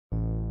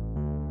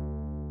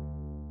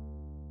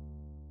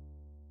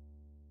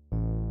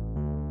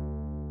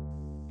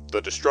The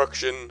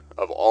destruction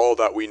of all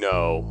that we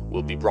know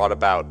will be brought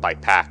about by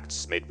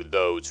pacts made with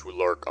those who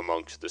lurk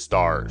amongst the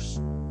stars.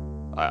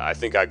 I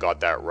think I got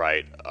that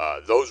right.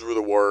 Those were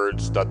the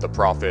words that the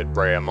prophet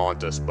Brea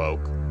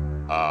spoke,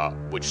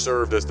 which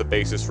served as the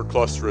basis for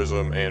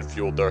clusterism and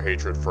fueled their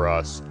hatred for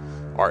us,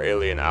 our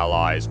alien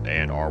allies,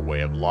 and our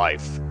way of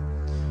life.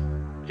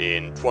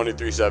 In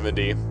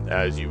 2370,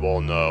 as you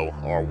all know,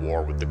 our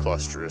war with the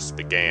clusterists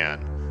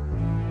began.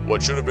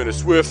 What should have been a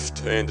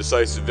swift and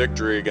decisive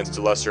victory against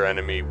a lesser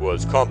enemy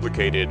was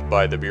complicated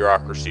by the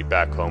bureaucracy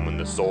back home in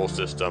the Sol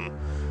system.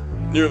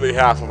 Nearly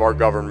half of our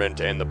government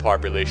and the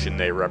population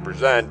they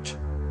represent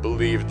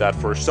believed that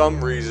for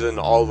some reason,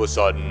 all of a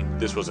sudden,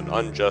 this was an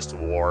unjust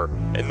war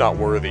and not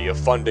worthy of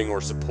funding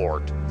or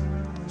support.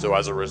 So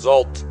as a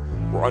result,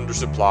 we're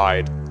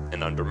undersupplied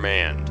and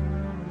undermanned.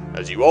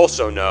 As you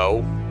also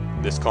know,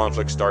 this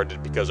conflict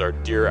started because our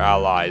dear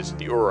allies,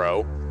 the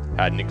Uro,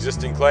 had an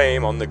existing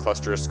claim on the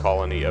clusterist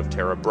colony of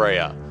Terra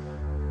Brea,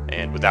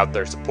 and without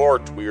their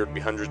support, we would be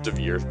hundreds of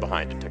years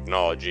behind in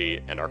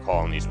technology, and our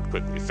colonies would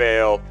quickly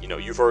fail. You know,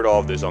 you've heard all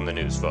of this on the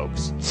news,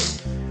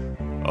 folks.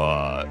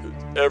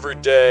 Every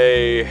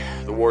day,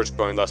 the war's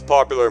becoming less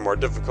popular, more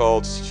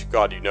difficult.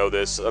 God, you know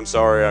this. I'm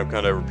sorry, I'm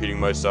kind of repeating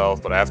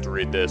myself, but I have to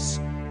read this.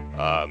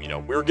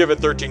 We were given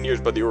 13 years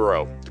by the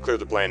Uro to clear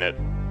the planet,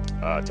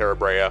 Terra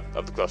Brea,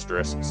 of the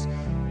clusterists.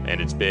 And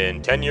it's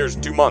been 10 years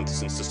and 2 months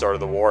since the start of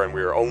the war, and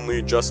we are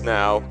only just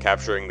now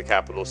capturing the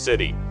capital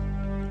city.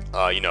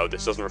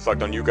 This doesn't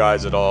reflect on you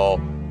guys at all.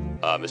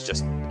 It's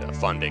just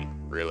funding,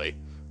 really.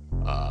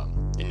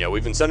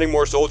 We've been sending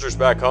more soldiers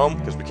back home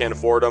because we can't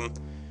afford them,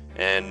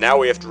 and now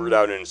we have to root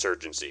out an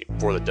insurgency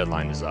before the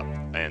deadline is up,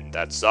 and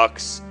that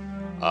sucks.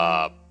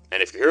 And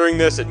if you're hearing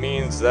this, it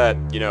means that,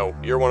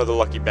 you're one of the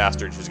lucky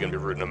bastards who's going to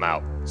be rooting them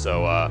out.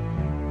 So,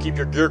 keep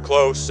your gear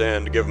close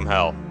and give them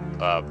hell.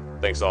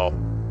 Thanks all.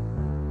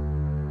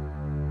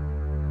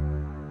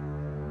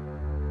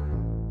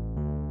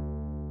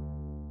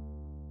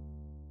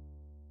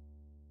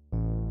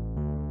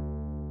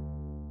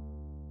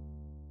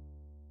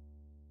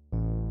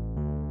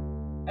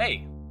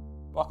 Hey,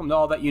 welcome to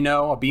All That You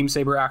Know, a Beam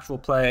Saber actual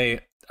play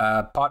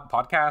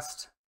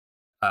podcast.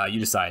 You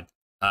decide.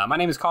 My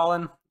name is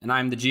Colin, and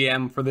I'm the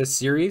GM for this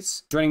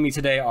series. Joining me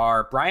today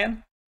are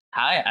Brian.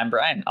 Hi, I'm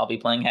Brian. I'll be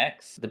playing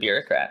Hex, the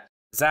bureaucrat.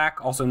 Zach,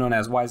 also known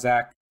as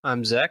Zach.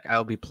 I'm Zach.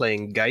 I'll be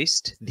playing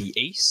Geist, the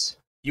ace.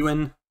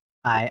 Ewan.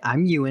 Hi,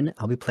 I'm Ewan.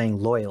 I'll be playing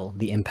Loyal,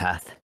 the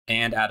empath.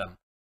 And Adam.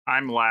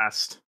 I'm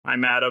last.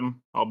 I'm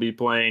Adam. I'll be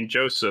playing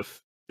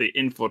Joseph, the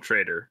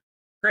infiltrator.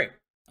 Great.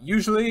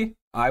 Usually,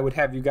 I would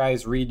have you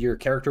guys read your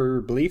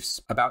character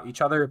beliefs about each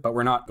other, but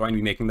we're not going to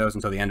be making those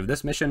until the end of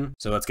this mission,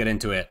 so let's get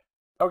into it.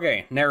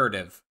 Okay,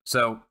 narrative.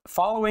 So,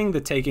 following the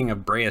taking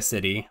of Brea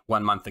City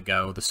 1 month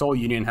ago, the Sol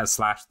Union has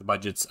slashed the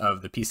budgets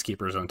of the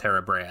peacekeepers on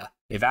Terra Brea.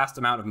 A vast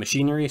amount of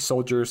machinery,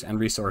 soldiers, and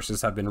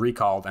resources have been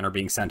recalled and are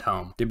being sent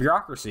home. The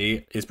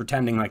bureaucracy is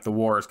pretending like the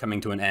war is coming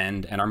to an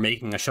end and are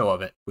making a show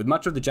of it. With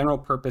much of the general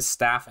purpose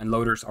staff and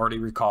loaders already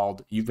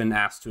recalled, you've been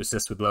asked to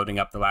assist with loading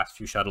up the last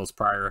few shuttles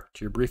prior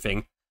to your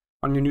briefing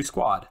on your new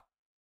squad.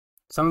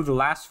 Some of the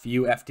last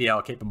few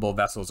FTL-capable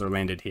vessels are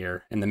landed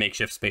here, in the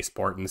makeshift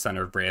spaceport in the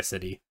center of Brea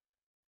City.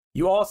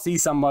 You all see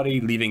somebody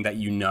leaving that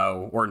you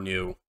know or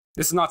knew.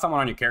 This is not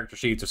someone on your character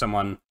sheets or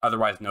someone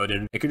otherwise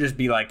noted. It could just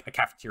be like a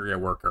cafeteria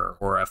worker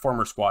or a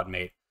former squad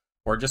mate,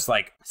 or just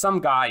like some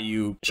guy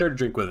you shared a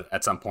drink with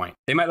at some point.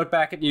 They might look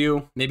back at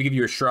you, maybe give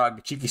you a shrug,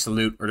 a cheeky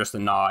salute, or just a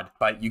nod,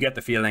 but you get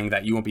the feeling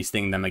that you won't be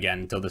seeing them again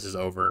until this is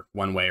over,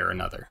 one way or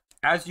another.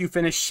 As you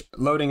finish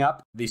loading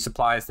up the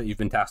supplies that you've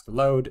been tasked to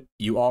load,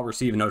 you all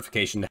receive a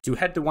notification to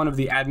head to one of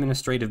the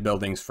administrative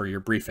buildings for your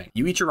briefing.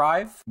 You each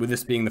arrive, with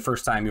this being the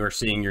first time you are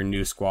seeing your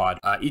new squad.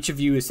 Each of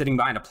you is sitting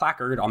behind a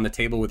placard on the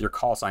table with your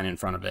call sign in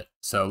front of it.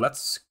 So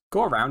let's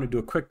go around and do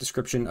a quick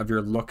description of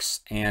your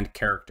looks and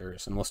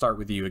characters. And we'll start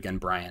with you again,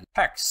 Brian.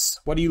 Hex,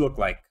 what do you look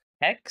like?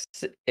 Hex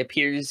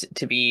appears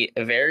to be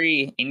a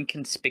very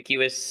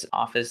inconspicuous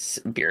office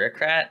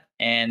bureaucrat,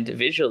 and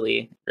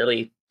visually,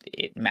 really,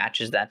 it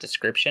matches that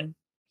description.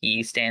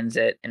 He stands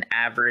at an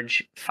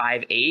average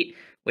 5'8",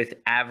 with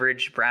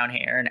average brown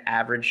hair and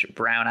average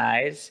brown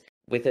eyes.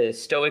 With a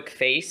stoic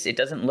face, it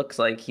doesn't look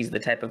like he's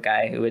the type of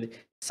guy who would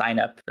sign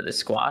up for the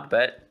squad,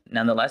 but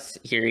nonetheless,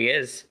 here he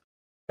is.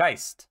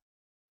 Geist.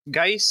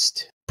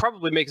 Geist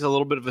probably makes a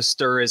little bit of a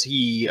stir as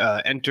he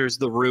enters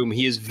the room.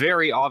 He is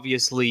very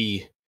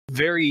obviously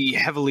very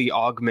heavily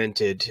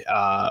augmented.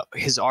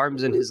 His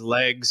arms and his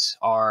legs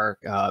are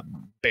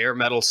bare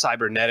metal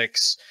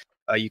cybernetics.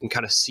 You can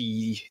kind of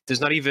see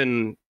there's not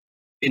even,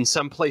 in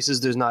some places,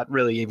 there's not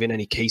really even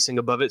any casing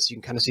above it, so you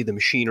can kind of see the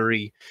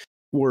machinery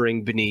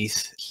whirring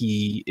beneath.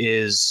 He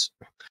is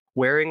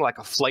wearing like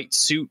a flight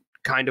suit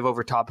kind of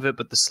over top of it,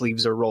 but the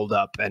sleeves are rolled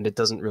up and it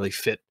doesn't really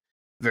fit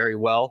very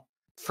well.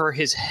 For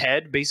his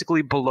head,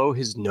 basically below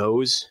his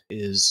nose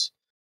is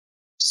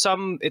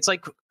it's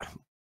like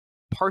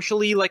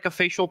partially like a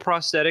facial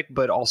prosthetic,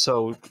 but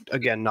also,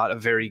 again, not a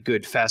very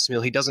good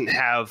facsimile. He doesn't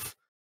have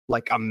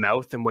like a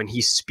mouth, and when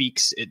he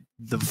speaks,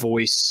 the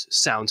voice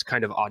sounds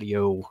kind of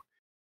audio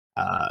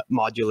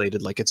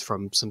modulated like it's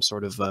from some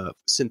sort of a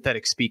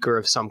synthetic speaker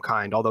of some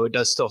kind, although it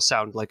does still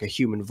sound like a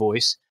human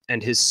voice.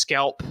 And his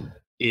scalp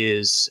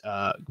is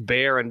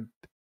bare, and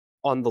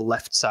on the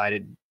left side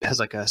it has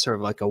like a sort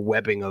of like a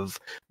webbing of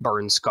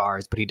burn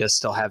scars, but he does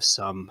still have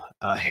some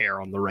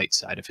hair on the right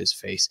side of his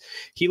face.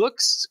 He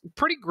looks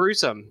pretty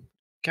gruesome,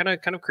 kind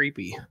of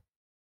creepy. Did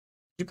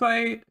you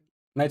play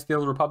Knights of the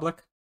Old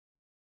Republic?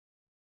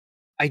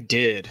 I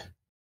did.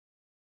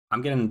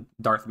 I'm getting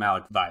Darth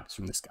Malik vibes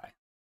from this guy.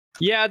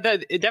 Yeah,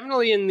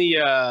 definitely in the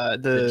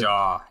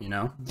jaw, you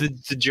know? The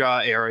jaw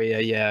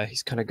area, yeah.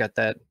 He's kind of got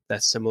that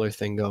similar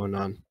thing going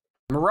on.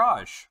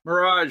 Mirage.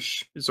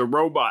 Mirage is a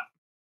robot.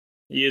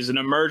 He is an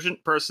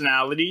emergent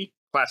personality,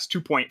 class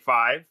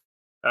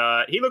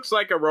 2.5. He looks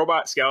like a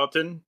robot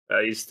skeleton.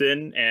 He's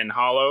thin and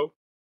hollow.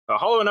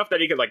 Hollow enough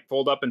that he could like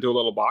fold up into a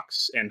little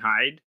box and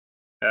hide.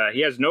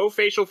 He has no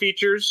facial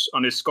features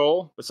on his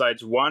skull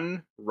besides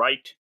one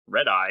right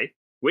red eye,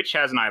 which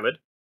has an eyelid.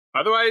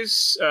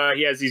 Otherwise,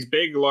 he has these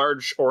big,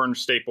 large orange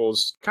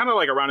staples kind of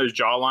like around his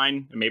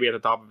jawline and maybe at the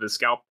top of his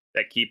scalp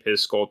that keep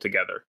his skull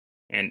together.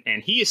 And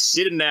he is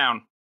sitting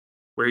down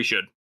where he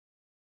should.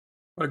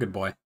 What a good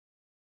boy.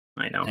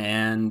 I know.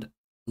 And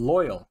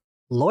Loyal.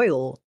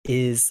 Loyal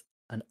is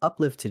an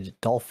uplifted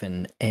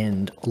dolphin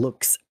and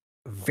looks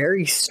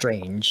very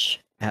strange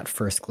at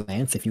first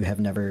glance. If you have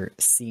never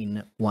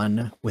seen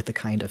one with the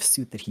kind of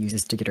suit that he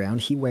uses to get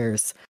around, he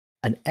wears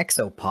an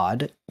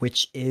exopod,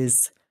 which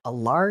is a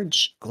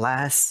large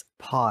glass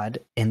pod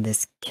in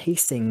this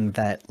casing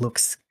that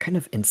looks kind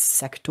of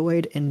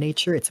insectoid in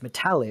nature. It's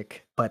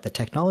metallic, but the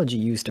technology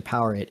used to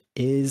power it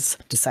is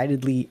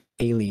decidedly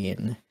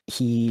alien.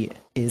 He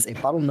is a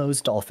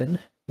bottlenose dolphin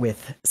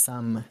with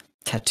some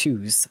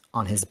tattoos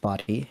on his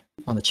body.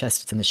 On the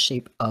chest, it's in the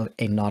shape of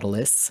a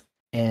nautilus,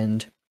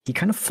 and he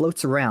kind of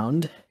floats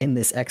around in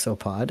this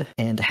exopod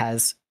and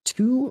has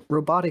two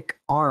robotic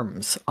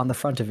arms on the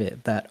front of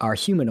it that are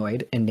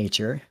humanoid in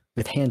nature,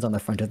 with hands on the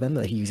front of them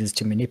that he uses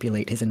to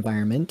manipulate his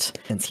environment,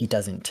 since he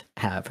doesn't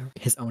have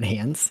his own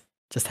hands,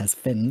 just has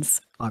fins,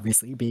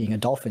 obviously, being a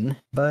dolphin.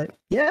 But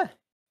yeah,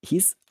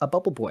 he's a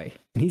bubble boy,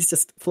 and he's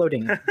just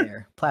floating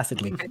there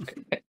placidly.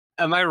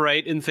 Am I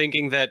right in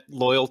thinking that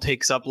Loyal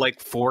takes up like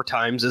 4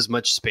 times as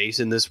much space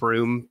in this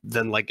room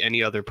than like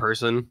any other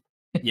person?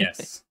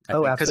 Yes.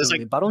 Oh, Because it's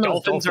absolutely. like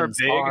Bottlenose dolphins are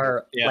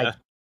big. like,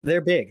 they're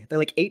big. They're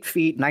like 8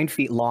 feet, 9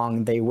 feet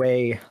long. They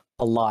weigh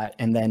a lot,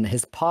 and then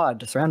his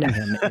pod surrounding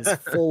him is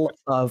full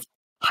of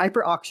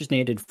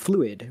hyperoxygenated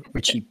fluid,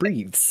 which he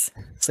breathes.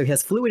 So he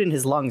has fluid in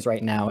his lungs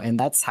right now, and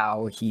that's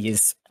how he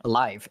is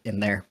alive in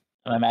there.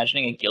 I'm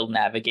imagining a guild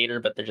navigator,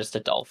 but they're just a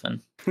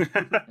dolphin.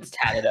 It's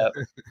tatted up.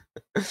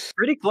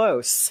 Pretty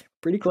close.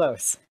 Pretty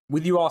close.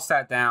 With you all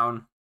sat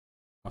down,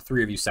 well,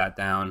 3 of you sat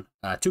down,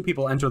 2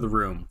 people enter the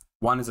room.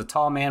 One is a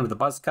tall man with a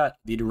buzz cut,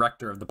 the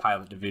director of the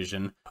pilot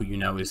division, who you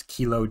know is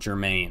Kilo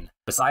Germain.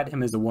 Beside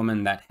him is a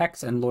woman that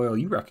Hex and Loyal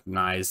you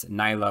recognize,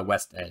 Nyla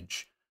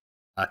Westedge.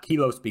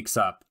 Kilo speaks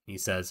up. He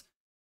says,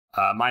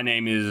 my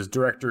name is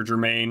Director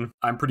Germain.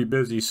 I'm pretty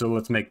busy, so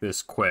let's make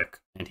this quick.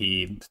 And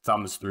he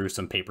thumbs through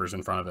some papers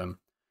in front of him.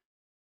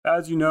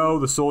 As you know,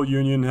 the Soul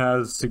Union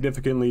has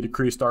significantly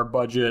decreased our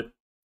budget.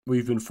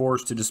 We've been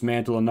forced to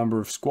dismantle a number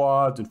of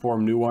squads and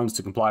form new ones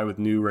to comply with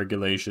new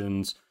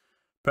regulations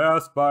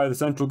passed by the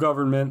central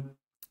government.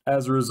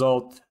 As a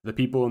result, the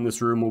people in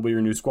this room will be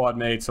your new squad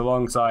mates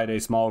alongside a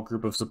small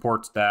group of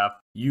support staff.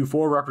 You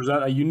 4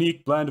 represent a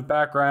unique blend of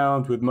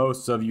backgrounds, with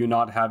most of you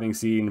not having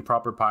seen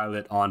proper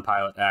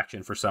pilot-on-pilot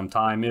action for some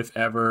time, if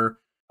ever.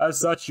 As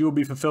such, you will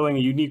be fulfilling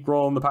a unique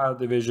role in the pilot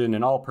division,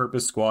 an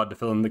all-purpose squad to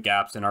fill in the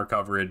gaps in our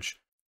coverage.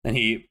 And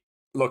he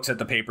looks at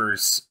the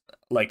papers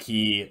like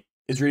he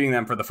is reading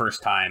them for the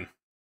first time.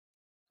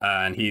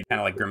 And he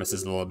kind of like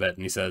grimaces a little bit,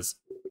 and he says,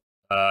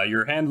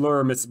 your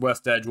handler, Miss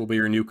Westedge, will be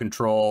your new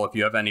control. If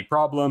you have any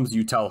problems,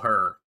 you tell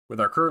her. With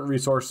our current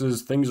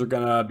resources, things are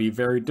gonna be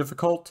very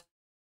difficult.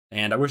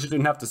 And I wish I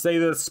didn't have to say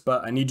this,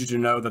 but I need you to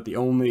know that the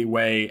only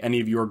way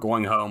any of you are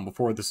going home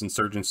before this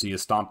insurgency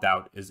is stomped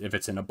out is if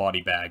it's in a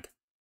body bag.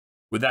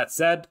 With that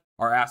said,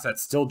 our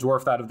assets still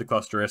dwarf that of the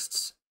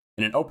clusterists.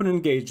 In an open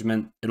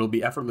engagement, it'll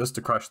be effortless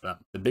to crush them.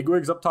 The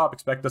bigwigs up top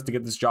expect us to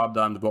get this job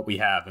done with what we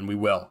have, and we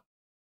will.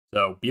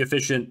 So be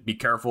efficient, be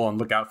careful, and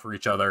look out for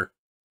each other.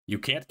 You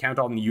can't count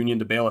on the Union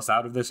to bail us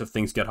out of this if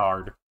things get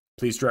hard.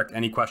 Please direct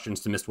any questions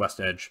to Miss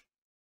Westedge.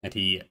 And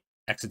he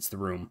exits the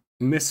room.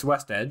 Miss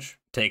Westedge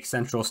takes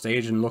central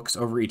stage and looks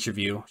over each of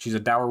you. She's a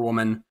dour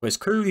woman who has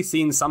clearly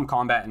seen some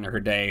combat in her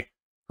day.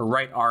 Her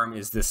right arm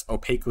is this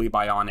opaquely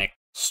bionic,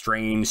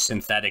 strange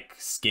synthetic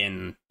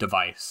skin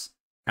device.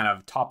 Kind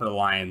of top of the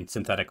line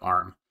synthetic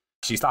arm.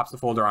 She stops the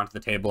folder onto the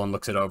table and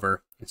looks it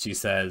over. And she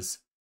says,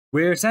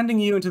 we're sending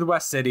you into the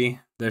West City.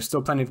 There's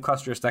still plenty of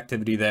clusterist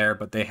activity there,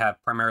 but they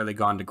have primarily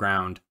gone to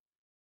ground.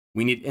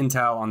 We need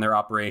intel on their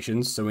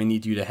operations, so we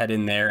need you to head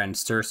in there and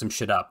stir some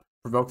shit up.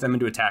 Provoke them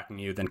into attacking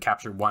you, then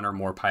capture 1 or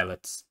more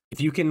pilots.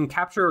 If you can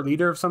capture a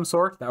leader of some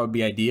sort, that would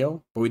be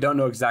ideal, but we don't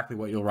know exactly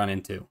what you'll run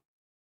into.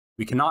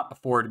 We cannot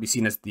afford to be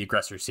seen as the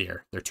aggressors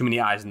here. There are too many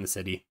eyes in the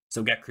city,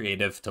 so get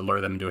creative to lure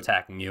them into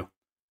attacking you.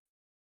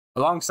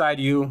 Alongside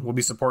you will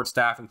be support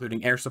staff,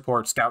 including air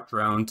support, scout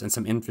drones, and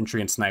some infantry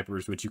and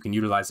snipers, which you can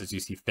utilize as you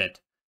see fit.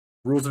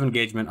 Rules of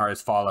engagement are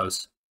as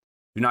follows.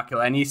 Do not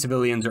kill any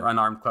civilians or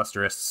unarmed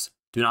clusterists.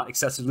 Do not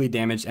excessively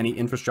damage any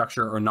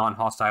infrastructure or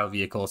non-hostile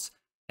vehicles,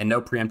 and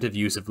no preemptive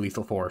use of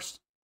lethal force.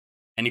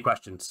 Any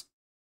questions?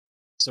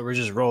 So we're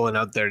just rolling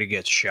out there to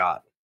get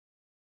shot.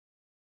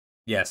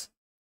 Yes.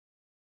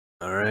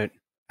 All right.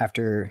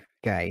 After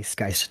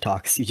Geist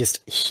talks, you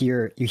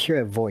hear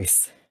a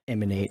voice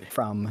emanate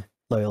from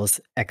Loyal's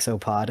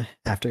exopod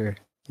after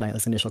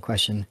Nyla's initial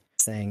question,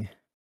 saying,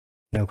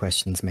 "No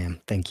questions,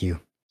 ma'am. Thank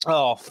you."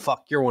 Oh,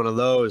 fuck, you're one of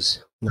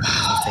those. No one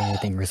can say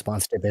anything in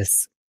response to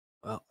this.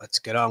 Well, let's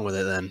get on with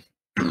it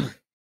then.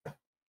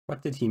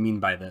 What did he mean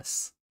by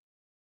this?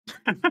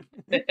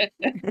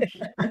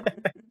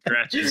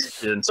 Scratches.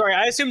 Sorry,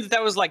 I assumed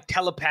that was like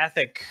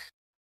telepathic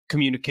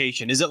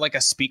communication. Is it like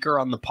a speaker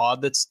on the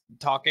pod that's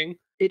talking?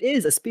 It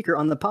is a speaker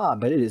on the pod,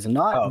 but it is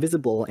not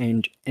visible.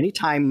 And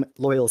anytime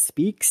Loyal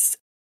speaks,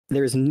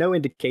 there is no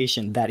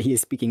indication that he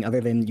is speaking other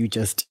than you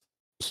just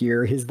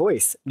hear his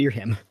voice near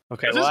him.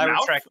 Okay, Does well, his I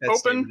mouth retract that open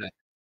statement.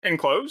 and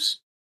close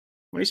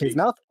when he His speaks?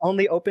 mouth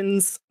only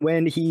opens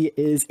when he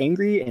is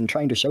angry and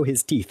trying to show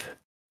his teeth.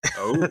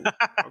 Oh, It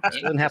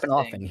okay. doesn't happen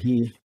often.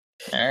 He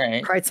All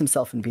right. prides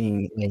himself in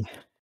being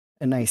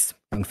a nice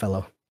young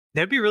fellow.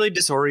 That'd be really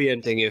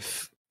disorienting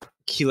if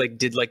he like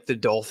did like the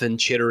dolphin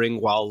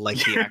chittering while like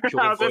the actual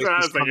That's voice what I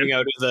was was coming thinking.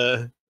 out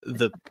of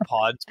the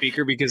pod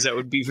speaker, because that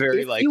would be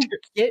very like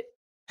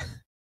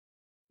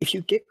If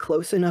you get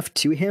close enough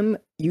to him,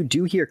 you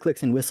do hear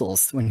clicks and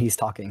whistles when he's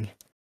talking.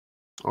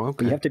 But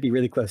okay. you have to be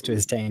really close to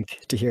his tank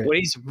to hear it. When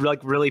he's like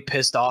really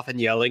pissed off and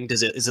yelling,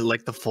 is it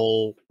like the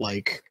full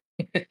like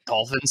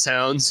dolphin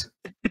sounds?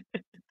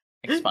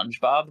 Like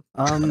SpongeBob.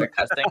 Um, They're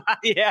cussing.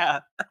 Yeah.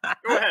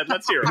 Go ahead,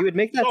 let's hear it. you would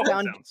make that Dolphin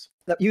sound. sounds.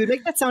 You would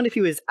make that sound if he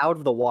was out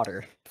of the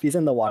water. If he's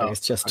in the water, Oh, it's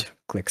just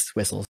clicks,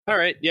 whistles. All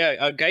right.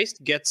 Yeah.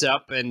 Geist gets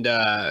up and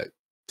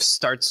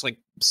starts like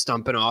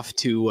stumping off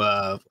to.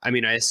 I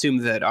mean, I assume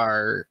that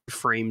our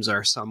frames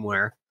are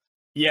somewhere.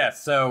 Yeah,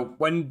 so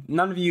when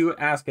none of you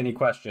ask any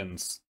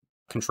questions,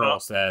 Control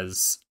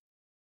says,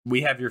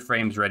 "We have your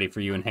frames ready for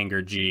you in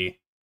Hangar G.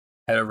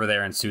 Head over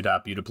there and suit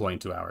up. You deploy in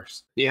 2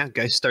 hours." Yeah.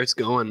 Geist starts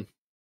going,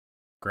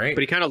 Great.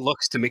 but he kind of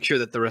looks to make sure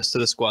that the rest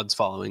of the squad's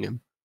following him.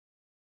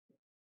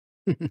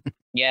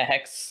 Yeah,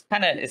 Hex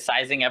kind of is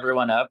sizing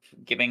everyone up,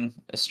 giving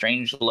a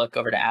strange look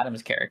over to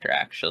Adam's character,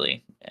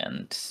 actually,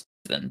 and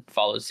then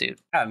follows suit.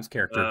 Adam's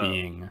character Oh.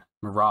 being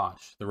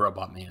Mirage, the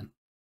robot man.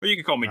 Well, you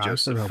can call me Mirage the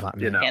Joseph. robot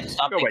You man. know. Can't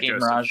stop Go by thinking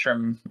Joseph. Mirage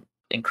from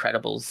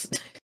Incredibles.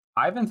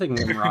 I've been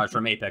thinking of Mirage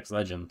from Apex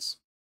Legends.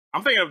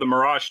 I'm thinking of the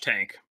Mirage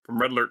tank from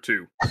Red Alert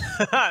 2.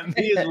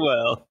 Me as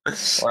well.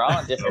 We're all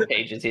on different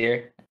pages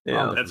here.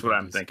 Yeah. That's what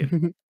I'm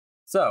thinking.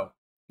 So,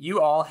 you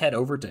all head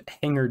over to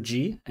Hangar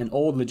G, an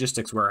old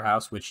logistics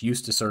warehouse which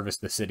used to service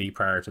the city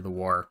prior to the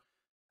war.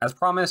 As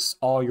promised,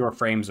 all your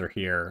frames are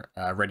here,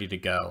 ready to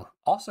go.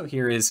 Also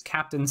here is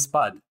Captain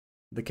Spud,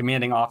 the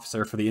commanding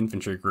officer for the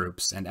infantry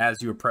groups, and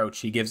as you approach,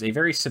 he gives a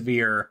very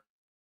severe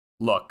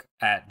look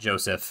at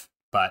Joseph,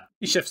 but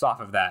he shifts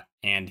off of that,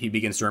 and he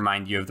begins to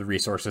remind you of the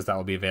resources that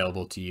will be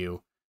available to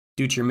you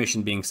due to your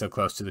mission being so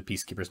close to the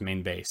Peacekeepers'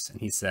 main base. And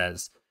he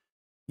says,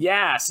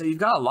 "Yeah, so you've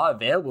got a lot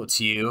available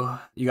to you.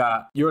 You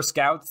got your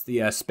scouts,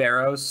 the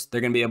Sparrows.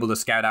 They're going to be able to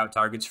scout out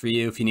targets for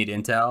you if you need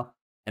intel.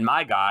 And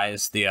my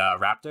guys, the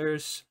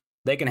Raptors,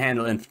 they can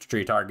handle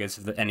infantry targets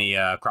if any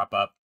crop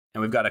up.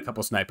 And we've got a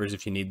couple snipers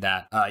if you need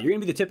that. You're going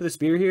to be the tip of the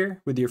spear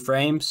here with your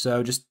frames,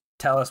 so just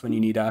tell us when you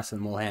need us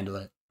and we'll handle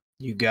it."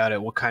 You got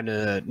it. What kind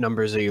of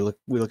numbers are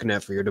we looking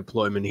at for your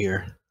deployment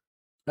here?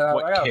 I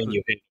What got- can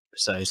you hit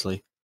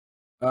precisely?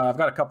 I've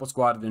got a couple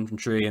squad of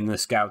infantry, and the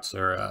scouts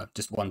are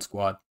just one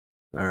squad.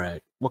 All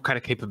right. What kind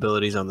of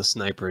capabilities on the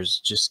snipers?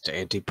 Just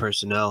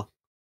anti-personnel.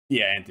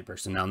 Yeah,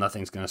 anti-personnel.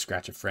 Nothing's going to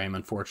scratch a frame,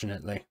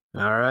 unfortunately.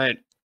 All right.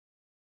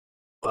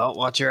 Well,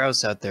 watch your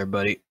house out there,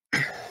 buddy.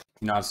 He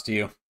nods to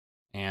you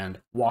and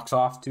walks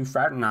off to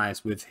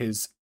fraternize with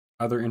his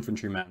other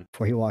infantrymen.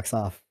 Before he walks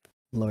off,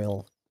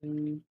 Loyal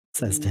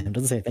says to him,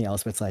 doesn't say anything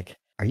else, but it's like,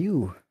 "Are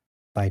you,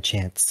 by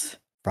chance,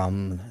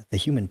 from the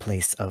human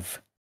place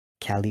of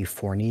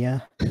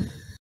California?"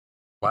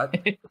 What?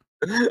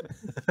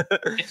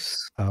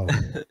 Oh,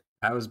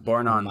 I was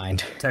born never on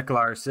mind.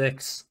 Teklar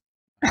 6.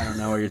 I don't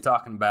know what you're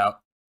talking about.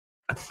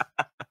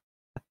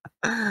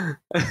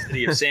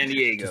 City of San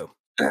Diego.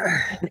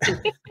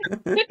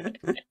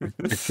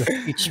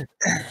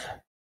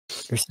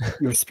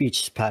 Your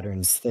speech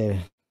patterns, they're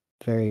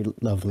very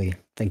lovely.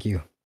 Thank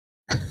you.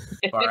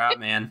 Far out,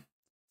 man.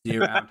 See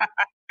you around.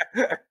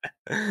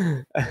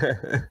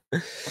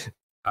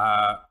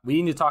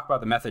 We need to talk about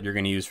the method you're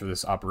going to use for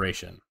this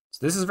operation.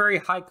 So this is very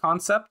high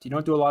concept. You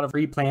don't do a lot of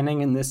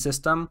pre-planning in this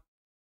system.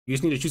 You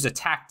just need to choose a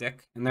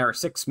tactic, and there are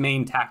 6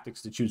 main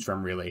tactics to choose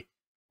from, really.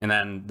 And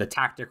then the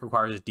tactic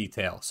requires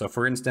detail. So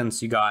for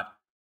instance, you got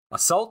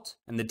assault,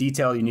 and the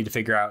detail you need to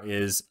figure out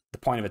is the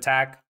point of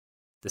attack.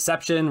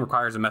 Deception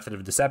requires a method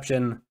of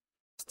deception.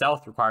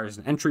 Stealth requires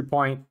an entry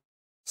point.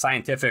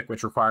 Scientific,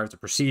 which requires a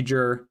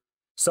procedure.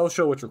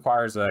 Social, which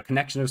requires a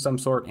connection of some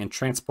sort. And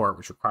transport,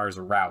 which requires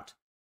a route.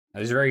 Now,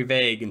 these are very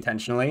vague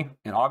intentionally,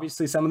 and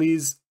obviously some of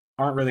these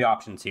aren't really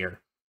options here.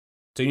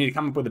 So you need to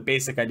come up with a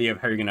basic idea of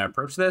how you're going to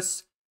approach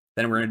this.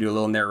 Then we're going to do a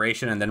little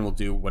narration, and then we'll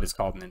do what is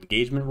called an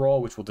engagement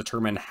roll, which will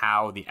determine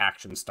how the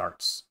action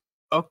starts.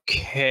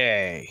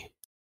 Okay.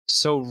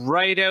 So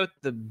right out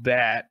the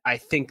bat, I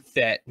think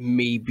that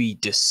maybe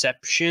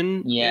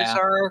deception is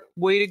our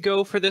way to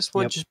go for this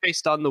one, just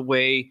based on the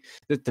way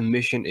that the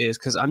mission is.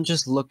 Because I'm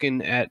just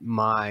looking at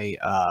my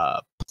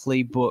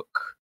playbook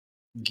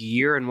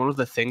gear, and one of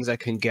the things I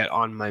can get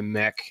on my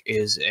mech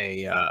is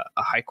a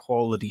high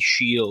quality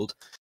shield.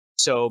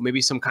 So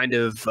maybe some kind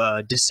of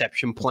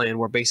deception plan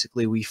where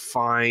basically we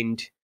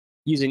find,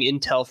 using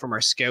intel from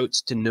our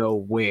scouts to know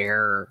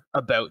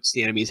whereabouts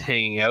the enemy's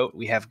hanging out,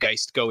 we have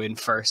Geist go in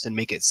first and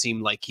make it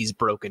seem like he's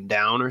broken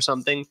down or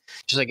something.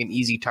 Just like an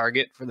easy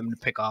target for them to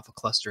pick off a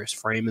clusterous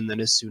frame, and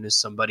then as soon as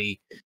somebody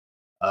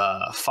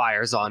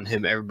fires on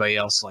him, everybody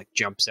else like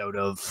jumps out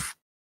of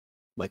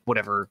like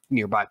whatever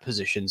nearby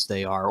positions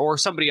they are. Or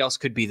somebody else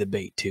could be the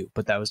bait too,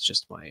 but that was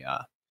just my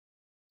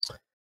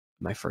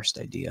my first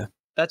idea.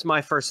 That's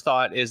my first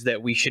thought, is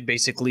that we should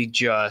basically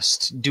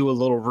just do a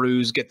little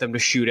ruse, get them to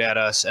shoot at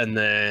us, and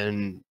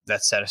then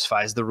that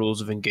satisfies the rules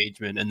of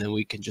engagement, and then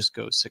we can just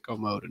go sicko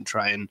mode and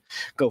try and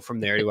go from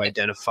there to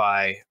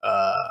identify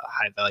a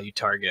high-value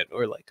target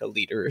or like a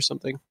leader or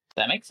something.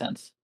 That makes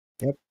sense.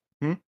 Yep.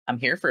 I'm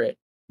here for it.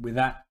 With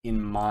that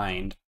in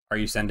mind, are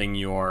you sending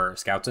your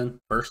scouts in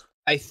first?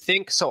 I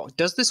think so.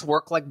 Does this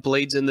work like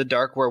Blades in the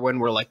Dark, where when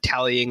we're like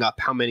tallying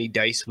up how many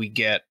dice we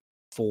get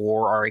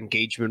for our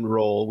engagement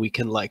roll, we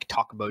can like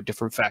talk about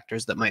different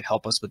factors that might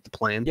help us with the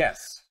plan?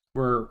 Yes.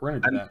 We're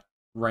going to do that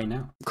right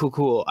now.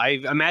 Cool. I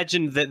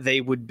imagined that they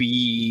would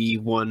be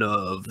one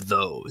of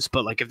those,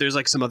 but like if there's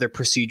like some other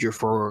procedure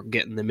for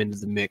getting them into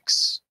the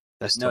mix,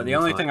 that's no. The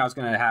only thing I was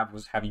going to have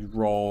was have you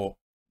roll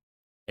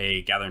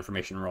a gather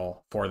information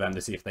roll for them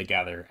to see if they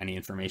gather any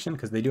information,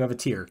 because they do have a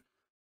tier,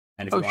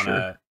 and if you want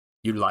to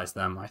utilize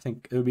them, I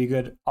think it would be a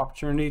good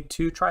opportunity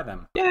to try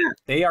them. Yeah,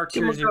 they are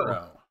tier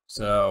 0.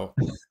 So,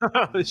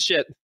 oh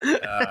shit.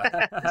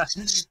 Why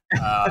is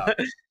that?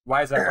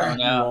 Why don't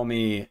you roll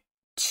me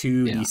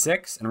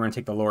 2d6, and we're gonna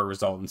take the lower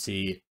result and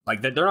see.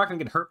 Like, they're not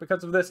gonna get hurt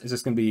because of this. It's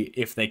just gonna be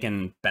if they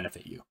can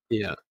benefit you.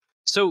 Yeah.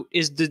 So,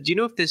 do you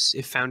know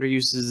if Founder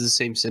uses the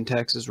same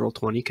syntax as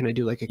Roll20? Can I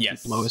do like a keep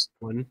lowest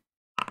one?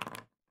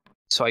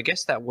 So I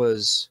guess that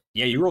was.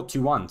 Yeah, you rolled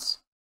 2 1s.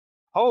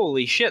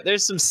 Holy shit!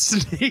 There's some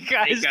snake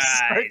eyes.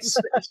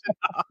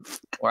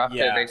 We're off to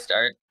a great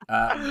start.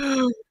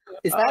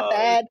 Is that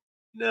bad?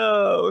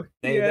 No.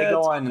 They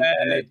go on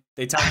and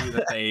they tell you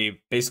that they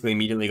basically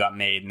immediately got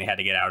made and they had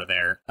to get out of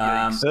there.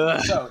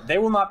 So they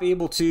will not be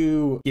able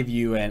to give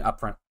you an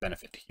upfront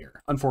benefit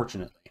here,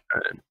 unfortunately.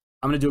 Right.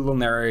 I'm going to do a little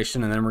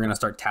narration, and then we're going to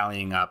start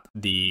tallying up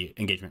the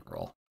engagement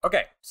roll.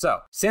 Okay, so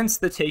since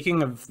the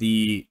taking of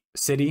the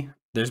city,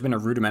 there's been a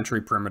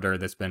rudimentary perimeter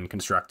that's been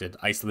constructed,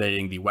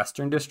 isolating the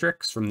western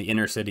districts from the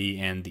inner city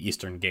and the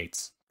eastern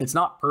gates. It's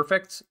not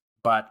perfect,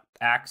 but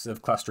acts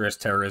of clusterist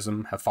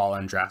terrorism have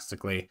fallen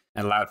drastically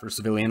and allowed for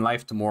civilian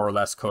life to more or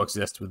less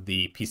coexist with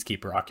the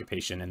peacekeeper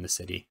occupation in the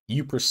city.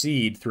 You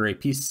proceed through a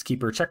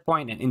peacekeeper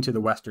checkpoint and into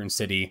the western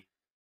city.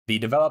 The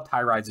developed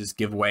high-rises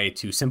give way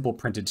to simple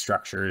printed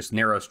structures,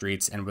 narrow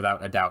streets, and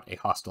without a doubt a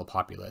hostile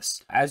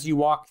populace. As you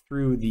walk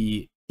through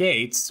the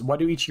gates, what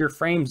do each of your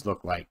frames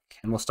look like?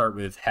 And we'll start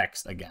with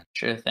Hex again.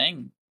 Sure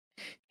thing.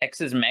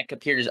 Hex's mech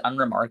appears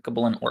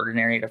unremarkable and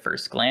ordinary at a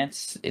first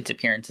glance. Its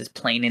appearance is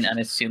plain and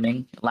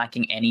unassuming,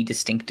 lacking any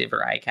distinctive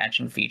or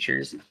eye-catching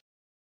features.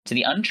 To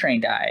the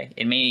untrained eye,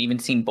 it may even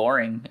seem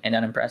boring and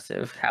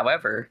unimpressive.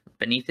 However,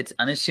 beneath its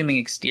unassuming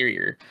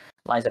exterior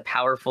lies a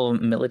powerful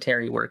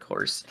military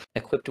workhorse,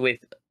 equipped with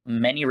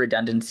many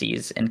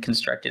redundancies and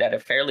constructed out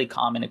of fairly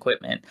common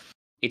equipment.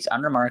 Its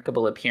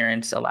unremarkable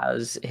appearance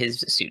allows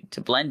his suit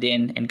to blend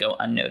in and go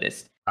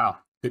unnoticed. Wow,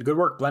 good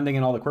work blending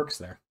in all the quirks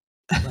there.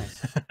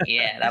 Nice.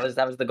 Yeah, that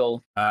was the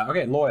goal.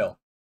 Okay, Loyal.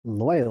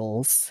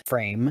 Loyal's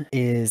frame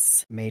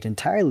is made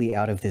entirely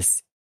out of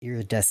this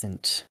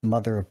iridescent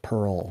mother of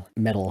pearl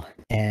metal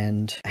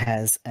and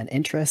has an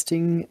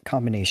interesting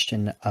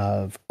combination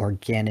of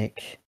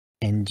organic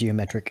and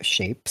geometric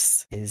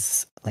shapes.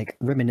 Is like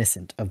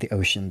reminiscent of the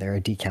ocean. There are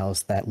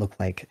decals that look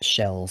like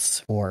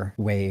shells or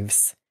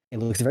waves. It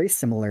looks very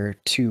similar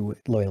to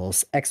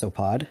Loyal's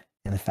exopod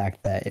in the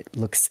fact that it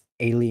looks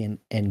alien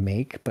in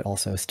make, but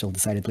also still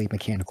decidedly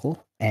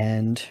mechanical,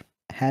 and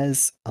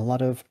has a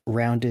lot of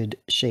rounded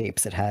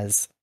shapes. It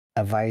has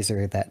a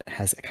visor that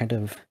has a kind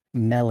of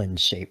melon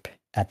shape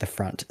at the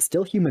front.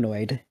 Still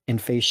humanoid in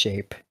face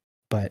shape,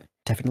 but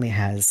definitely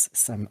has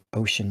some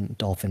ocean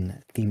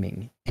dolphin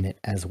theming in it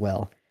as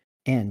well.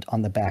 And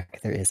on the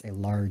back, there is a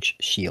large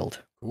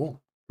shield. Cool.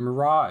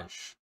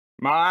 Mirage.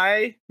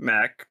 My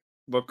mech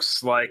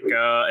looks like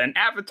an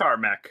avatar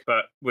mech,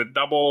 but with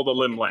double the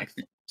limb length.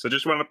 So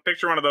just want to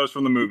picture one of those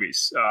from the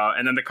movies.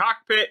 And then the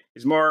cockpit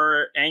is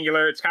more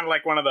angular. It's kind of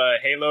like one of the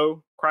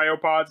Halo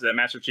cryopods that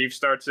Master Chief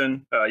starts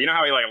in. You know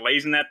how he like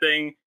lays in that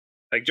thing?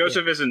 Like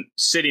Joseph isn't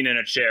sitting in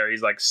a chair.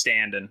 He's like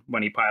standing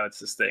when he pilots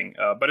this thing.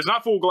 But it's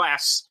not full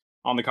glass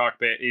on the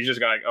cockpit. He's just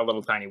got like a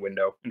little tiny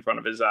window in front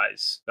of his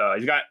eyes.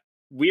 He's got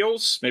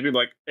wheels, maybe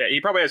like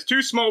he probably has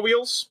 2 small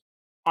wheels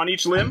on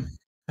each limb.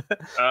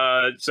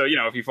 So you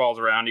know, if he falls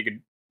around,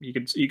 he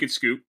could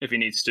scoot if he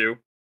needs to.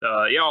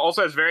 Yeah,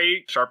 also has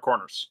very sharp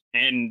corners,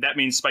 and that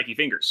means spiky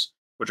fingers,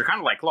 which are kind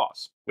of like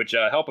claws, which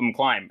help him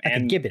climb. Like a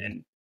gibbon.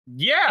 And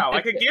yeah,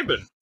 like a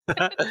gibbon.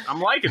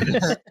 I'm liking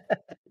this.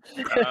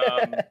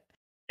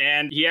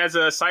 And he has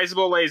a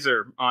sizable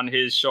laser on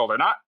his shoulder,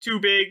 not too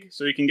big,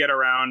 so he can get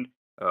around.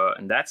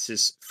 And that's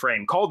his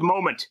frame, called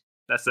Moment.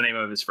 That's the name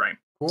of his frame.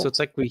 Cool. So it's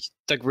like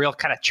real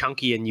kind of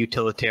chunky and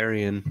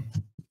utilitarian.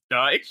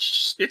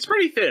 It's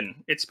pretty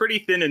thin. It's pretty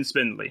thin and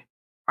spindly.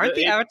 Aren't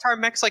the Avatar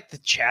mechs like the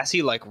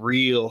chassis like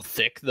real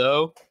thick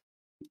though?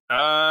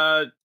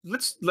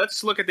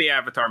 Let's look at the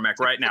Avatar mech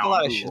right now. A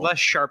lot of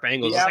sharp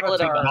angles. The It's like a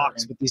big Avatar-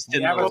 box with these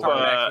thin The little.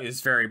 Avatar mech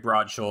is very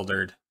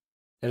broad-shouldered.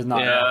 It is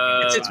not.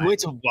 Yeah,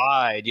 It's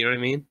wide. You know what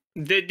I mean?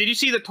 Did you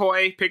see the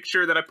toy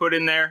picture that I put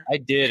in there? I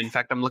did. In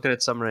fact, I'm looking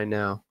at some right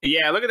now.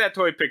 Yeah, look at that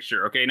toy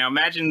picture. Okay, now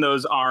imagine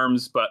those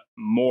arms, but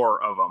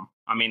more of them.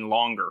 I mean,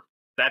 longer.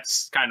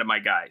 That's kind of my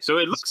guy. So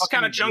it looks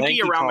kind of chunky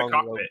lanky around the Kong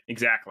cockpit. robot.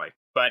 Exactly.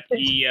 But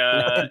he,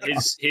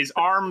 his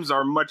arms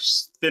are much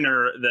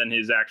thinner than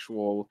his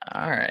actual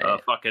All right.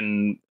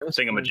 fucking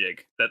thingamajig.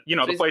 That So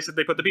the he's- place that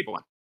they put the people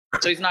in.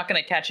 So he's not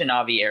going to catch a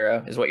Navi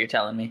arrow, is what you're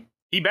telling me.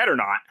 He better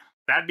not.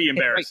 That'd be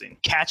embarrassing.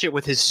 Catch it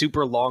with his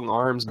super long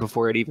arms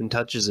before it even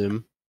touches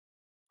him.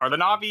 Are the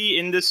Navi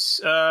in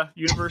this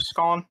universe,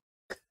 Colin?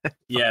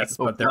 Yes,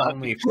 but they're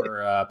only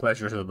for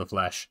pleasures of the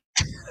flesh.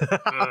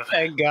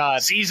 Thank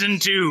God. Season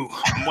 2.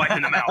 I'm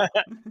wiping them out.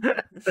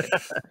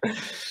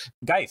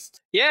 Geist.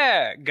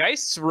 Yeah,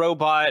 Geist's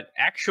robot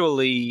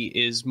actually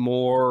is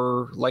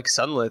more like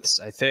Sunlith's,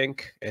 I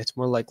think. It's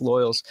more like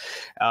Loyal's.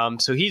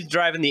 So he's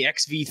driving the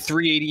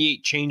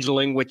XV388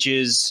 Changeling, which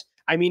is,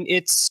 I mean,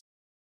 it's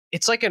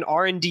like an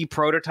R&D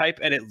prototype,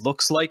 and it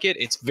looks like it.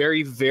 It's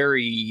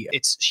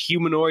it's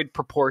humanoid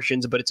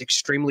proportions, but it's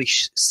extremely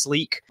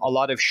sleek. A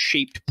lot of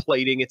shaped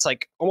plating. It's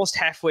like almost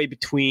halfway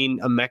between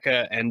a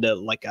mecha and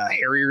like a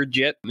Harrier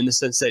jet, in the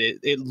sense that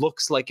it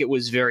looks like it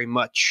was very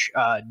much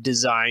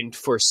designed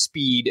for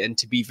speed and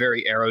to be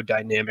very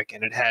aerodynamic.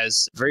 And it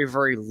has very,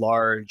 very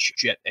large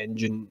jet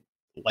engine,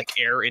 like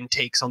air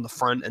intakes on the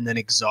front, and then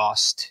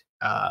exhaust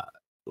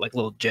like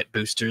little jet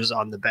boosters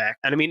on the back.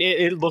 And I mean,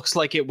 it looks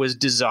like it was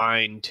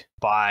designed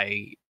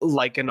by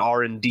like an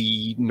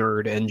R&D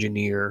nerd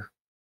engineer,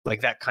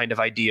 like that kind of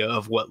idea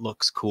of what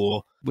looks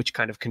cool, which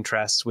kind of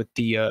contrasts with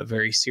the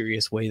very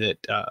serious way that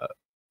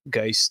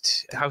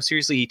Geist, how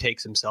seriously he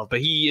takes himself.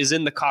 But he is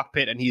in the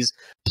cockpit and he's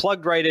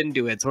plugged right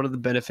into it. It's one of the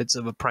benefits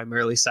of a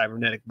primarily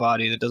cybernetic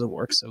body that doesn't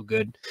work so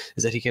good,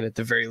 is that he can at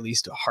the very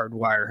least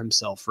hardwire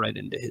himself right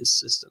into his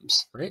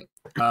systems. Great.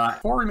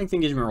 Before we make the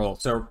engagement roll,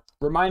 so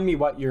remind me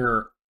what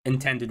your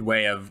intended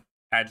way of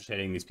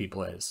agitating these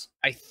people is.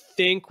 I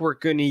think we're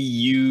going to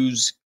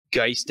use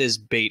Geist as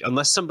bait,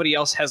 unless somebody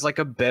else has like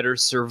a better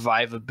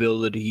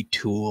survivability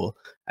tool.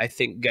 I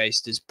think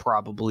Geist is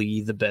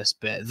probably the best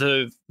bet.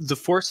 The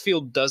force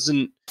field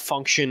doesn't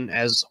function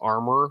as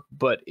armor,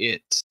 but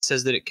it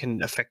says that it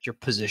can affect your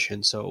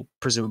position, so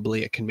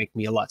presumably it can make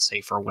me a lot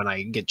safer when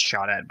I get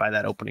shot at by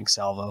that opening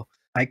salvo.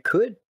 I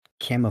could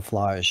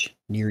camouflage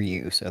near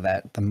you so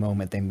that the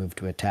moment they move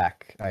to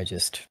attack, I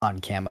just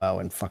uncamo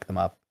and fuck them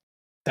up.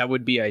 That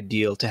would be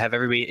ideal to have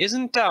everybody.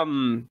 Isn't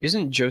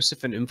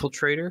Joseph an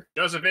infiltrator?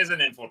 Joseph is an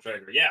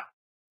infiltrator, yeah.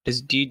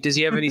 Does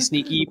he have any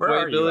sneaky Where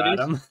are you, abilities?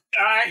 Adam?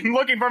 I'm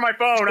looking for my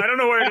phone. I don't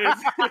know where it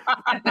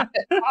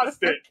is. Lost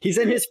it. He's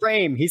in his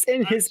frame. He's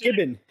in his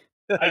gibbon.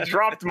 I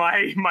dropped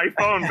my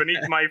phone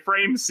beneath my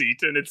frame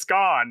seat and it's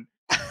gone.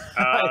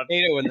 I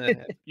hate it when that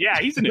happens. Yeah,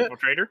 he's an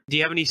infiltrator. Do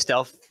you have any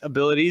stealth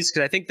abilities?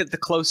 Because I think that the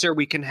closer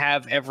we can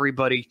have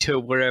everybody to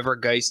wherever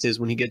Geist is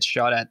when he gets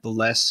shot at, the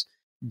less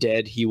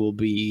dead he will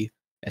be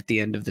at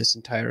the end of this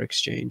entire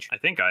exchange. I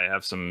think I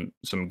have some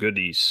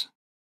goodies.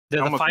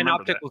 The almost fine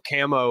remember optical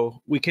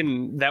camo,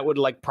 that would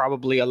like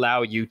probably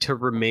allow you to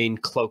remain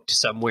cloaked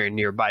somewhere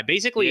nearby.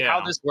 Basically, how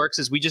Yeah. this works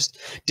is we just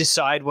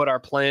decide what our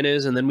plan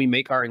is, and then we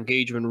make our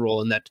engagement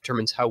roll, and that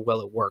determines how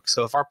well it works.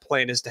 So if our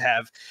plan is to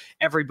have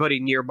everybody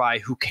nearby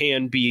who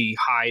can be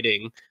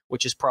hiding,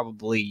 which is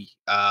probably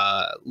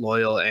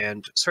Loyal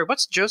and... Sorry,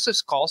 what's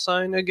Joseph's call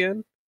sign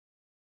again?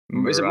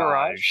 Is it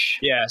Mirage?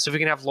 Yeah, so if we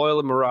can have Loyal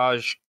and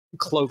Mirage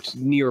cloaked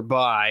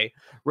nearby,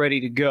 ready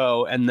to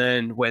go, and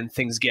then when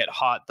things get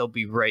hot, they'll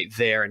be right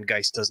there, and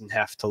Geist doesn't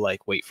have to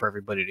like wait for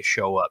everybody to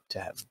show up to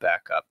have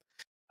backup.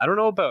 I don't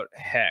know about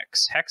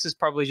Hex. Hex is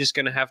probably just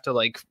going to have to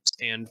like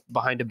stand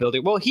behind a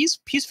building. Well, he's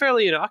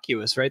fairly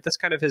innocuous, right? That's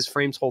kind of his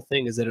frame's whole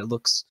thing, is that it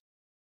looks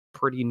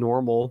pretty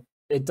normal.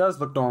 It does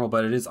look normal,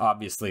 but it is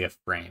obviously a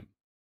frame.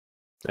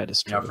 That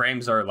is You true. know,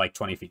 frames are like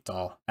 20 feet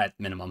tall at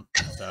minimum.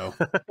 So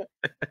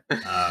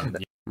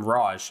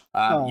Raj,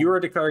 you are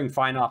declaring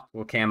fine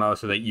optical camo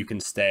so that you can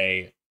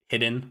stay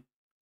hidden.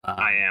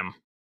 I am.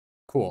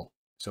 Cool.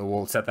 So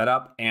we'll set that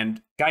up.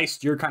 And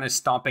Geist, you're kind of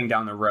stomping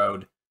down the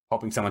road,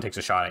 hoping someone takes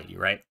a shot at you,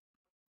 right?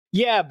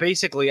 Yeah,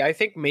 basically. I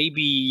think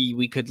maybe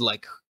we could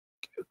like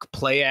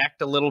play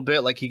act a little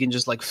bit. Like he can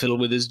just like fiddle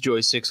with his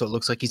joystick so it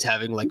looks like he's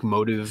having like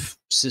motive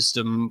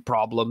system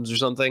problems or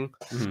something.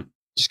 Mhm.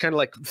 Just kind of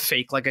like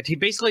fake like he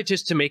basically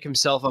just to make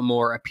himself a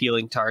more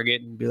appealing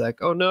target and be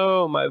like, oh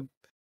no, my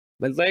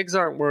legs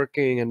aren't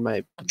working and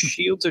my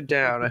shields are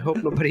down. I hope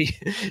nobody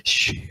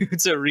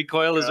shoots a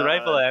recoilless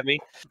rifle at me.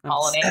 I'm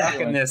All an stuck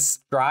in ambulance. this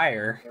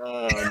dryer.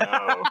 Oh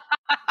no.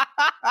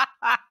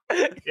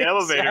 The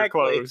elevator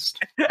closed.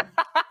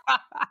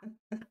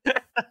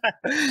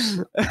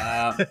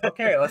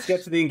 Okay, let's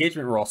get to the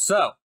engagement roll.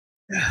 So,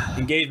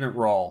 engagement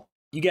roll.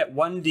 You get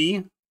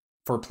 1d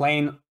for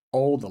plain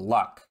old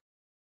luck.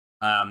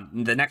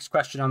 The next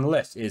question on the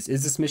list is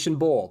this mission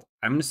bold?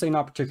 I'm going to say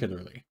not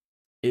particularly.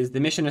 Is the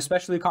mission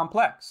especially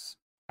complex?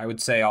 I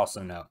would say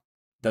also no.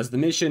 Does the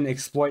mission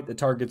exploit the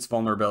target's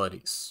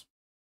vulnerabilities?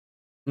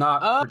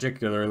 Not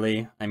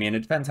particularly. I mean,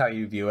 it depends how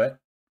you view it.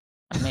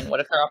 I mean, what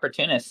if they're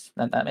opportunists?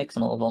 That makes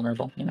them a little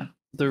vulnerable, you know.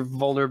 Their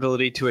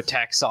vulnerability to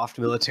attack soft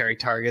military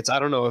targets. I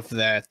don't know if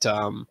that.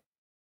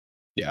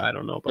 Yeah, I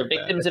don't know They're about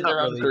victims that. of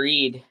their own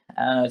greed.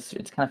 I don't know.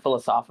 It's kind of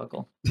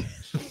philosophical.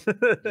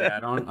 Yeah, I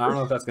don't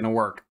know if that's going to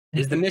work.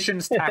 Is the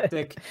mission's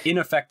tactic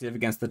ineffective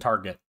against the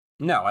target?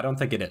 No, I don't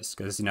think it is,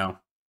 because,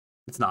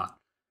 it's not.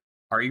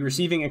 Are you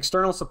receiving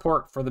external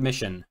support for the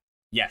mission?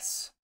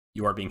 Yes,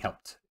 you are being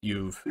helped.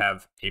 You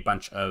have a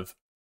bunch of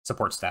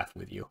support staff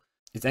with you.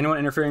 Is anyone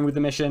interfering with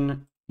the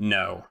mission?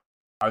 No.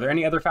 Are there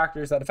any other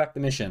factors that affect the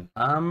mission?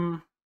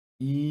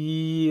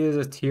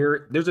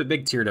 There's a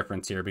big tier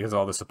difference here because of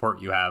all the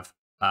support you have.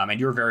 And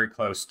you're very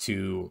close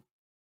to,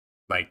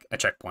 like, a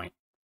checkpoint.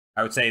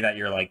 I would say that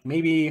you're, like,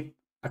 maybe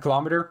a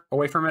kilometer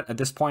away from it at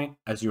this point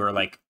as you are,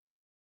 like,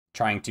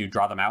 trying to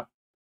draw them out.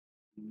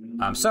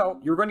 So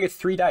you're going to get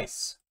 3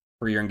 dice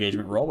for your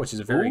engagement roll, which is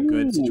a very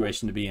good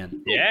situation to be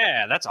in.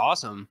 Yeah, that's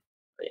awesome.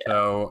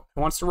 So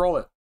who wants to roll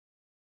it?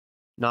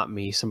 Not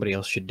me. Somebody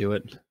else should do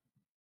it.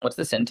 What's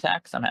the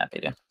syntax? I'm happy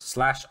to.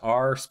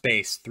 /r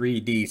space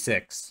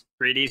 3d6.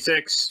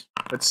 3d6.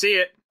 Let's see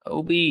it.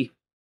 OB.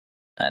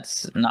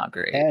 That's not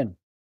great. And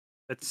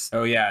That's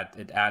Oh yeah,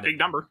 it added. big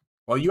number.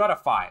 Well, you got a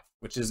 5,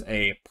 which is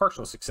a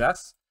partial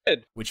success,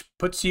 Good. which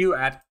puts you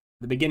at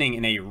the beginning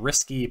in a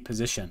risky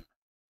position.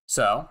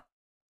 So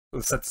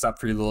let's set this up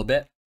for you a little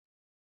bit.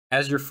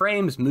 As your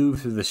frames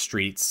move through the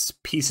streets,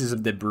 pieces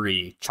of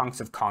debris, chunks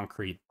of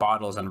concrete,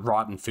 bottles, and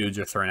rotten foods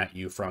are thrown at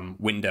you from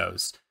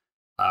windows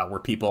where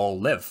people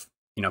live.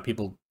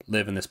 People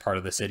live in this part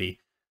of the city.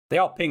 They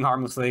all ping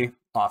harmlessly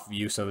off of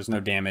you, so there's no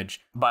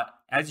damage. But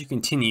as you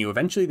continue,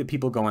 eventually the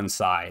people go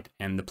inside,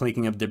 and the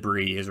plinking of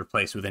debris is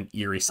replaced with an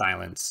eerie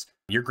silence.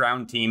 Your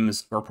ground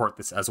teams report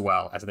this as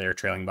well as they are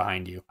trailing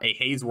behind you. A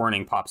haze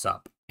warning pops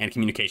up, and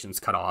communications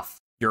cut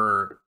off.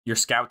 Your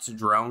scouts'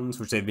 drones,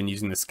 which they've been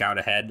using to scout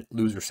ahead,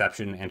 lose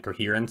reception and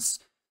coherence.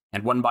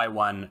 And one by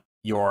one,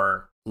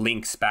 your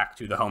links back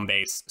to the home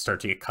base start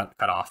to get cut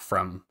off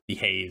from the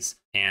haze.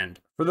 And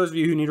for those of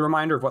you who need a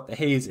reminder of what the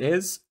haze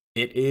is,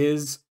 it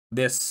is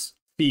this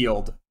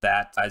field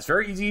that is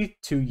very easy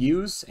to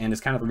use and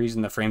is kind of the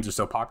reason the frames are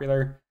so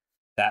popular,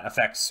 that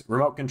affects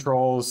remote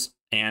controls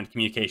and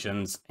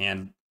communications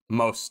and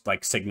most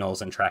like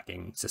signals and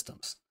tracking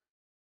systems.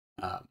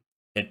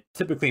 It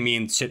typically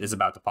means shit is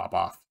about to pop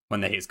off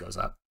when the haze goes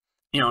up.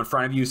 In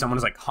front of you, someone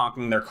is like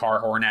honking their car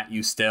horn at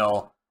you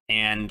still.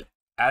 And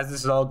as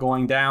this is all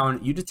going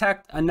down, you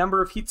detect a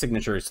number of heat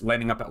signatures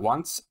lighting up at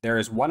once. There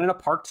is one in a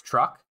parked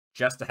truck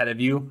just ahead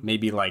of you,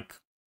 maybe like,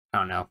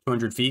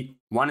 200 feet.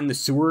 One in the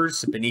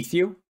sewers beneath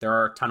you. There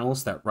are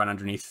tunnels that run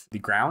underneath the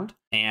ground.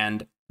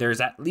 And there's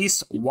at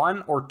least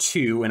 1 or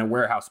 2 in a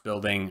warehouse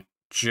building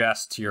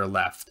just to your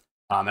left.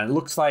 And it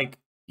looks like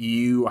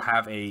you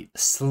have a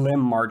slim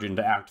margin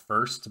to act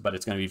first, but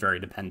it's going to be very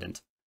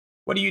dependent.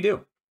 What do you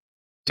do?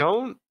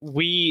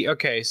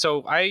 Okay,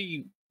 so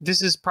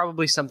this is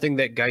probably something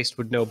that Geist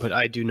would know, but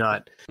I do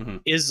not.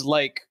 Mhm. Is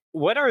like,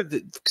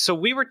 so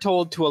we were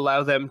told to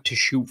allow them to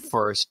shoot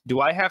first. Do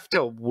I have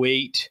to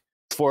wait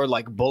for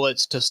like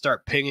bullets to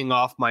start pinging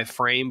off my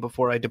frame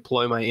before I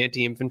deploy my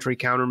anti-infantry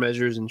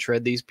countermeasures and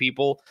shred these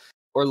people?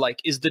 Or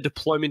like, is the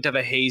deployment of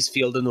a haze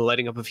field and the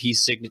lighting up of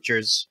haze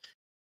signatures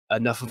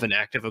enough of an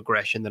act of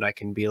aggression that I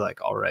can be like,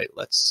 all right,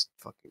 let's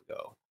fucking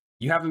go?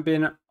 You haven't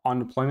been on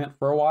deployment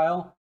for a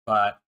while,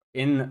 but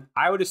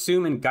I would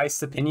assume in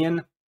Geist's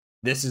opinion,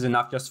 this is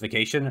enough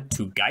justification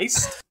to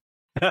Geist.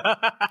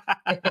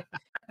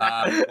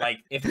 Like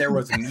if there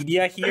was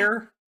media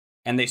here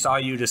and they saw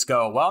you just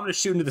go, well, I'm going to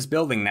shoot into this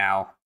building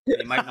now,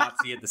 they might not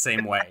see it the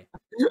same way.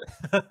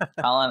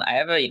 Alan, I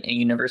have a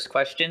universe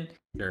question.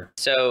 Sure.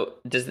 So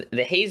does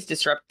the haze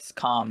disrupt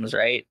comms,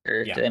 right?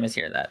 Or Yeah. did I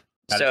mishear that?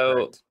 That is So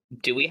correct.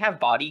 do we have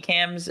body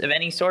cams of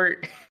any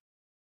sort?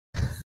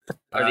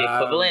 Or the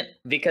equivalent?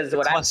 Because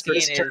what I'm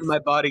Clusters seeing turn my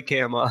body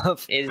cam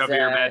off. is Cover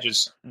your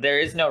badges. there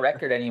is no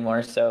record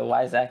anymore. So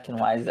why is that and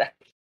why is that?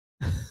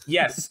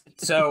 Yes.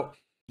 So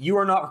you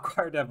are not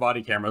required to have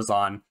body cameras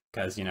on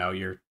because,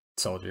 you're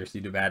soldiers,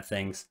 you do bad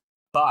things.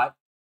 But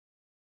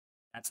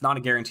that's not a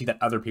guarantee that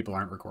other people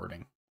aren't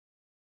recording.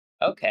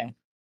 Okay.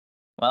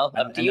 Well,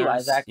 up to you,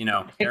 Isaac.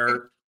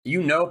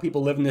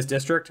 People live in this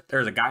district.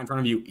 There's a guy in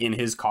front of you in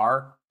his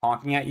car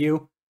honking at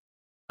you.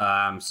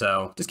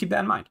 So just keep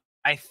that in mind.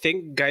 I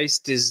think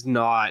Geist is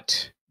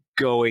not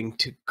going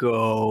to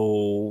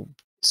go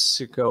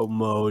sicko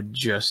mode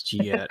just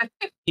yet.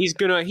 he's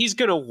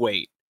gonna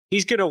wait.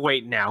 He's gonna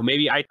wait now.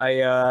 Maybe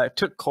I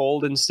took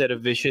cold instead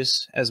of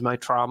vicious as my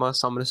trauma,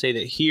 so I'm gonna say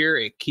that here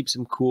it keeps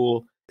him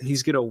cool.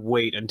 He's gonna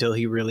wait until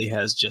he really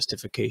has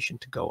justification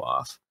to go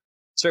off.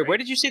 Sorry, where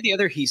did you say the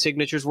other heat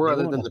signatures were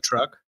other than the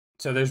truck?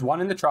 So there's one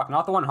in the truck,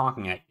 not the one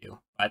honking at you,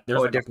 but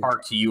there's a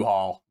parked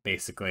U-Haul,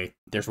 basically.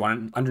 There's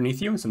one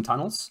underneath you in some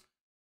tunnels,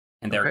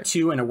 and there are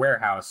two in a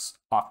warehouse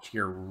off to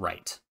your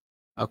right.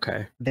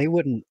 Okay. They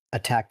wouldn't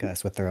attack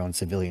us with their own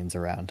civilians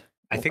around.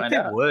 I think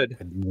they would.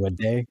 Would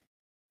they?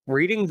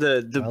 Reading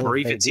the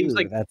brief, it seems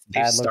like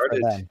they've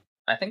started.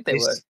 I think they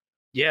would.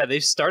 Yeah,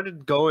 they've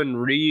started going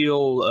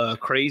real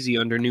crazy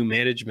under new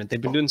management.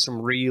 They've been doing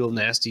some real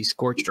nasty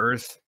scorched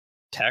earth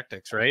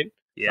tactics, right?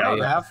 Yeah,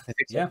 I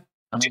think so. Yeah.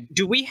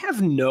 Do we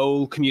have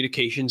no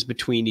communications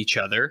between each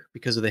other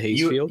because of the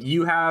haze field?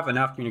 You have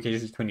enough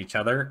communications between each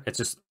other. It's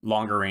just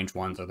longer range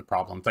ones are the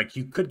problem. Like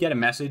you could get a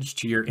message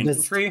to your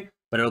infantry,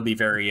 but it'll be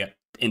very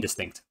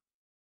indistinct.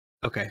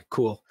 Okay,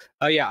 cool.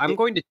 Yeah, I'm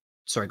going to...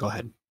 Sorry, go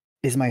ahead.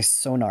 Is my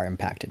sonar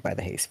impacted by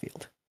the haze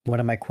field? One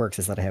of my quirks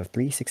is that I have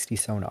 360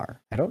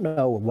 sonar. I don't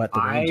know what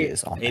the range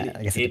is on that.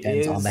 I guess it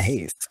depends on the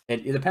haze.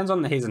 It depends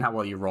on the haze and how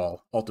well you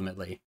roll,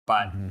 ultimately.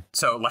 But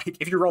so, like,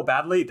 if you roll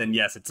badly, then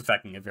yes, it's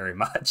affecting it very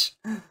much.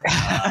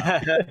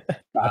 But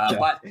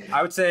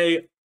I would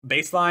say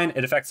baseline,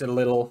 it affects it a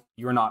little.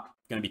 You are not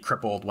going to be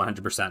crippled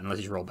 100%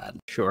 unless you roll bad.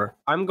 Sure.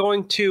 I'm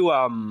going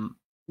to...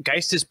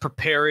 Geist is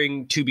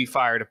preparing to be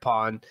fired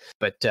upon,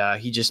 but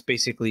he just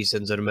basically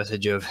sends out a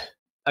message of...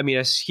 I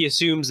mean, he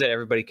assumes that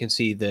everybody can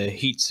see the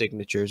heat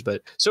signatures,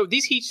 but so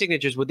these heat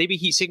signatures, would they be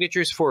heat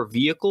signatures for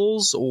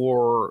vehicles,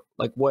 or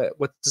like what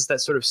does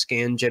that sort of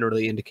scan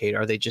generally indicate?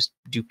 Are they just,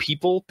 do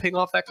people ping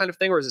off that kind of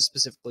thing, or is it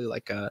specifically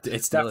like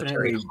it's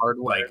definitely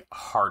hardware? Like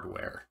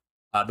hardware.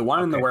 The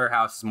one in the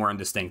warehouse is more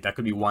indistinct. That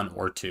could be one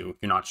or two if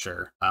you're not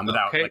sure,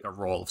 without like a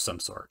roll of some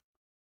sort.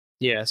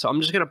 Yeah, so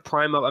I'm just going to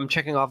prime up. I'm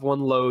checking off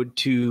one load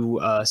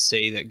to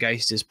say that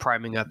Geist is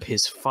priming up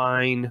his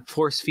fine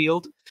force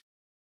field.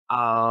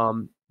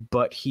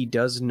 But he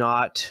does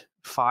not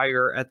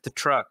fire at the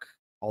truck,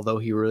 although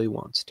he really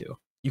wants to.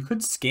 You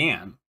could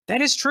scan.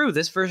 That is true.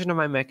 This version of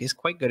my mech is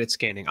quite good at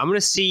scanning. I'm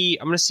gonna see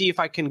if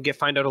I can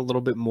find out a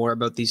little bit more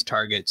about these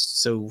targets.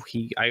 So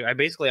I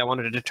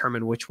wanted to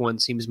determine which one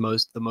seems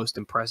the most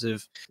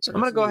impressive. So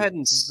I'm gonna go ahead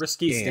and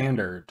risky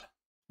standard.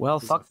 Well,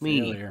 fuck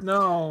me.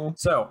 No.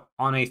 So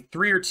on a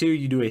 3 or 2,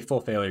 you do a full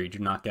failure. You do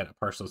not get a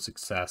partial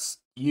success.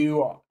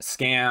 You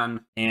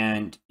scan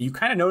and you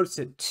kind of notice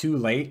it too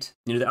late.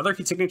 The other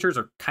heat signatures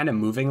are kind of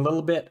moving a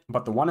little bit,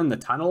 but the one in the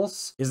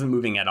tunnels isn't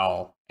moving at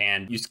all.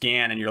 And you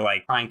scan and you're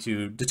like trying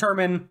to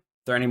determine if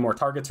there are any more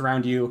targets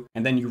around you.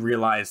 And then you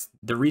realize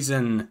the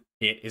reason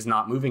it is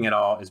not moving at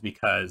all is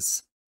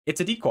because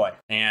it's a decoy.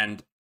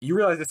 And you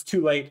realize it's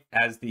too late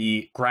as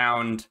the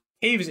ground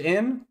caves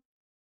in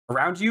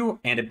around you,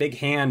 and a big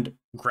hand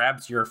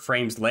grabs your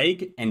frame's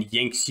leg and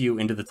yanks you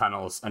into the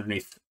tunnels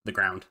underneath the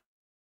ground.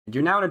 And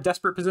you're now in a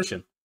desperate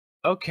position.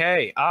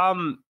 Okay.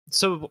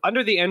 So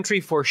under the entry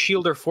for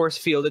shield or force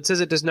field, it says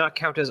it does not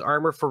count as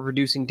armor for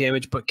reducing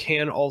damage, but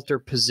can alter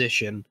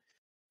position.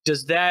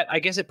 Does that... I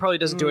guess it probably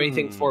doesn't do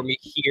anything for me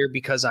here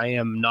because I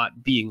am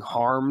not being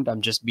harmed.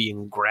 I'm just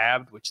being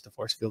grabbed, which the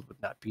force field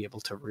would not be able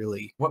to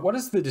really... What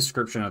is the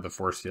description of the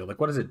force field? Like,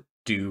 what does it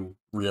do,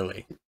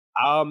 really?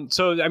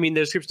 So, I mean,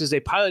 the description is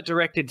a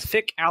pilot-directed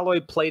thick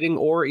alloy plating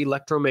or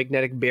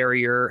electromagnetic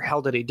barrier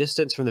held at a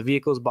distance from the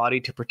vehicle's body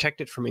to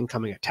protect it from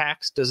incoming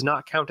attacks. Does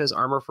not count as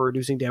armor for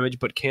reducing damage,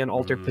 but can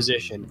alter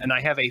position. And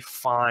I have a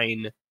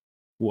fine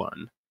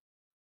 1.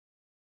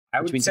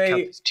 I would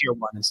say tier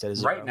 1 instead of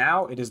 0. Right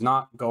now, it is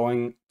not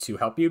going to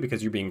help you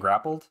because you're being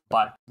grappled.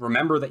 But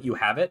remember that you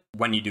have it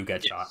when you do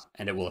get shot,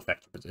 and it will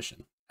affect your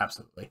position.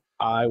 Absolutely.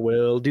 I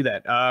will do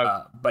that.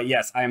 But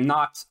yes, I am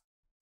not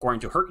going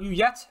to hurt you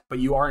yet, but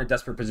you are in a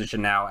desperate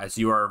position now as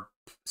you are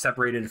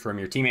separated from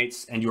your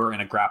teammates and you are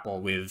in a grapple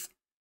with...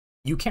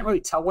 You can't really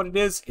tell what it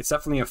is. It's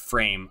definitely a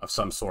frame of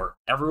some sort.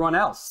 Everyone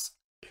else,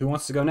 who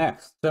wants to go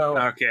next?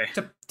 So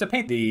to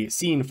paint the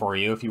scene for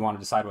you, if you want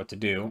to decide what to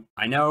do,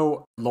 I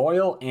know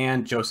Loyal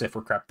and Joseph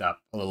were crept up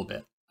a little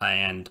bit,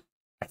 and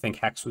I think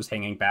Hex was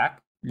hanging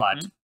back,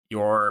 but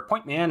your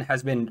point man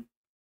has been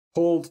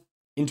pulled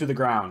into the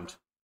ground,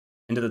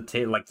 into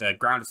the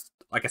ground is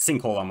like a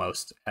sinkhole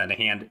almost, and a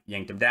hand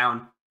yanked him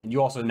down. And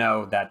you also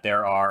know that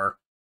there are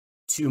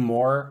 2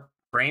 more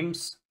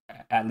frames,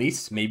 at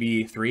least,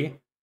 maybe 3,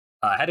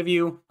 ahead of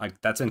you. Like,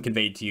 that's been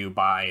conveyed to you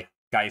by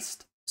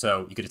Geist.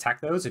 So you could attack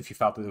those if you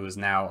felt that it was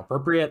now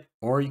appropriate,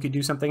 or you could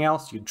do something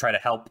else. You could try to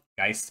help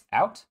Geist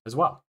out as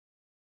well.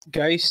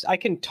 Geist, I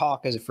can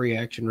talk as a free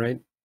action, right?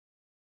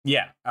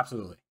 Yeah,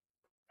 absolutely.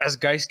 As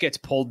Geist gets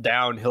pulled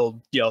down,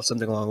 he'll yell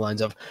something along the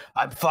lines of,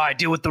 "I'm fine,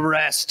 deal with the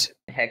rest."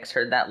 Hex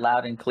heard that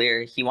loud and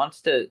clear. He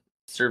wants to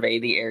survey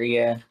the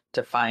area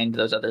to find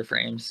those other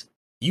frames.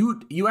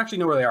 You actually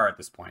know where they are at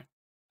this point.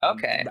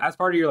 Okay. As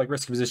part of your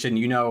risky position,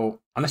 you know,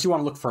 unless you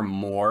want to look for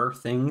more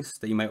things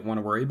that you might want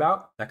to worry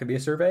about, that could be a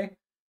survey.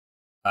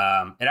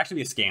 It'd actually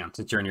be a scan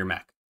since you're in your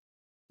mech.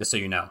 Just so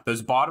you know,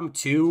 those bottom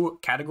 2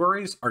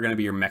 categories are going to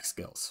be your mech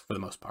skills for the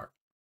most part.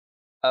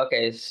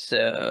 Okay,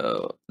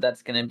 so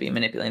that's going to be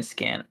manipulating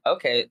scan.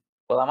 Okay,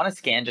 well, I want to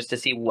scan just to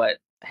see what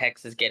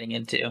Hex is getting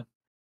into.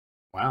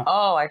 Wow.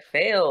 Oh, I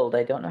failed.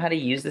 I don't know how to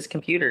use this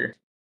computer.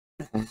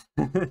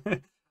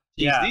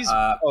 Yeah. You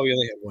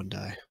only have 1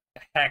 die.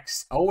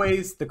 Hex,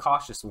 always the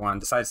cautious one,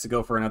 decides to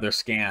go for another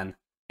scan.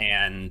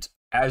 And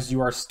as you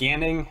are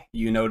scanning,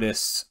 you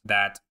notice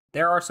that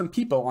there are some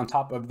people on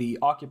top of the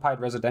occupied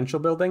residential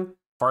building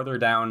farther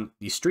down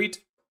the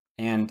street,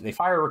 and they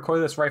fire a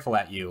recoilless rifle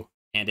at you,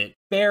 and it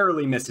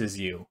barely misses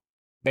you.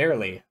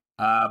 Barely.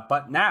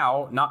 But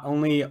now, not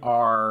only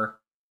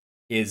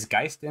is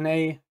Geist in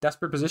a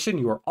desperate position,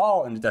 you are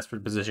all in a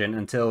desperate position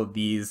until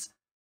these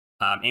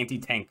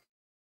anti-tank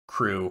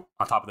crew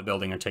on top of the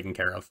building are taken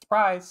care of.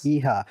 Surprise!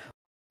 Yeehaw.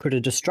 Could a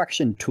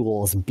destruction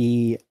tools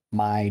be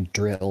my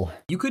drill?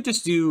 You could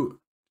just do...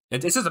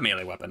 This is a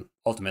melee weapon,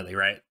 ultimately,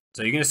 right?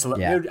 So you can just select...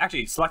 Yeah.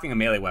 Actually, selecting a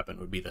melee weapon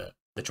would be the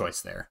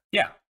choice there.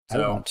 Yeah. I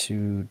So want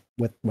to,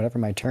 with whatever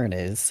my turn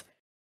is,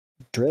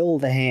 drill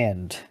the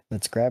hand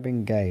that's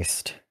grabbing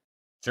Geist.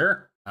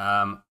 sure.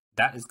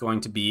 That is going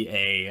to be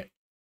a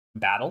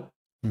battle.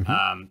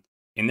 Mhm.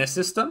 In this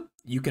system,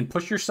 you can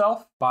push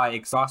yourself by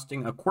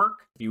exhausting a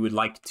quirk if you would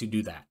like to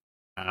do that.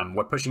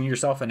 What pushing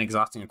yourself and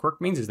exhausting a quirk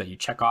means is that you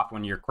check off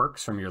one of your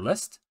quirks from your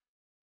list,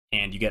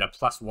 and you get a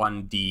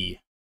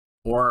 +1d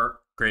or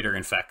greater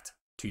infect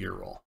to your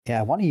roll. Yeah,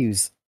 I want to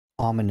use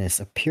ominous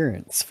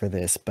appearance for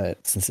this,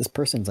 but since this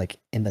person's like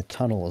in the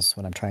tunnels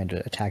when I'm trying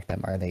to attack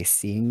them, are they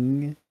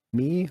seeing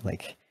me?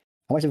 Like,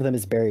 how much of them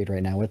is buried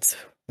right now? What's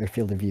their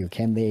field of view?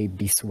 Can they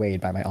be swayed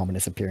by my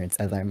ominous appearance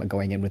as I'm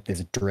going in with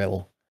this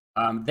drill?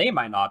 They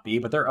might not be,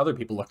 but there are other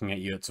people looking at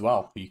you as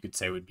well who you could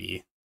say would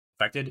be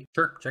affected.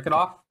 Sure, check it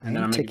off, and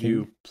then I'm going to give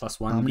you Ominous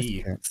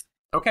 +1d. appearance.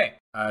 Okay,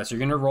 so you're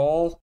going to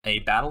roll a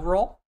battle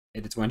roll.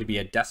 It is going to be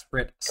a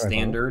desperate Do I roll?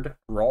 standard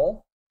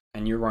roll,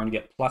 and you're going to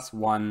get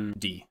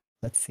 +1d.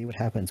 Let's see what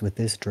happens with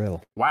this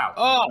drill. Wow.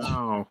 Oh,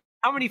 Oh.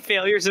 how many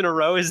failures in a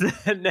row is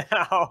that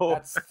now?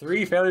 That's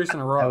 3 failures in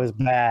a row. That was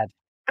bad.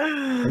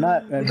 We're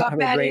not We got having a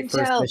bad great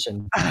intel. first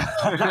mission.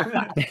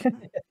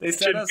 They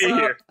set Should us be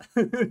up.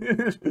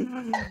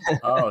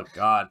 Oh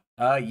god.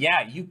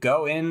 Yeah, you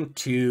go in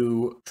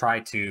to try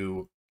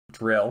to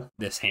drill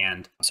this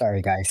hand,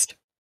 Sorry, Geist.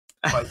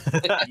 but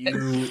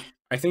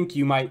I think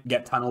you might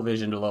get tunnel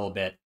visioned a little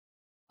bit,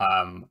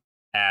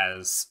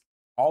 as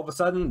all of a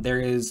sudden there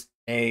is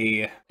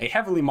a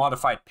heavily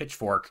modified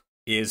pitchfork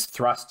is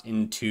thrust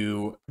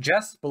into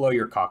just below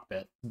your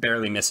cockpit,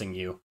 barely missing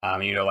you.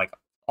 Like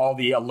all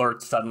the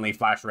alerts suddenly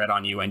flash red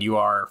on you, and you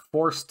are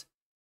forced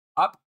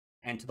up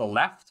and to the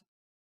left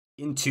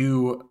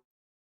into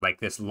like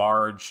this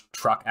large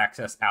truck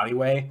access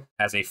alleyway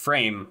as a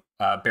frame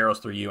barrels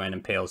through you and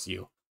impales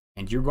you.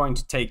 And you're going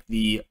to take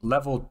the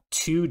level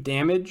 2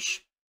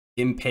 damage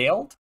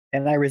impaled.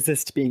 And I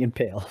resist being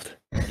impaled.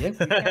 Yep,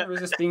 you can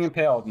resist being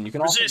impaled, and you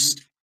can also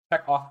Resist.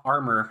 check off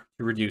armor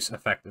to reduce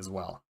effect as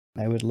well.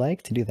 I would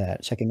like to do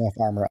that, checking off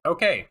armor.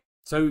 Okay,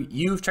 so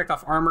you've checked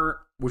off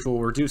armor, which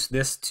will reduce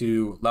this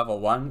to level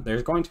 1.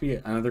 There's going to be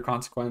another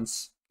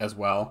consequence as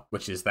well,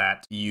 which is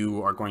that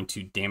you are going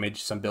to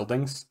damage some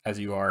buildings as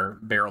you are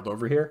barreled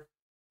over here.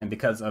 And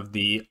because of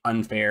the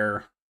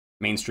unfair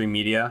mainstream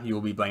media, you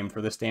will be blamed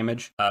for this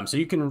damage. So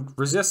you can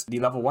resist the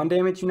level 1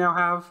 damage you now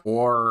have,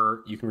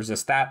 or you can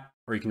resist that,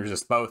 or you can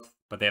resist both,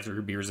 but they have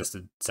to be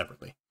resisted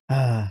separately.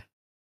 I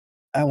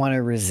want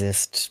to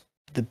resist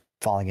the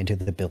falling into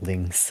the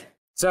buildings.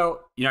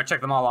 So,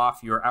 check them all off.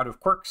 You're out of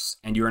quirks,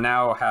 and you are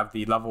now have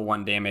the level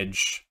 1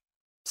 damage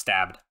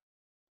stabbed.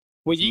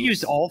 Well, you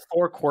used all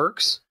 4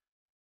 quirks?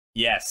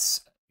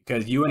 Yes,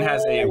 because Ewan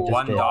has a just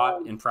 1 did.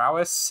 dot in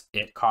prowess.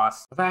 It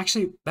costs...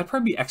 Actually, that'd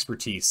probably be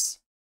expertise.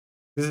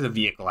 This is a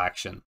vehicle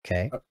action.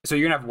 Okay, So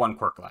you're going to have 1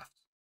 quirk left.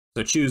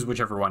 So choose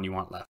whichever one you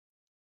want left.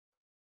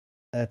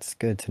 that's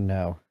good to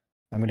know.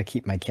 I'm going to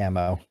keep my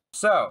camo.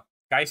 So,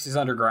 Geist is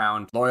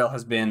underground. Loyal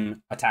has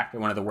been attacked by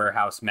one of the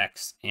warehouse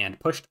mechs and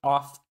pushed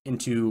off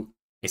into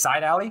a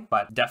side alley,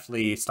 but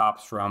definitely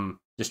stops from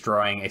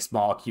destroying a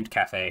small, cute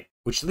cafe.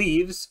 Which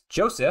leaves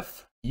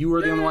Joseph. You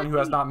are the only one who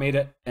has not made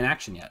it in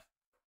action yet.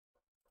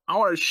 I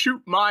want to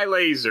shoot my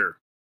laser,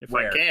 if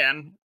Where? I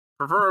can.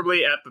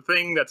 Preferably at the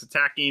thing that's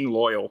attacking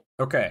Loyal.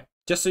 Okay.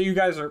 Just so you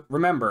guys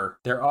remember,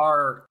 there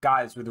are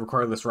guys with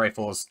recoilless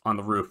rifles on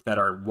the roof that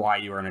are why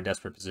you are in a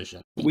desperate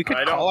position. We could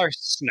I don't- call our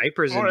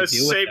snipers I in want to to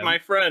deal with save them. my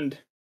friend.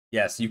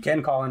 Yes, you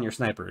can call in your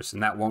snipers,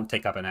 and that won't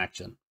take up an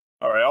action.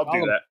 All right, I'll do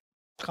Call 'em. that.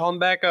 Call them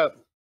back up.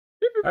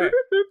 All right.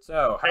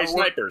 So, how Hey, it works-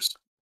 snipers.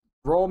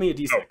 roll me a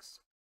d6.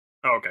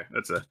 Oh, okay,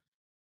 that's a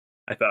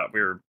I thought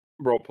we were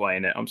role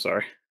playing it. I'm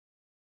sorry.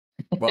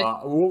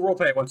 Well, we'll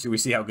roleplay it once we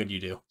see how good you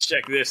do.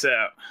 Check this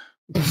out.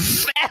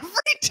 Every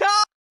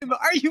time!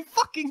 Are you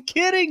fucking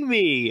kidding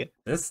me?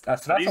 That's Are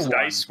a these one.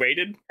 dice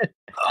weighted? You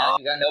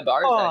got no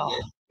bars that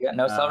year. You got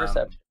no cell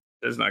reception.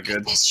 That's not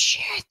good. This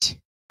shit.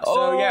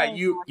 So yeah,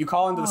 Oh you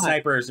call into the God.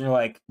 snipers and you're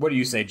like, what do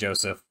you say,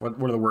 Joseph?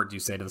 What are the words you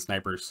say to the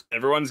snipers?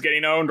 Everyone's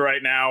getting owned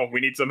right now.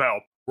 We need some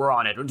help. We're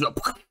on it.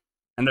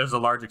 And there's a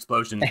large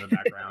explosion in the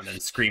background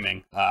and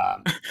screaming.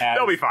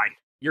 They'll be fine.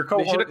 Your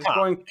cohort is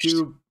going accomplished.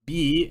 to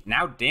be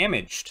now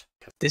damaged.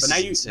 This But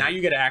is insane. now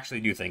you get to actually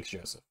do things,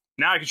 Joseph.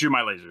 Now I can shoot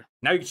my laser.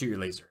 Now you can shoot your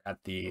laser at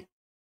the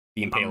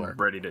impaler. I'm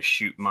ready to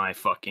shoot my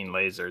fucking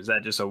laser. Is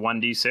that just a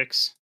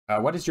 1d6?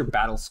 What is your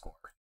battle score?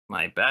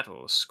 My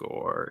battle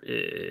score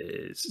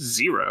is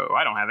 0.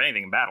 I don't have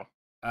anything in battle.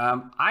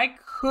 I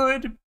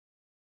could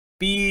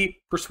be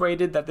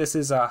persuaded that this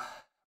is a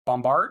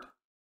bombard,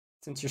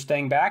 since you're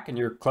staying back and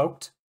you're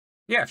cloaked.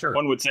 Yeah, sure.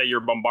 One would say you're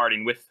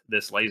bombarding with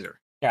this laser.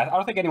 Yeah, I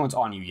don't think anyone's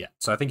on you yet,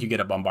 so I think you get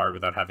a bombard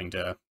without having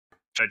to.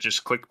 Should I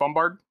just click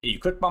bombard? You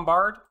click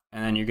bombard,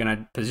 and then you're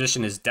gonna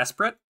position is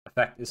desperate.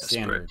 Effect is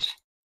standard. Desperate.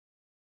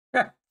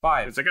 Yeah,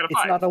 5. Because I got a It's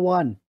 5. not a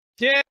 1.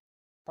 Yeah.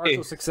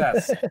 Partial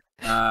success.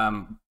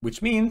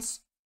 Which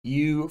means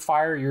you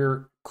fire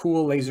your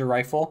cool laser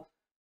rifle,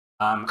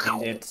 and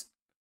it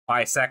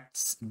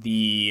bisects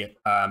the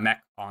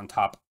mech on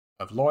top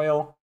of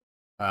Loyal.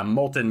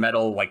 Molten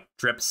metal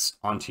drips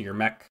onto your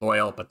mech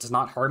Loyal, but does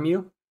not harm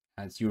you,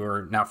 as you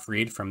are now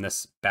freed from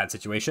this bad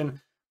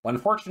situation. But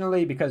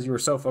unfortunately, because you were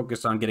so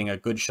focused on getting a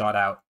good shot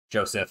out,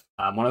 Joseph,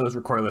 one of those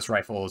recoilless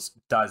rifles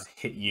does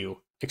hit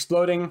you,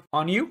 exploding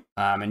on you,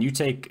 and you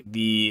take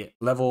the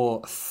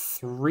level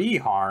 3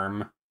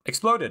 harm.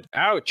 Exploded.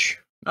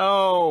 Ouch.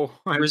 Oh,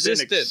 I've been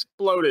Resisted.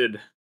 exploded.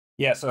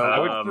 Yeah, so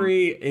level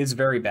 3 is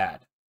very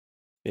bad.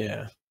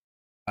 Yeah.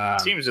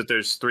 Seems that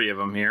there's 3 of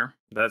them here.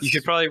 That's You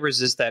should probably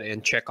resist that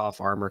and check off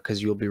armor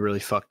because you'll be really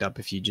fucked up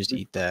if you just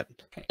eat that.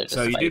 Okay,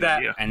 so you do good that,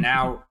 idea. and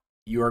now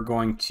you are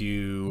going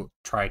to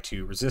try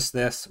to resist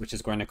this, which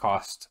is going to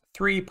cost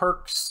 3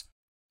 perks.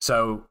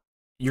 So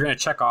you're going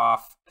to check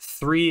off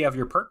 3 of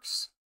your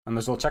perks on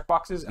those little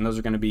checkboxes, and those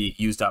are going to be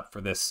used up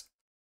for this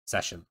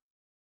session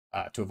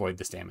to avoid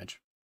this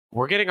damage.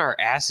 We're getting our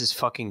asses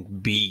fucking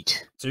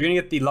beat. So you're going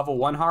to get the level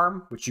 1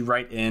 harm, which you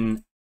write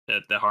in.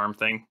 the harm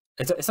thing.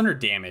 It's under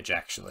damage,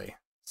 actually.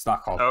 It's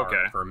not called harm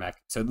Okay. for a mech.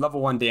 So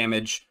level 1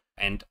 damage,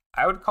 and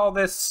I would call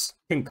this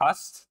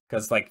concussed,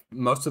 because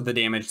most of the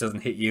damage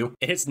doesn't hit you.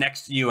 It hits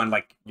next to you, and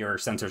your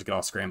sensors get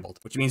all scrambled,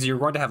 which means you're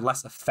going to have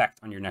less effect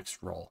on your next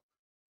roll.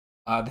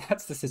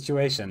 That's the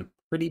situation.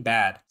 Pretty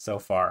bad so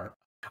far.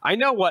 I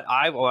know what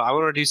I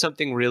want to do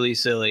something really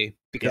silly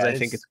because Yeah, I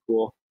think it's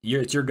cool.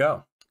 It's your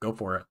go. Go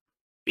for it.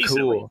 Be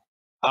silly.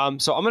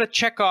 So I'm going to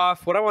check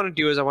off. What I want to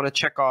do is I want to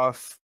check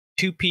off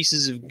 2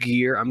 pieces of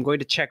gear. I'm going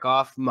to check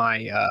off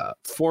my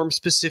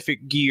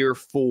form-specific gear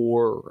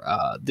for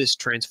this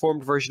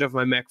transformed version of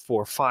my mech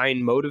for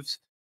fine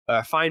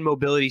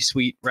mobility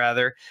suite,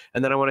 rather.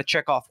 And then I want to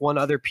check off one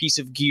other piece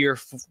of gear,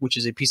 which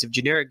is a piece of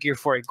generic gear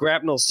for a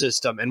grapnel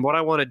system. And what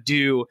I want to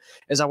do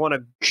is I want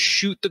to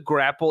shoot the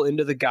grapple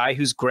into the guy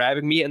who's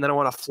grabbing me, and then I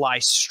want to fly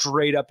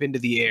straight up into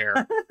the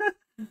air.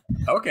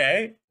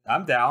 Okay,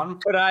 I'm down.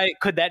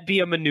 Could that be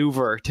a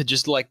maneuver to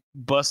just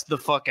bust the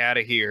fuck out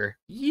of here?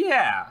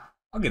 Yeah,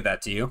 I'll give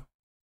that to you.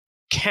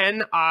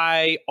 Can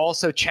I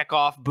also check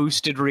off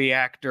boosted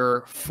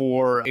reactor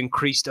for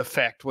increased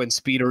effect when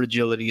speed or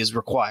agility is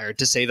required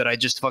to say that I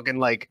just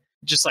fucking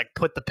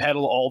put the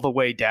pedal all the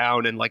way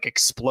down and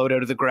explode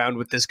out of the ground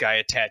with this guy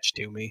attached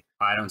to me?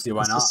 I don't see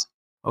why not.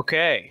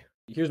 Okay.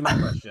 Here's my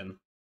question.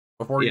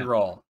 Before Yeah. you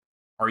roll,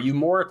 are you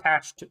more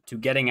attached to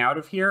getting out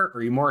of here, or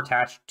are you more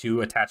attached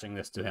to attaching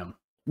this to him?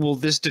 Will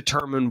this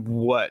determine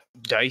what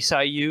dice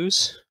I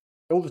use?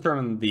 It will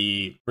determine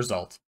the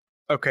result.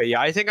 Okay,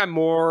 yeah, I think I'm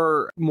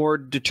more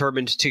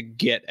determined to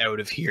get out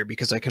of here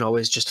because I can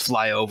always just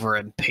fly over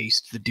and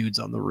paste the dudes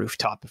on the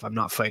rooftop if I'm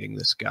not fighting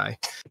this guy.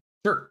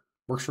 Sure,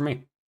 works for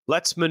me.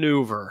 Let's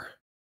maneuver.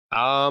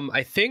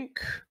 I think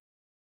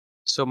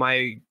so.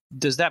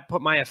 Does that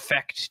put my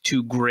effect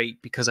to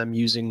great because I'm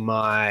using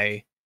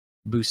my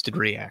boosted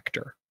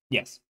reactor?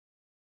 Yes.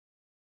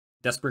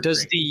 Desperate. Does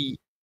great. the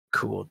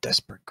cool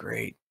desperate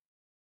great?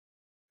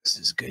 This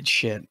is good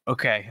shit.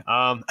 Okay.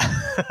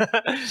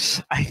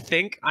 I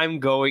think I'm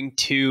going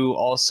to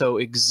also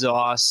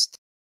exhaust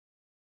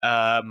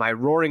my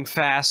roaring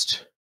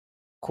fast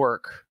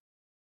quirk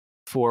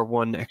for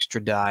 1 extra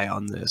die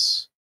on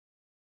this.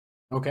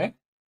 Okay.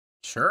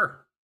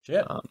 Sure.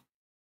 Shit.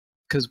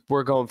 Because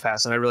we're going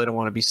fast, and I really don't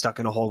want to be stuck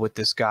in a hole with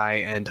this guy.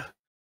 And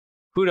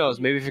who knows?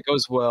 Maybe if it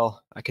goes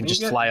well, I can you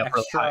just get fly up really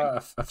extra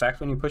high.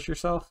 effect when you push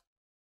yourself?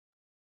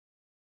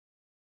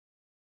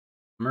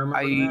 Am I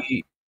remembering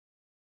that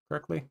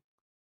correctly?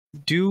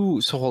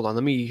 So hold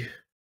on,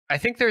 I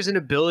think there's an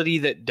ability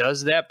that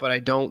does that, but I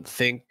don't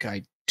think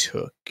I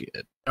took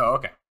it. Oh,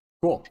 okay.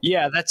 Cool.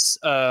 Yeah, that's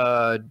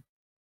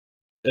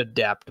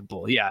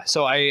adaptable. Yeah,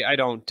 so I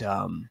don't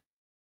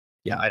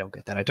I don't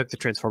get that. I took the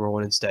Transformer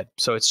one instead.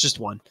 So it's just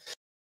 1.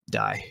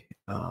 die.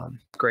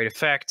 Great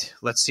effect.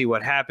 Let's see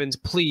what happens.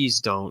 Please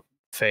don't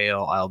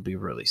fail. I'll be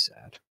really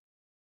sad.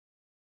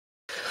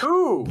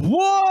 Ooh!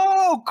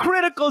 Whoa!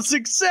 Critical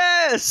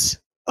success!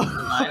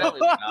 Finally,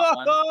 we got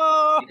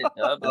one. We did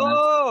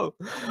dub,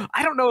 and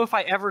I don't know if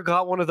I ever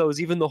got one of those,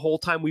 even the whole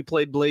time we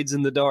played Blades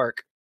in the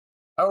Dark.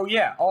 Oh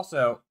yeah.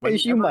 Also,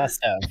 You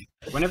must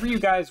have. whenever you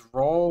guys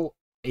roll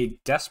a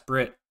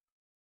desperate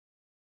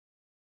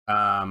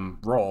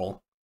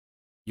roll,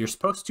 you're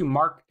supposed to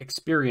mark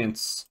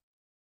experience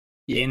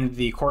in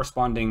the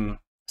corresponding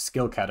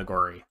skill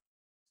category.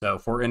 So,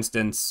 for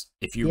instance,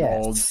 if you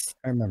rolled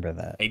I remember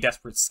that. a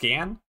desperate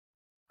scan,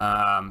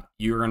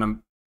 you're gonna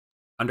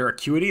under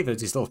acuity.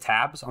 There's these little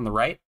tabs on the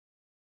right.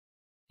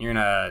 You're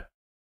gonna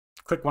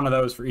click one of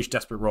those for each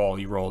desperate roll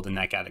you rolled in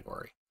that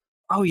category.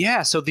 Oh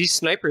yeah, so these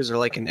snipers are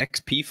like an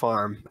XP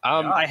farm.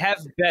 Yeah. I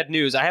have bad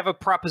news. I have a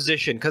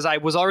proposition because I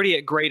was already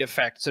at great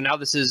effect, so now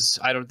this is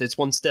it's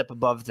one step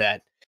above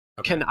that.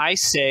 Okay. Can I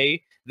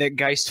say that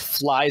Geist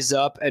flies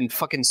up and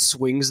fucking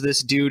swings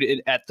this dude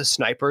at the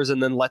snipers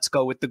and then lets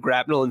go with the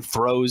grapnel and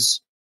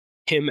throws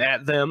him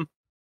at them?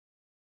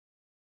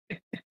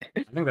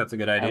 I think that's a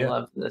good idea. I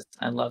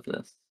love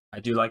this. I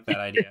do like that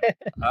idea.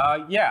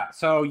 Yeah,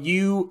 so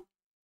you,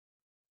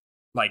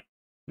 like,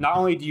 not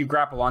only do you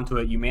grapple onto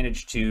it, you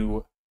manage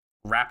to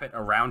wrap it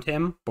around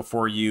him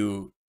before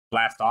you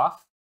blast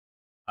off,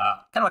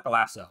 kind of like a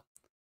lasso.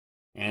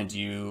 And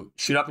you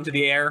shoot up into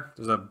the air.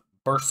 There's a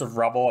burst of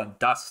rubble and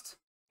dust,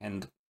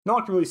 and no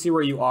one can really see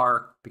where you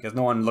are because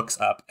no one looks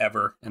up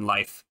ever in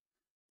life.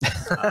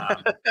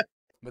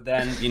 But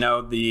then,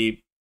 the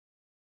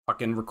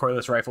fucking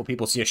recoilless rifle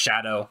people see a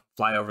shadow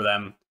fly over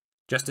them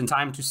just in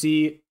time to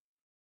see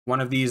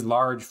one of these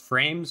large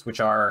frames, which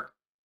are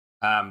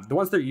the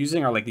ones they're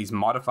using are like these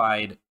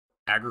modified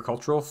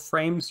agricultural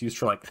frames used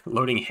for like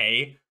loading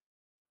hay.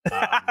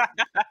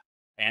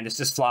 And it's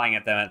just flying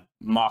at them at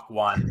Mach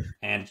 1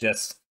 and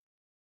just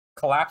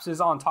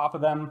collapses on top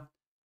of them.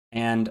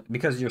 And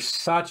because you're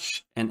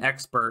such an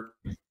expert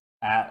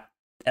at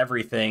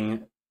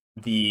everything,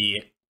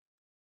 the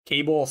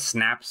cable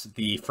snaps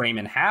the frame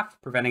in half,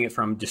 preventing it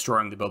from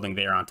destroying the building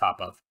they are on top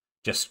of,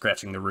 just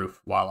scratching the roof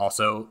while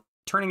also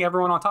turning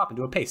everyone on top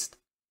into a paste.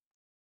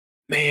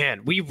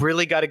 Man, we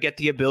really got to get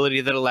the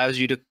ability that allows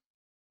you to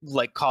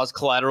like cause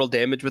collateral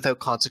damage without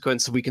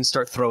consequence so we can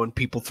start throwing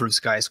people through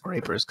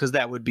skyscrapers, because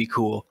that would be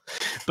cool.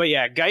 But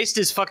yeah, Geist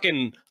is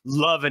fucking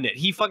loving it.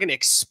 He fucking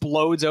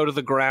explodes out of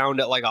the ground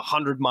at like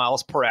 100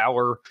 miles per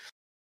hour,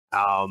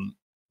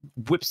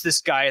 whips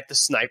this guy at the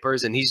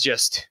snipers, and he's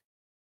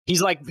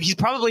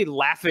probably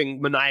laughing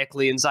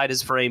maniacally inside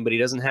his frame, but he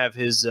doesn't have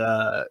his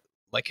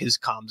his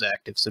comms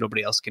active so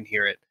nobody else can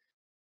hear it.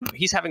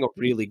 He's having a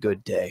really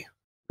good day.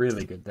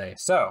 Really good day.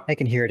 So I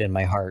can hear it in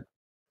my heart.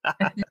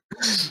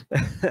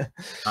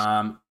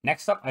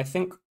 next up, I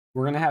think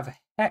we're gonna have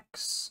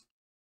Hex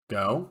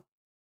go.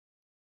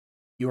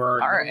 You are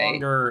no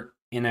longer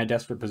in a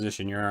desperate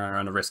position. You're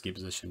in a risky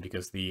position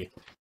because the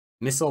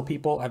missile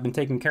people have been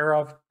taken care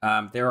of.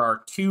 There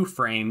are two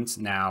frames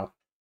now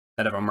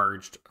that have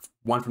emerged.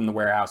 One from the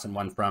warehouse and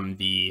one from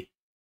the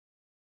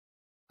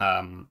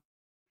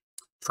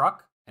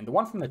truck. And the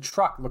one from the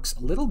truck looks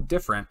a little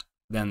different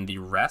than the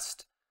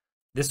rest.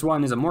 This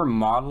one is a more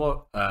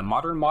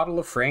modern model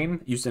of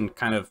frame used in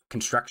kind of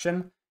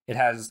construction. It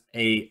has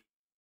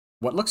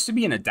what looks to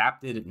be an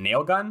adapted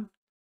nail gun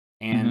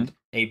and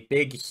a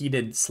big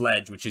heated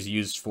sledge, which is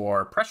used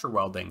for pressure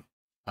welding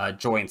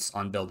joints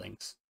on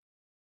buildings.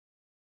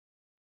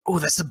 Oh,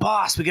 that's the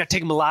boss. We got to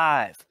take him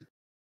alive.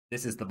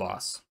 This is the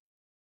boss.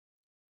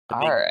 All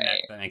big right.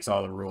 neck that makes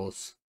all the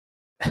rules.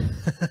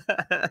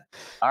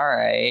 All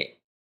right.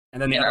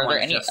 And then the other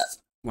one is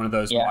just one of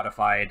those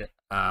modified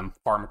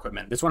farm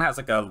equipment. This one has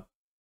like a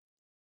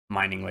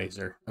mining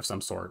laser of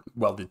some sort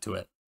welded to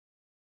it.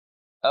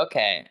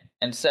 Okay.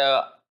 And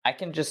so I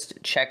can just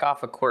check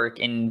off a quirk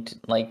and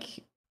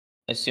like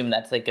assume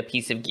that's like a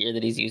piece of gear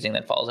that he's using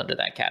that falls under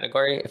that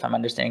category, if I'm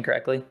understanding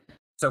correctly.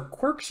 So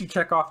quirks you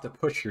check off to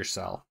push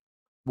yourself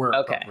where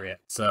appropriate.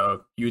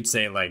 So you would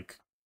say like,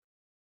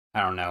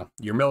 I don't know,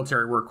 your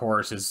military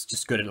workhorse is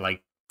just good at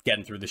like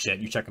getting through the shit.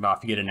 You check it off,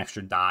 you get an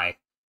extra die.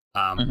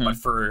 But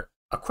for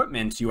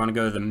equipment, you want to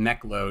go to the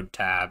mech load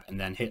tab and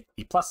then hit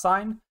the plus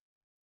sign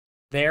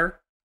there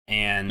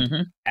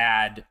and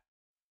add,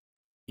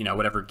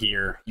 whatever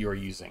gear you're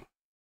using.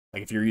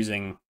 Like if you're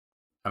using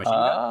a machine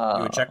gun,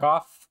 you would check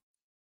off.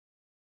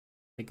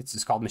 I think it's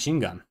just called machine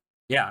gun.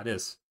 Yeah, it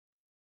is.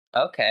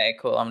 Okay,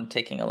 cool. I'm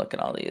taking a look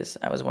at all these.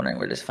 I was wondering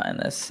where to find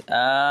this.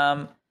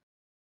 How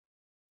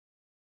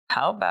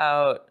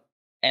about,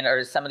 and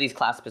are some of these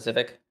class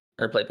specific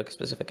or playbook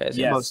specific, guys?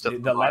 Yes,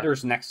 the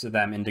letters next to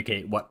them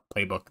indicate what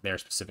playbook they're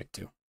specific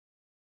to.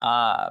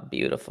 Ah,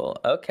 beautiful.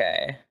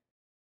 Okay.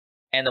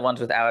 And the ones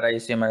without, I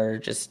assume, are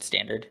just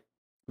standard?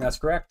 That's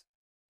correct.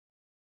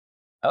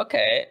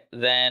 Okay,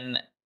 then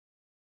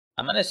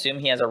I'm going to assume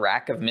he has a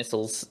rack of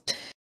missiles.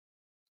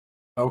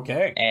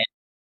 Okay.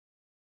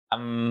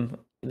 And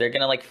they're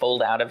going to like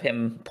fold out of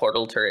him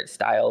portal turret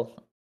style.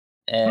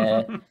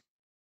 And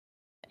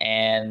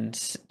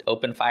and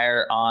open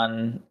fire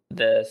on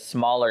the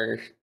smaller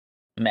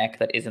mech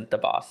that isn't the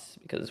boss,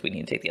 because we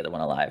need to take the other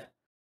one alive.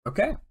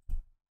 Okay.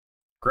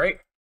 Great.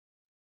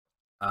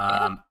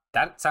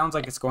 That sounds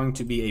like it's going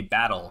to be a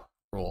battle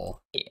roll.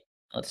 Yeah,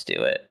 let's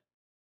do it.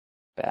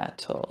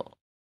 Battle.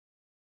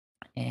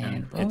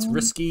 And it's boom.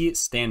 risky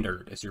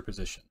standard is your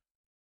position.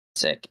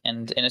 Sick.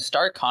 And in a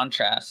stark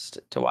contrast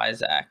to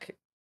Wyzak,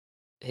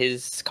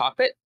 his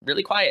cockpit,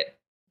 really quiet.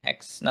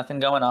 Hex, nothing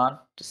going on,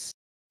 just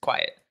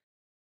quiet.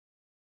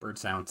 Bird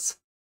sounds.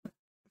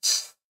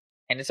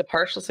 And it's a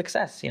partial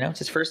success, it's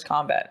his first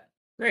combat.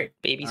 Great.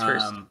 Baby's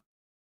first.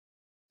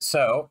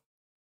 So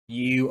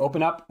you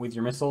open up with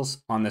your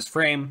missiles on this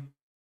frame,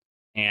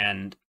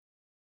 and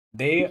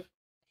they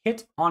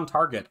hit on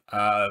target.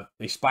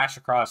 They splash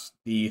across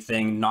the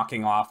thing,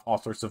 knocking off all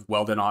sorts of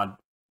welded on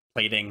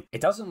plating.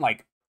 It doesn't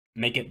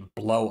make it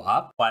blow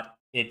up, but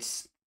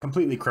it's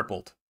completely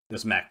crippled,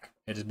 this mech.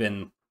 It has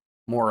been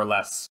more or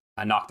less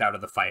knocked out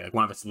of the fight. Like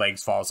one of its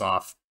legs falls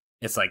off.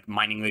 It's like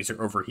mining laser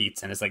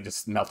overheats and it's like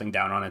just melting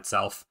down on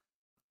itself.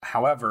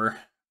 However,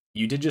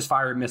 you did just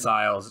fire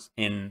missiles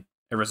in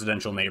a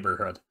residential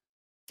neighborhood.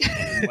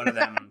 And one of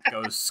them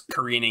goes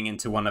careening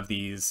into one of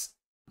these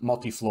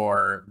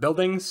multi-floor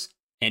buildings,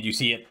 and you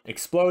see it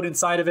explode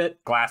inside of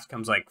it. Glass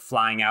comes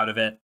flying out of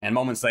it, and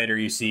moments later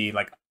you see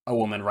a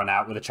woman run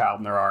out with a child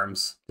in their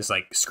arms, just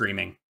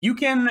screaming. You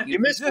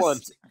missed one.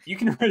 You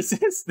can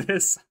resist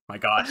this. Oh my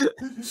God.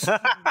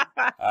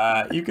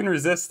 You can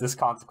resist this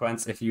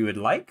consequence if you would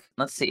like.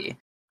 Let's see.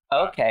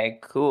 Okay,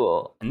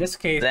 cool. In this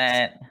case,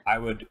 Then I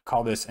would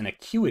call this an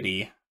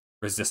acuity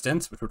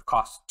resistance, which would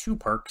cost 2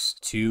 perks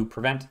to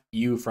prevent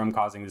you from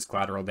causing this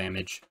collateral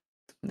damage.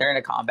 they're in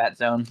a combat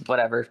zone.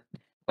 Whatever.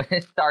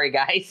 Sorry,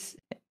 guys.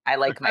 I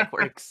like my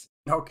quirks.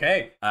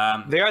 Okay.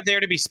 They are there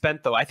to be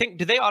spent, though. I think,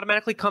 do they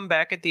automatically come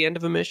back at the end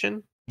of a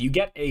mission? You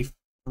get a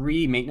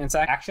free maintenance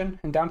action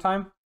in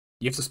downtime.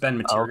 You have to spend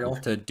material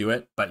to do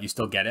it, but you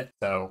still get it.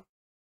 So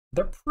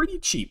they're pretty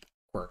cheap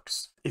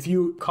quirks. If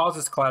you cause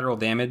this collateral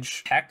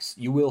damage, Hex,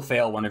 you will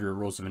fail one of your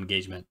rules of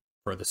engagement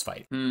for this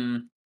fight.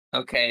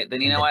 Okay,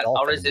 then you And know the what? I'll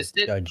dolphin resist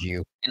will it, Judge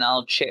you. and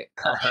I'll check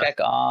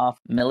off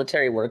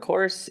military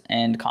workhorse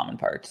and common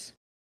parts.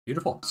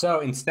 Beautiful. So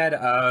instead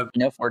of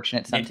No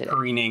fortunate son it today.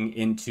 careening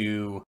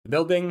into the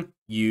building,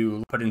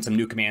 you put in some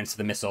new commands to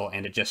the missile,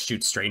 and it just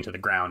shoots straight into the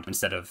ground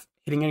instead of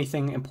hitting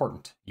anything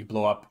important. You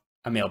blow up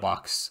a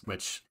mailbox,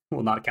 which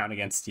will not count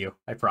against you,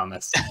 I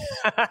promise.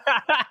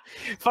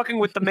 Fucking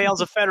with the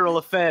mail's a federal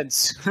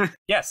offense.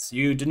 Yes,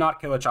 you did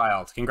not kill a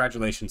child.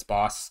 Congratulations,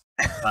 boss.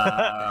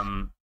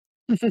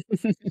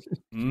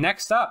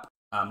 Next up,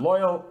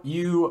 Loyal,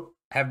 you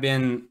have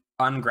been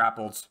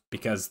ungrappled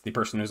because the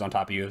person who's on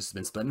top of you has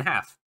been split in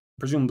half,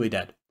 presumably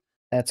dead.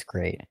 That's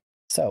great.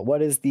 So,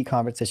 what is the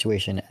combat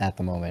situation at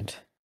the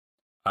moment?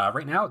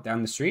 Right now,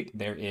 down the street,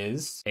 there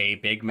is a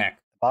big mech.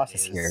 The boss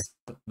is here.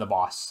 The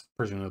boss,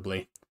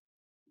 presumably.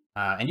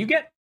 And you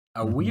get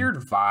a weird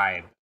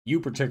vibe. You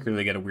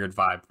particularly get a weird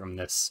vibe from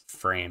this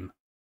frame.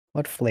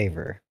 What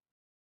flavor?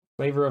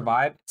 Flavor of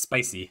vibe?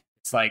 Spicy.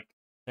 It's like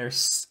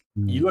there's.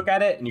 You look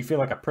at it and you feel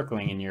like a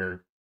prickling in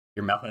your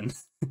melon.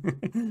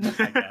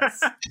 I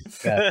guess.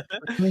 Got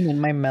prickling in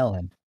my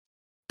melon.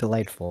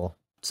 Delightful.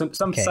 Some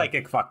Okay.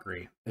 psychic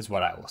fuckery is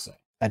what I will say.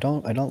 I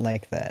don't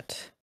like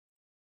that.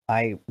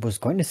 I was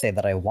going to say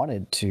that I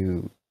wanted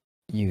to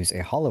use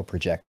a holo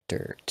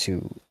projector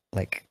to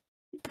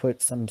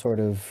put some sort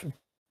of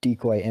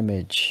decoy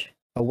image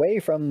away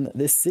from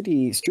this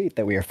city street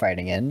that we are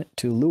fighting in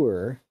to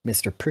lure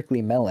Mr.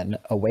 Prickly Melon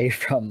away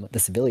from the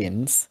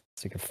civilians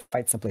so he could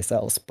fight someplace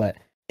else. But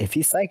if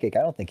he's psychic,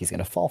 I don't think he's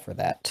going to fall for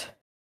that.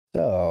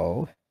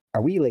 So,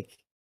 are we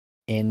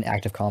in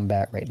active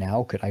combat right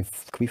now? Could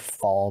we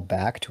fall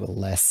back to a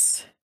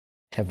less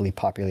heavily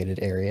populated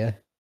area?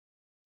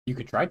 You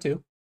could try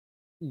to.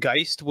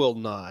 Geist will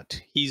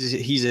not.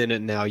 He's in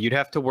it now. You'd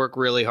have to work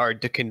really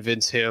hard to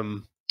convince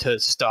him to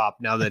stop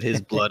now that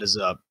his blood is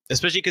up.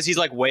 Especially because he's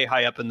way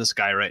high up in the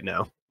sky right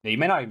now. You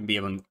may not even be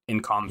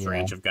in comms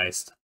range of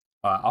Geist.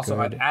 Also,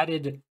 Good I've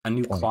added a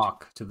new point.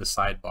 clock to the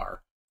sidebar.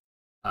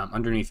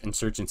 Underneath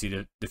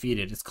Insurgency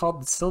Defeated. It's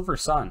called the Silver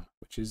Sun,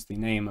 which is the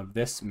name of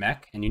this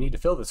mech, and you need to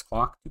fill this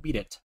clock to beat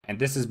it. And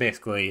this is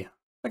basically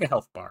like a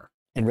health bar.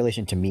 In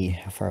relation to me,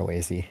 how far away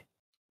is he?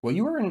 Well,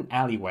 you were in an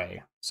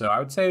alleyway, so I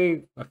would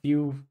say a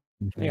few,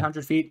 maybe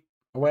 100 feet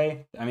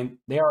away. I mean,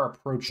 they are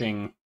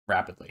approaching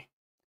rapidly.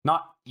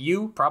 Not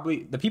you,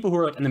 probably. The people who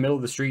are in the middle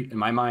of the street, in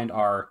my mind,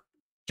 are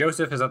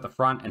Joseph is at the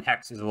front and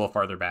Hex is a little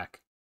farther back.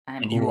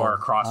 And you are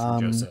across from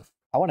Joseph.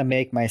 I want to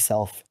make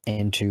myself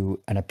into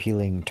an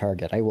appealing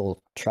target. I will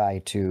try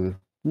to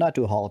not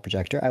do a holo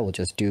projector. I will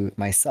just do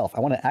myself. I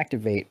want to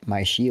activate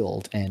my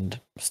shield and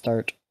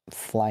start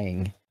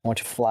flying. I want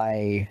to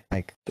fly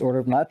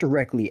not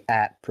directly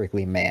at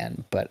Prickly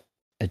Man, but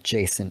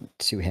adjacent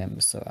to him.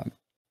 So I'm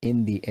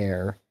in the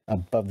air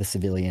above the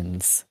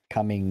civilians,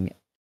 coming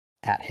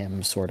at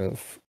him, sort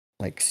of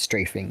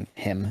strafing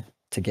him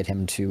to get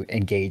him to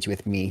engage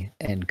with me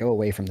and go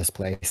away from this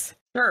place.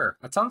 Sure,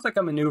 that sounds like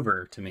a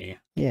maneuver to me.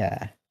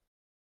 Yeah.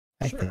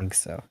 I Sure. think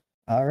so.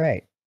 All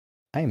right.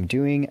 I am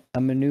doing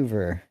a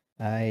maneuver.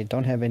 I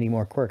don't have any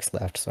more quirks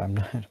left, so I'm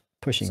not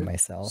pushing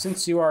myself.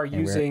 Since you are And we're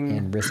using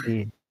in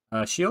risky.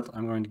 shield,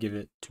 I'm going to give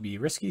it to be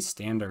risky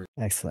standard.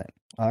 Excellent.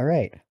 All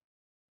right.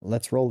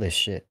 Let's roll this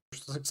shit.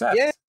 Success.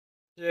 Yeah.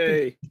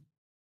 Yay.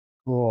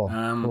 Cool.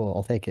 Um, Cool.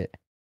 I'll take it.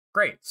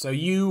 Great. So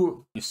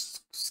you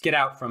skid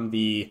out from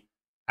the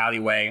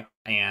alleyway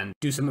and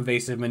do some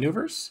evasive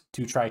maneuvers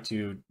to try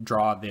to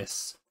draw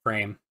this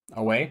frame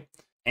away.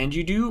 And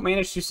you do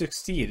manage to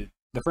succeed.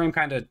 The frame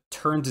kind of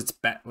turns its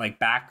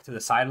back to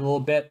the side a little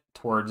bit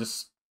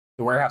towards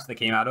the warehouse they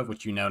came out of,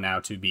 which you know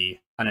now to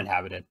be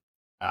uninhabited.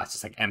 It's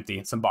just like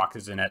empty, some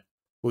boxes in it.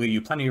 Will leave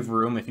you plenty of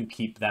room if you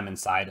keep them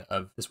inside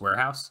of this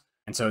warehouse.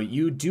 And so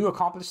you do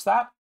accomplish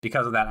that.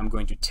 Because of that, I'm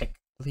going to tick,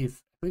 I believe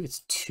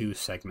it's 2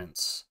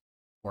 segments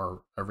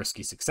for a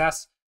risky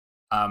success.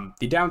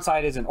 The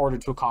downside is, in order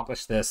to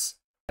accomplish this,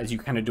 as you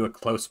kind of do a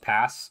close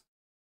pass,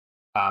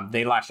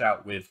 they lash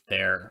out with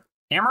their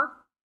hammer,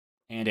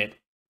 and it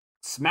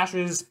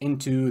smashes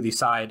into the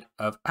side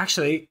of...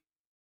 Actually,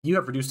 you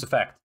have reduced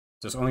effect,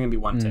 so it's only going to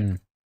be 1 tick,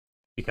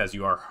 because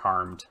you are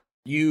harmed.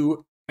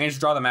 You manage to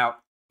draw them out,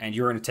 and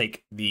you're going to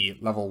take the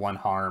level 1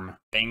 harm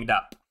banged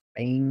up.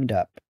 Banged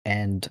up.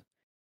 And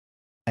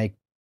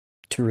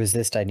to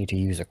resist, I need to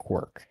use a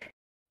quirk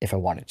if I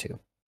wanted to.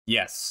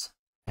 Yes.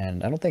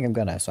 And I don't think I'm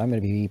gonna, so I'm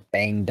gonna be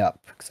banged up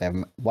because I have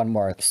 1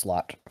 more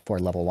slot for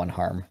level 1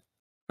 harm.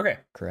 Okay.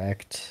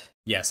 Correct?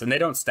 Yes, and they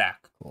don't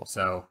stack. Cool.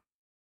 So,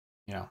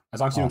 as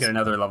long as you don't get Awesome.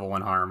 another level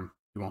 1 harm,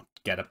 you won't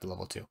get up to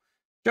level 2.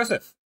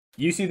 Joseph,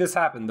 you see this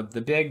happen.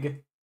 The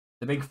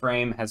big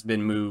frame has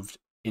been moved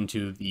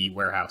into the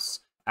warehouse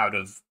out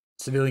of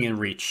civilian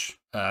reach.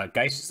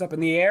 Geist is up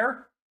in the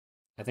air.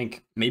 I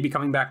think maybe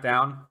coming back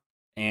down.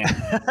 And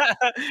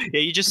Yeah,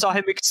 you just saw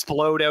him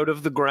explode out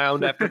of the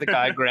ground after the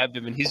guy grabbed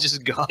him, and he's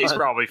just gone. He's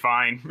probably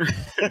fine.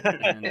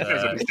 And, He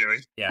knows what he's doing.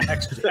 yeah,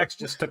 X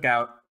just took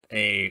out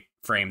a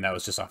frame that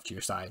was just off to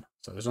your side.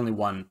 So there's only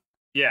one.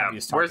 Yeah,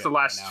 obvious where's the target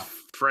right last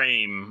now.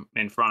 frame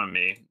in front of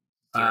me? Is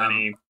there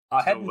any?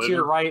 Heading to your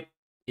living? right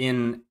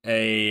in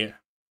a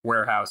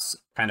warehouse,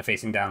 kind of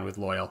facing down with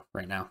Loyal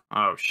right now.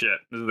 Oh shit!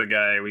 This is the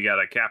guy we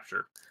gotta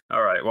capture.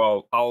 All right.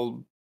 Well,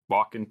 I'll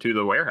walk into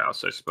the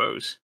warehouse, I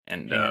suppose,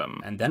 and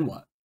then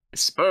what? I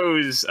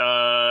suppose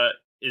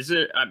is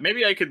it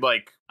maybe I could I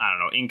don't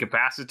know,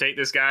 incapacitate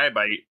this guy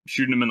by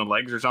shooting him in the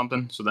legs or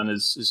something, so then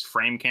his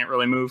frame can't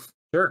really move.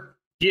 Sure.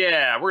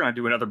 Yeah, we're gonna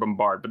do another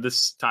bombard, but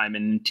this time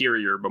an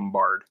interior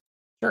bombard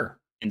Sure.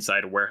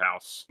 inside a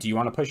warehouse. Do you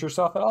want to push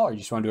yourself at all, or you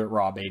just want to do it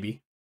raw,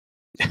 baby?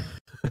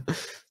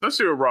 Let's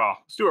do a raw.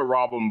 Let's do a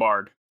raw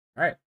bombard.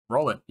 All right,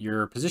 roll it.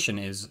 Your position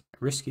is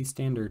risky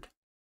standard.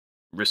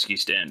 Risky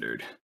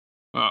standard.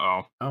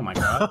 Uh Oh my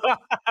god.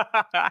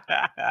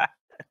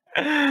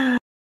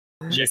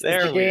 This There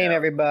is the we game, go.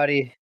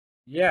 everybody.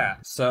 Yeah,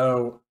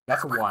 so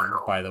that's a 1,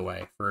 by the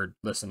way, for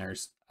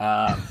listeners.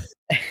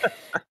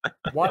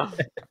 What?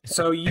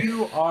 So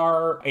you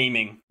are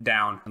aiming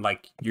down,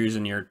 you're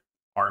using your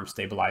arm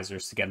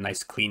stabilizers to get a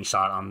nice clean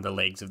shot on the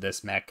legs of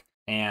this mech,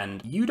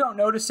 and you don't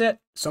notice it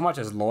so much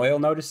as Loyal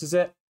notices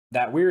it.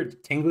 That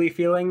weird tingly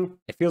feeling,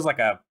 it feels like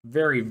a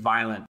very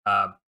violent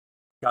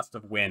gust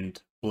of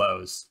wind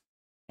blows,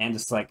 and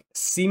just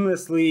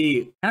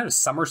seamlessly kind of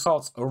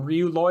somersaults over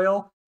you,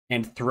 Loyal,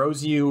 and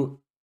throws you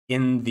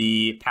in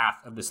the path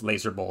of this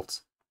laser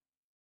bolt.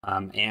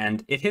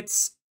 And it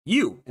hits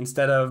you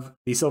instead of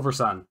the Silver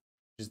Sun,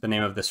 which is the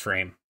name of this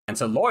frame. And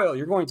so, Loyal,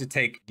 you're going to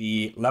take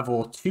the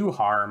level 2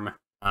 harm,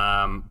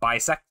 not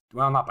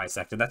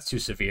bisected, that's too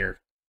severe.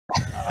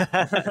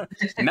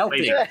 Melting.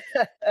 Laser.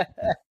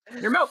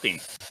 You're melting.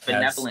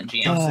 Benevolent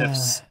GM.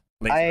 Joseph's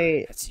laser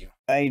I- hits you.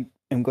 I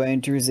am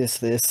going to resist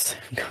this.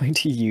 I'm going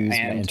to use my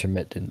And-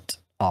 intermittent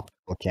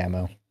optical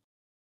camo.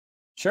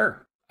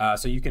 Sure.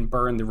 So you can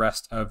burn the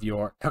rest of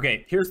your...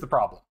 Okay, here's the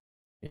problem.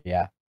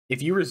 Yeah.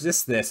 If you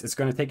resist this, it's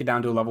going to take it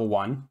down to a level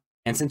 1.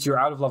 And since you're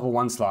out of level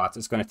 1 slots,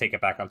 it's going to take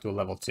it back up to a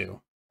level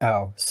 2.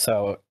 Oh,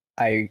 so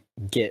I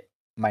get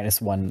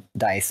 -1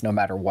 dice no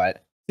matter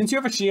what. Since you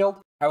have a shield,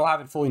 I will have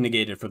it fully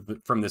negated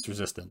from this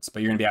resistance,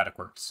 but you're going to be out of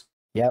quirks.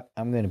 Yep,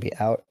 I'm going to be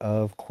out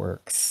of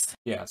quirks.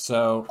 Yeah,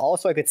 so...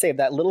 Also, I could save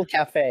that little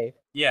cafe.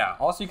 Yeah,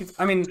 also you could...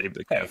 I mean, Save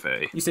the hey,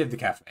 cafe. you saved the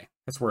cafe.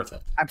 It's worth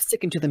it. I'm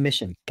sticking to the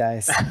mission,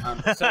 guys. So,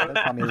 Don't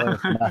call me loyal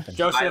for nothing. Buy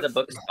Joseph, the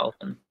books,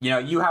 Dolphin.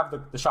 you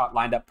have the shot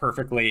lined up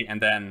perfectly, and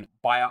then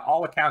by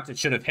all accounts it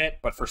should have hit,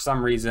 but for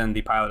some reason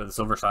the pilot of the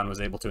Silver Sun was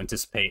able to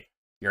anticipate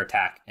your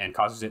attack and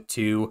causes it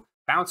to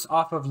bounce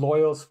off of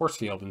Loyal's force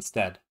field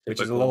instead, which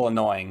is a Typical. little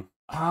annoying.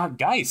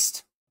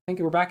 Geist, I think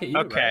we're back at you.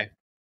 Okay.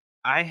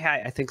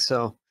 right? I think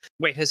so.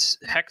 Wait, has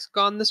Hex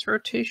gone this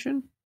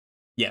rotation?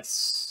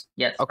 Yes.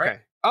 Yes. Okay. Right.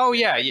 Oh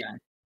yeah,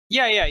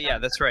 yeah.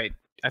 That's right.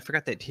 I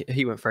forgot that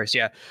he went first.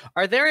 Yeah.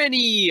 Are there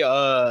any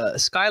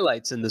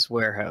skylights in this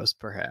warehouse,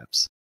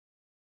 perhaps?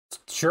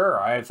 Sure,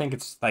 I think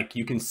it's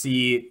you can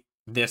see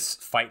this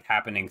fight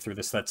happening through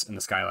the slits in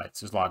the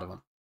skylights. There's a lot of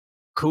them.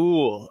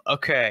 Cool.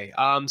 Okay.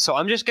 So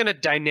I'm just gonna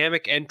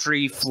dynamic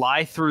entry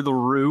fly through the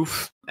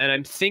roof, and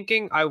I'm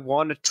thinking I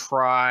want to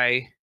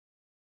try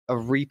a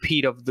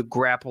repeat of the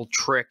grapple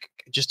trick,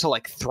 just to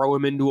like throw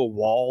him into a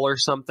wall or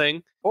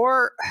something.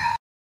 Or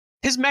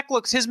his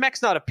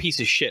mech's not a piece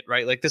of shit,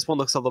 right? Like this one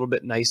looks a little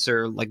bit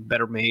nicer, like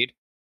better made.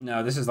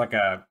 No, this is like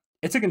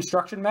it's a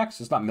construction mech,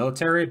 so it's not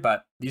military,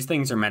 but these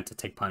things are meant to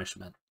take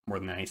punishment more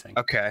than anything.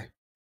 Okay.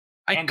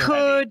 I And they're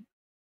could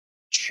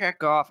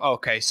check off.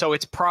 Okay, so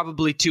it's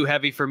probably too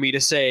heavy for me to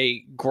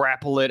say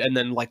grapple it and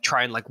then like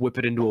try and like whip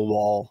it into a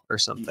wall or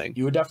something.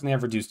 You would definitely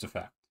have reduced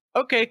effect.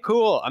 Okay,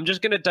 cool. I'm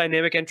just going to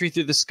dynamic entry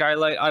through the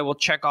skylight. I will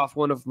check off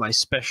one of my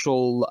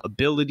special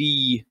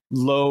ability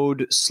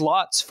load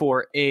slots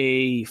for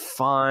a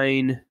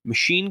fine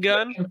machine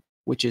gun,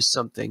 which is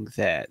something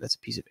that's a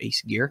piece of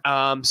ace gear.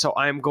 So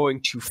I'm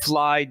going to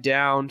fly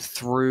down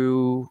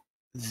through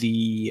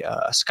the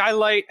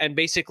skylight and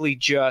basically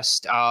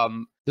just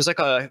there's like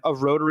a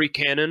rotary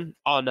cannon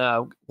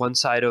on one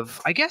side of.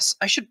 I guess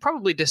I should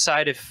probably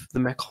decide if the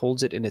mech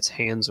holds it in its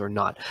hands or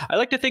not. I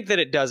like to think that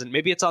it doesn't.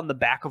 Maybe it's on the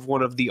back of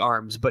one of the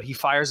arms, but he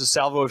fires a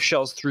salvo of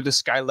shells through the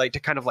skylight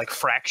to kind of like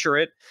fracture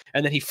it,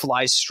 and then he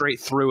flies straight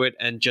through it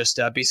and just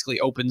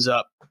basically opens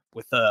up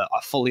with a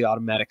fully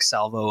automatic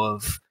salvo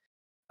of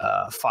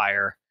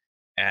fire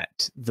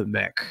at the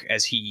mech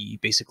as he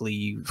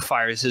basically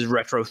fires his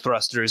retro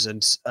thrusters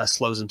and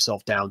slows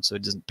himself down so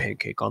it doesn't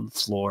pancake on the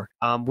floor.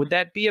 Would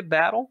that be a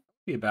battle?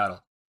 Be a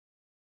battle.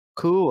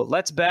 Cool,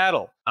 let's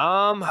battle.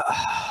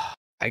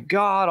 I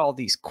got all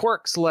these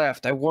quirks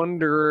left. I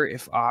wonder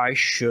if I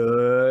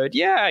should.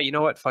 Yeah, you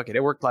know what? Fuck it.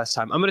 It worked last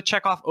time. I'm gonna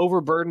check off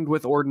overburdened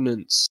with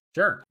ordnance.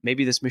 Sure.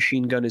 Maybe this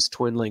machine gun is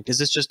twin linked. Is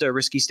this just a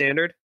risky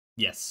standard?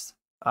 Yes.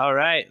 All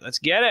right, let's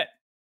get it.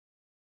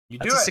 You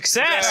That's do a it.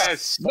 success.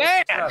 Yes.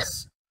 Yeah.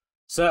 Success.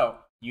 So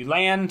you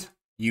land.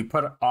 You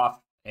put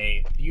off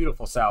a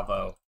beautiful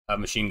salvo of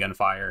machine gun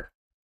fire.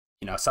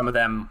 You know, some of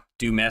them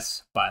do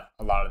miss, but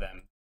a lot of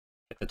them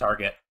hit the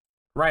target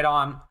right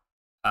on.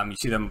 You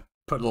see them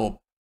put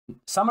little.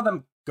 Some of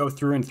them go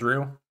through and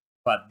through,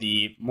 but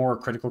the more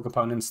critical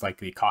components, like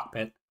the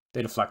cockpit,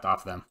 they deflect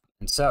off them.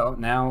 And so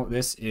now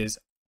this is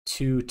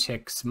 2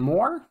 ticks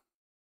more.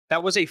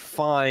 That was a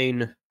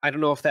fine. I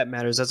don't know if that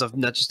matters. That's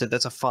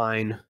a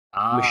fine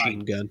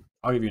machine gun.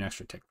 I'll give you an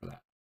extra tick for that.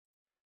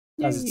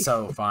 Because it's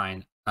so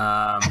fine.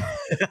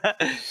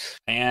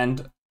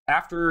 And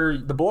after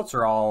the bullets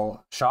are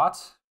all shot,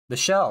 the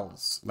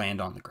shells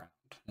land on the ground.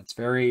 It's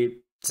very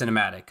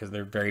cinematic because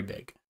they're very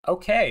big.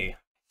 Okay.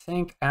 I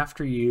think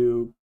after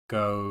you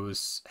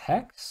goes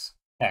Hex?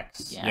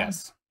 Hex, Yeah.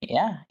 yes.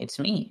 Yeah, it's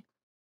me.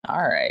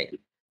 All right.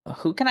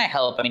 Who can I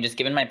help? I mean, just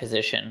given my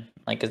position,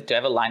 like, do I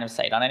have a line of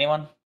sight on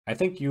anyone? I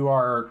think you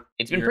are...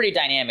 It's been pretty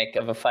dynamic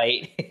of a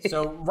fight.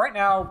 So right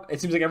now, it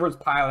seems like everyone's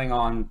piling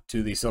on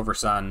to the Silver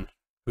Sun,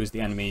 who's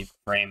the enemy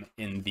frame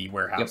in the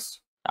warehouse.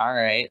 Yep. All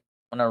right.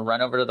 I'm going to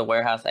run over to the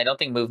warehouse. I don't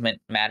think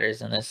movement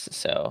matters in this,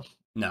 so...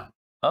 No.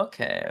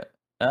 Okay.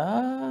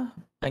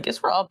 I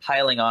guess we're all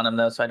piling on him,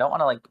 though, so I don't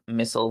want to, like,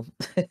 missile.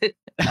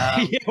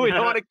 Yeah, we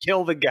don't want to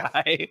kill the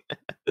guy.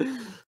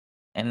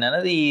 And none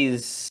of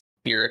these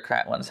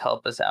bureaucrat ones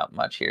help us out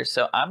much here.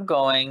 So I'm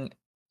going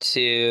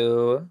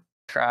to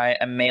try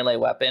a melee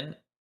weapon,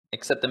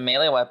 except the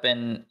melee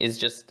weapon is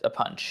just a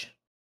punch.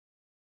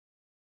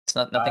 It's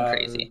nothing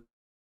crazy.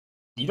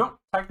 You don't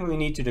technically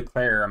need to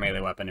declare a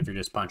melee weapon if you're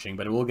just punching,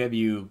 but it will give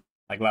you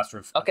like lesser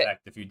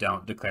effect if you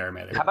don't declare a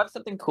melee weapon. How about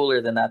something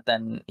cooler than that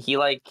then? He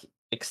like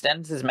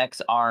extends his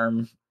mech's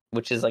arm,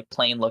 which is like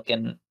plain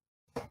looking,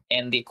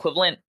 and the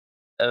equivalent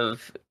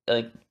of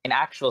like an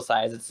actual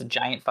size, it's a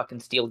giant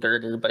fucking steel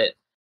girder, but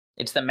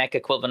it's the mech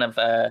equivalent of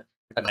a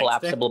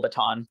collapsible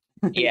baton.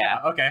 Yeah.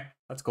 Okay.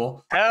 That's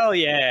cool. Hell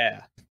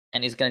yeah.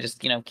 And he's gonna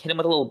just, hit him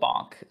with a little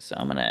bonk. So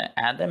I'm gonna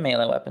add the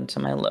melee weapon to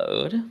my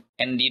load.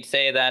 And you'd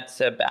say that's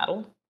a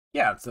battle?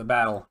 Yeah, it's a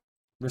battle.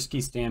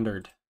 Risky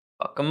standard.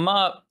 Fuck him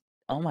up.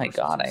 Oh my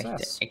Partial god,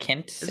 success. I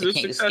can't There's a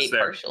escape success there.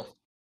 partial.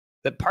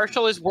 The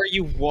partial is where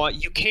you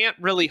can't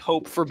really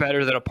hope for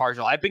better than a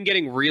partial. I've been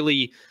getting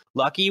really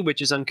lucky,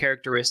 which is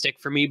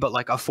uncharacteristic for me, but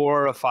like a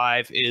 4 or a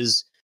 5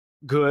 is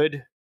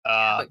good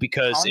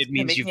because Colin's it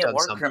means making you've me a done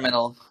war something.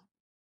 criminal.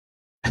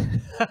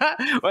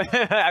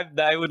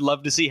 I would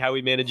love to see how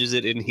he manages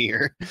it in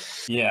here.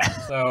 Yeah.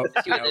 So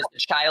Dude, there's a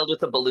child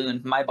with a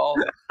balloon. My ball.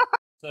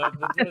 So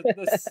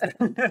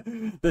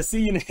the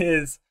scene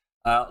is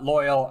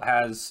Loyal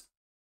has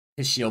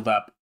his shield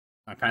up,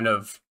 kind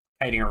of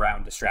hiding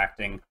around,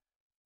 distracting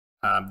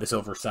the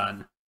Silver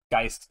Sun.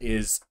 Geist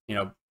is,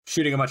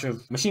 shooting a bunch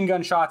of machine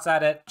gun shots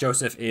at it.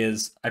 Joseph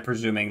is, I'm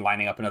presuming,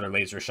 lining up another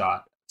laser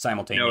shot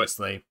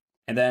simultaneously.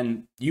 And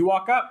then you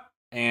walk up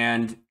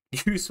and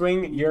you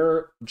swing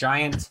your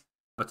giant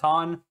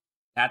baton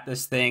at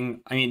this thing.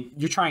 I mean,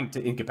 you're trying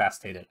to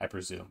incapacitate it, I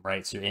presume,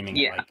 right? So you're aiming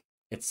at like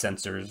its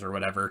sensors or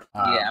whatever.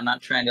 Yeah, I'm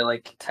not trying to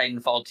like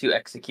Titanfall 2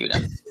 execute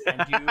him.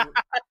 And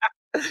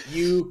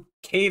you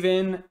cave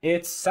in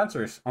its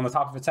sensors on the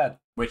top of its head,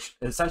 which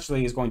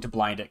essentially is going to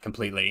blind it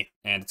completely,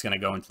 and it's going to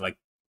go into like,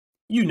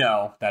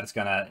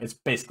 that it's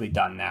basically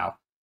done now.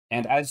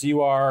 And as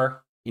you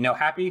are,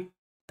 happy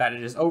that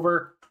it is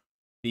over,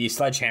 the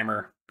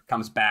sledgehammer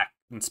comes back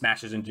and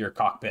smashes into your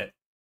cockpit,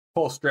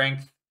 full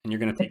strength, and you're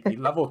going to take the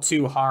level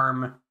 2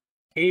 harm,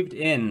 caved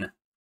in.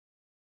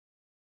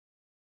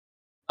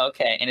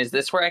 Okay, and is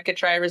this where I could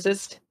try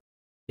resist?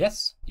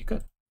 Yes, you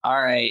could.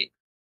 All right.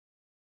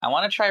 I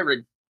want to try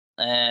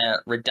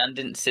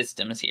redundant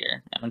systems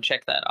here. I'm going to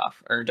check that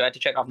off. Or do I have to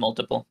check off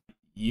multiple?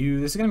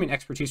 This is going to be an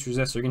expertise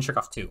resist, so you can check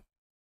off 2.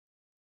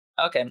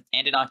 Okay,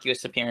 and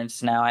innocuous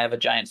appearance. Now I have a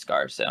giant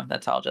scar, so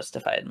that's how I'll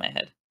justify it in my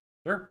head.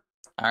 Sure.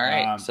 All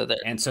right, so there.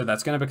 And so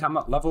that's going to become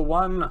level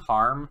 1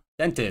 harm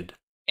dented.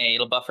 Hey,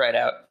 it'll buff right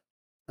out.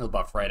 It'll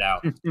buff right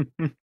out.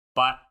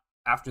 But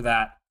after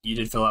that, you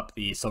did fill up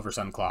the Silver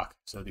Sun clock.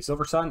 So the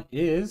Silver Sun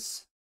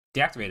is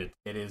deactivated.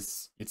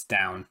 It's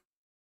down.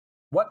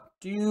 What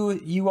do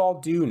you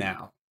all do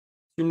now?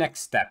 Your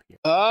next step here.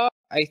 I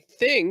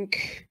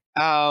think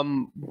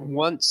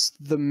once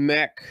the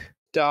mech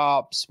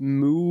stops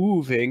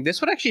moving,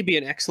 this would actually be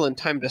an excellent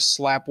time to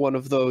slap one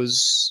of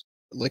those,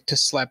 like to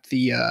slap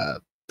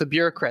the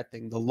bureaucrat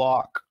thing, the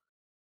lock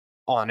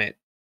on it.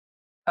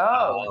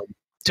 Oh.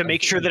 To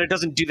make sure that it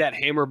doesn't do that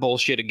hammer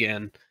bullshit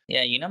again.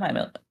 Yeah, you know my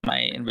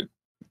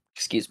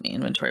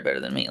inventory better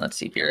than me. Let's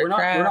see,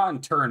 bureaucrat. We're not in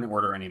turn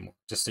order anymore.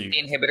 Just so you.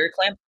 The inhibitor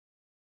clamp.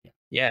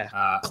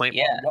 Yeah. Clamp.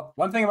 Yeah.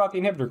 One thing about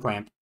the inhibitor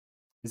clamp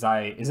is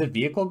it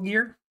vehicle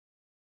gear?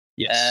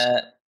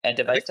 Yes. A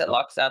device that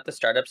locks out the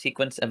startup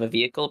sequence of a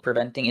vehicle,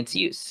 preventing its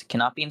use,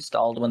 cannot be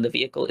installed when the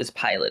vehicle is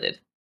piloted.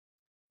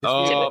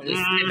 This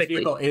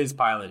vehicle is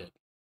piloted.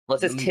 Well,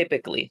 it says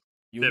typically.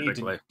 You need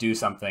to do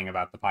something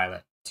about the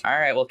pilot. All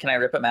right. Well, can I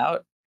rip him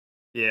out?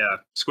 Yeah,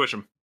 squish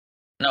him.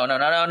 No. Go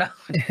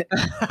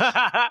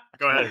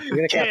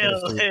ahead.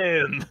 Kill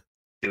him.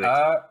 Do it.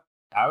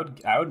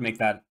 I would make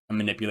that a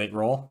manipulate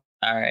roll.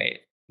 All right,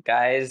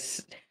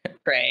 guys,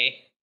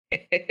 pray.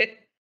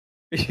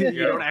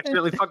 You don't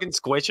accidentally fucking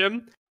squish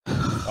him?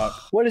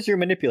 What is your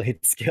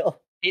manipulate skill?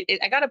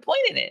 I got a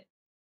point in it.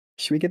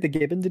 Should we get the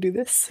Gibbon to do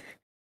this?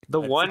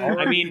 Rolling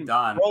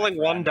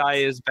one die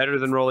is better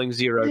than rolling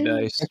 0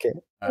 dice. Okay.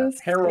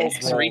 Harold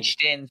He's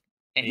reached in,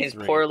 and his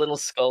poor little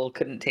skull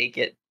couldn't take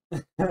it.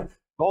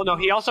 Oh no,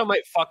 he also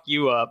might fuck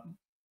you up.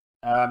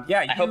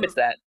 Yeah. I hope it's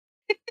that.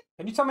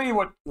 Can you tell me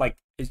what,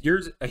 is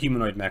yours a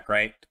humanoid mech,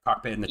 right?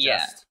 Cockpit in the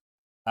chest.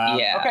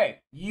 Yeah. Okay.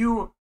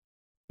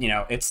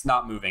 It's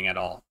not moving at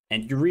all,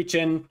 and you reach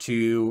in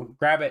to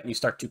grab it, and you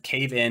start to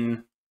cave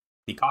in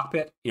the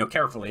cockpit,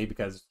 carefully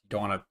because you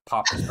don't want to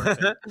pop this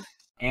person.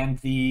 And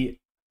the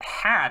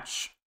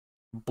hatch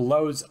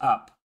blows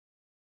up.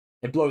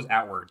 It blows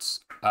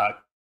outwards,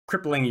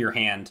 crippling your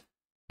hand.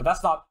 But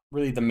that's not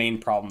really the main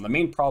problem. The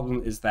main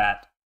problem is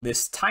that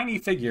this tiny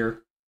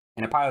figure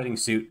in a piloting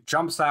suit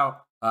jumps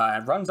out,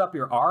 runs up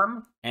your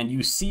arm, and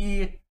you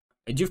see.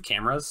 Do you have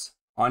cameras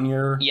on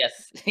your?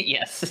 Yes.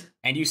 Yes.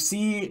 And you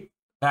see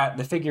that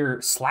the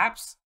figure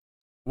slaps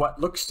what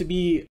looks to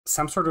be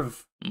some sort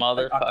of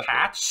a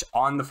patch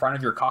on the front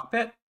of your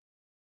cockpit,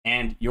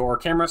 and your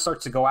camera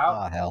starts to go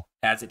out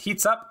as it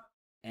heats up,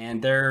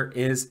 and there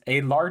is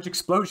a large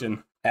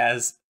explosion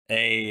as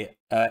a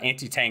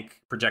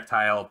anti-tank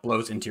projectile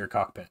blows into your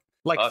cockpit.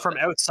 From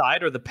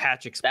outside, or the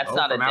patch explodes? That's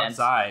not from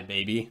outside,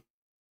 baby.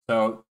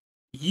 So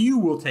you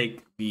will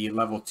take the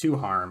level 2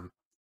 harm,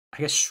 I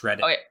guess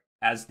shredded,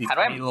 as these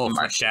tiny little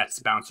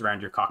flechettes bounce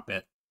around your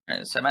cockpit. All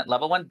right, so I'm at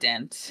level 1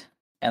 dent,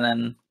 and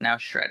then now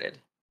shredded.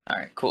 All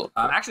right, cool.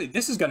 Actually,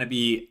 this is going to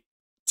be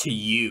to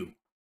you.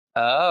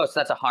 Oh, so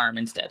that's a harm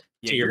instead.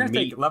 Yeah, you're going to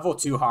take level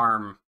 2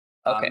 harm.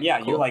 Okay.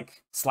 Cool. You're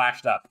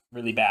slashed up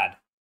really bad.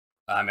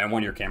 And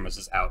one of your cameras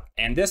is out.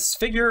 And this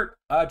figure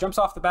jumps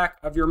off the back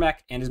of your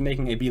mech and is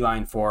making a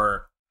beeline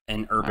for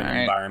an urban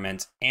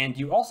environment. And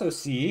you also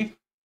see,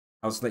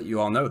 I'll just let you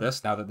all know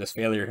this now that this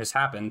failure has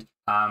happened,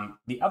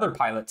 the other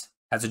pilot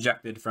has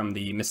ejected from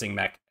the missing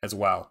mech as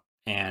well.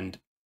 And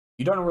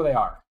you don't know where they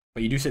are,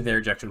 but you do see their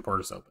ejection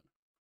port is open.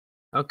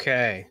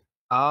 Okay.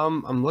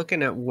 I'm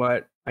looking at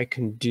what I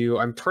can do.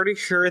 I'm pretty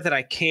sure that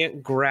I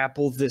can't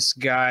grapple this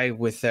guy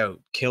without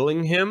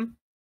killing him.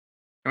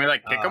 Can we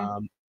kick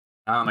him?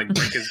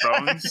 Break his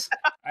bones?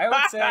 I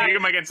would say kick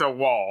him against a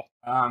wall.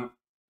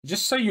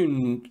 Just so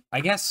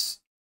I guess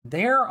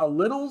they're a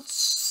little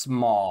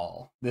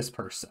small, this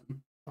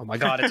person. Oh my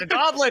god, it's a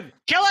goblin!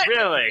 Kill it!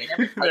 Really?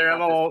 They're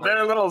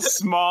a little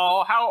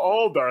small. How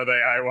old are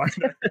they, I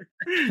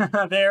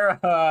wonder? They're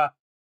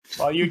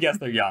well, you guess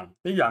they're young.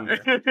 They're younger.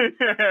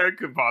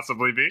 Could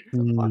possibly be.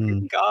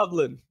 Fucking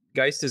goblin.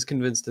 Geist is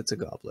convinced it's a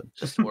goblin.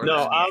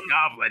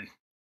 Goblin.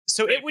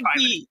 So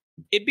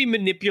it'd be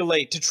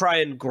manipulate to try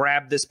and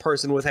grab this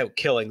person without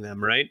killing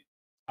them, right?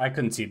 I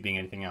couldn't see it being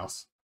anything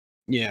else.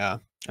 Yeah.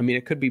 I mean,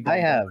 it could be.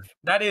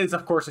 That is,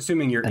 of course,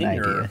 assuming you're in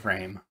your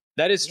frame.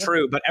 That is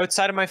true, but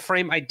outside of my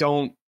frame, I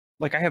don't.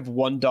 I have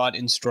 1 dot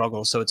in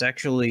struggle, so it's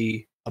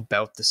actually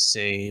about the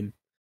same.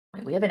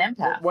 Wait, we have an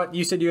empath. What,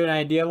 you said you had an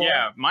idea, Laura?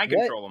 Yeah, mind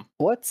control him.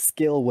 What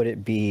skill would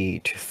it be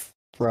to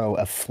throw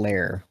a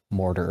flare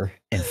mortar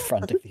in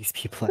front of these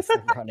people as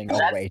they're running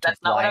away to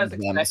blind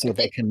them so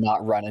they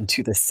cannot run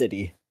into the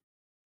city?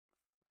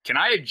 Can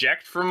I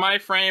eject from my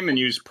frame and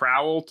use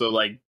Prowl to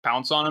like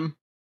pounce on him?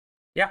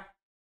 Yeah.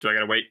 Do I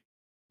gotta wait?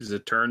 Is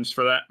it turns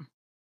for that?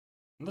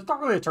 It's not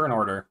really a turn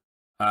order.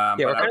 Yeah,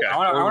 But okay. I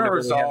want to Whenever we have an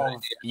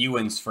resolve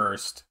Ewan's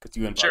first, because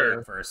Ewan brought it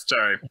up first.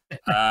 Sorry.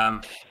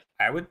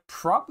 I would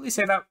probably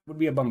say that would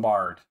be a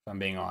bombard, if I'm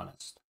being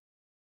honest.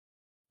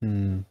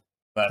 I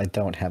But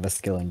don't have a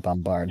skill in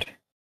bombard.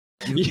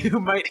 You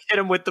might hit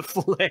him with the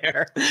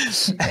flare.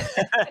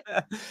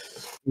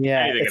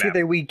 Yeah, Anything it's can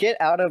either we get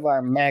out of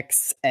our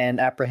mechs and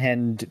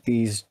apprehend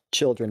these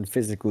children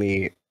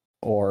physically,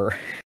 or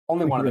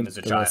only one of run them is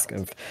a the child. risk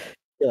of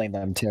killing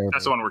them terribly.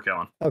 That's the one we're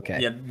killing. Okay.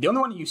 Yeah, the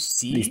only one you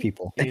see These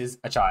people. is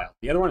a child.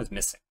 The other one is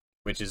missing,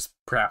 which is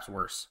perhaps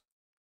worse.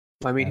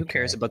 I mean, who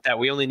cares Okay. about that?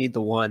 We only need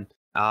the one.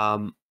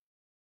 Can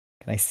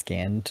I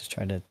scan to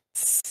try to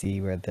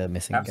see where the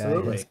missing guy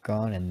Absolutely. has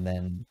gone and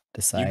then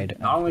decide?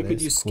 Not only after could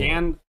this? you Cool.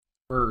 scan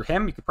for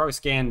him, you could probably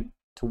scan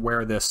to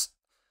where this.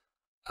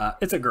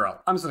 It's a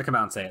girl. I'm just gonna come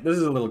out and say it. This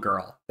is a little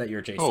girl that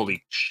you're chasing.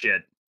 Holy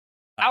shit.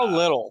 How Uh,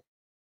 little?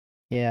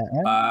 Yeah,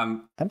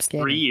 I'm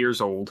scanning. 3 years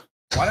old.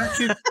 Why don't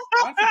you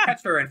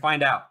catch her and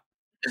find out?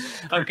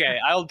 Okay,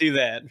 I'll do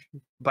that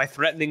by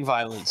threatening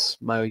violence.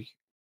 My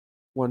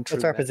one true.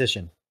 What's our bet.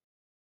 position?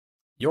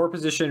 Your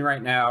position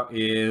right now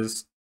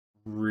is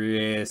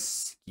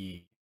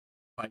risky,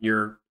 but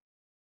you're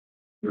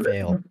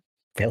Fail.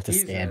 Fail to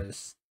scan.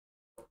 Jesus.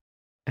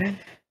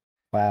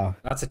 Wow.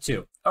 That's a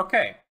 2.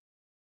 Okay.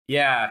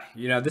 Yeah,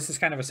 this is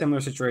kind of a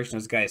similar situation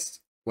as Geist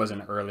was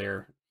in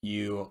earlier.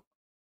 You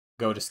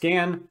go to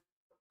scan,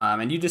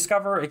 and you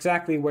discover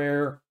exactly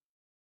where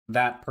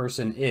that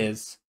person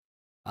is.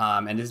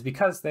 And it's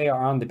because they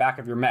are on the back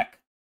of your mech,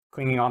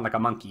 clinging on like a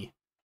monkey.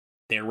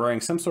 They're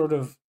wearing some sort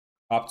of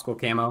optical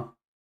camo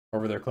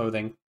over their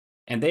clothing,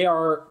 and they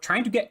are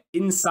trying to get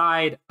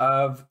inside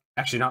of.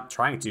 Actually, not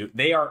trying to.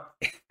 They are.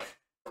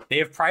 They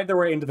have pried their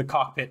way into the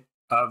cockpit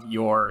of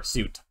your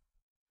suit.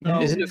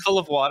 Isn't it full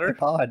of water?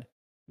 Pod.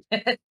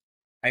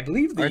 I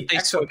believe the Aren't they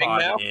swimming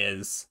now? exopod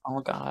is.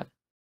 Oh god.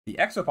 The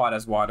exopod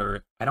has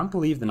water. I don't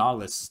believe the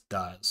Nautilus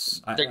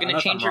does. They're gonna Unless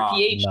I'm change your wrong.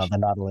 pH. No, the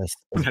Nautilus.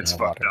 is That's in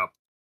the fucked water.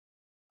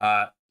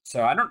 up.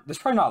 So I don't. There's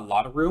probably not a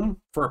lot of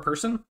room for a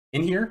person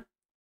in here.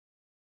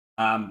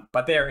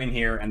 But they are in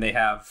here, and they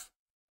have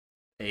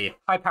a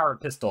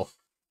high-powered pistol,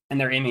 and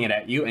they're aiming it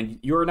at you, and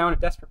you are now in a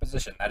desperate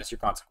position. That is your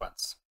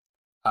consequence.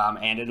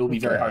 And it'll be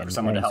very hard for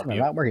someone to help I'm you.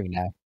 not working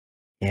now.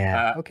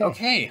 Yeah. Okay.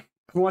 Okay.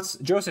 Who wants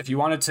Joseph? You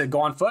wanted to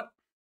go on foot.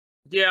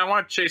 Yeah, I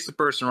want to chase the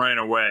person running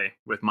away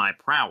with my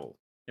Prowl,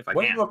 if I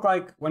What does can. it look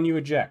like when you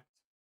eject?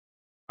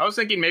 I was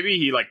thinking maybe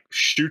he like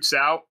shoots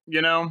out,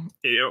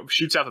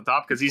 shoots out the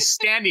top because he's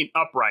standing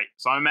upright.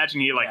 So I'm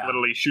imagining he Yeah.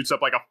 literally shoots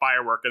up like a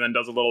firework and then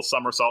does a little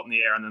somersault in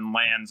the air and then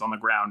lands on the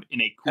ground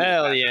in a cool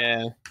Hell fashion,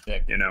 yeah!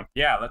 Sick.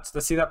 Yeah. Let's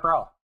see that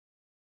prowl.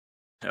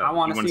 I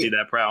wanna You want to see see it.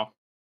 that Prowl?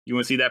 You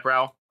want to see that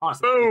Prowl?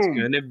 Honestly. It's Boom!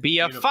 gonna be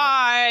a Beautiful.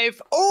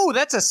 5. Oh,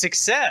 that's a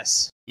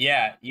success.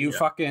 Yeah. You Yeah.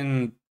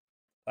 fucking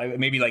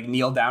maybe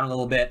kneel down a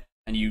little bit,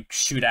 and you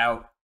shoot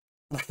out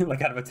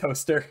like out of a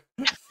toaster.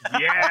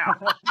 Yeah.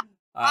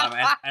 And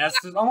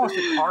there's almost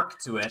an arc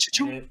to it.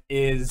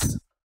 And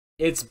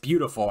it's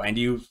beautiful, and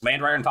you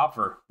land right on top of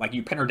her. Like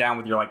you pin her down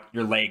with your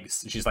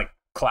legs. And she's like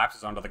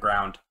collapses onto the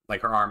ground,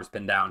 like her arm is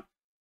pinned down.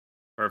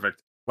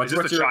 Perfect. What's Is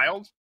this the your-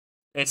 child?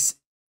 It's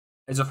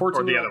a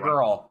 14-year-old other one?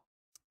 girl.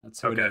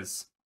 That's who Okay. it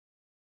is.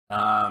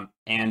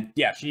 And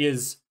yeah, she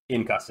is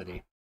in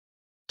custody.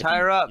 Tie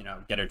her up.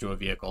 Get her to a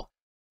vehicle.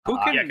 Who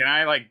can? Yeah, can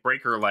I like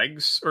break her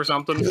legs or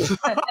something?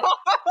 Fuck,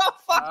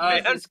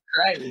 man. Jesus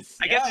Christ.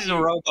 I guess he's a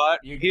robot.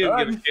 you He doesn't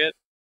give a could. shit.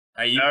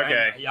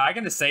 Okay. I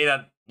can just say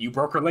that you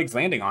broke her legs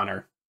landing on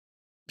her.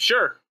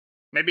 Sure.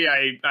 Maybe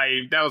I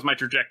that was my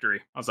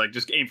trajectory. I was like,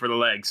 just aim for the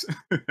legs.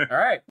 All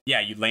right.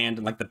 Yeah, you land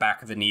in the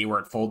back of the knee where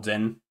it folds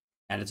in,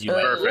 and as you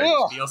Perfect.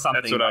 feel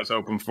something That's what I was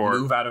hoping for.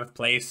 move out of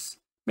place,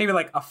 maybe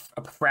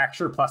a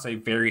fracture plus a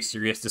very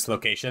serious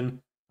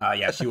dislocation.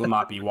 Yeah, she will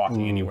not be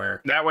walking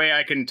anywhere. That way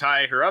I can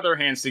tie her other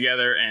hands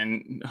together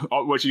and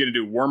what's she gonna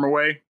do? Worm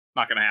away?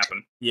 Not gonna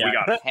happen. Yeah, We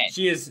got it. Hey,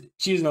 she is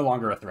no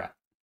longer a threat.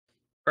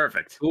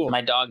 Perfect. Cool.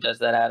 my dog does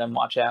that, Adam.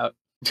 Watch out.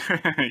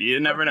 You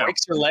never know.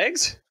 Breaks her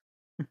legs?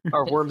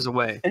 Or worms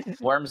away?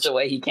 Worms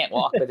away. He can't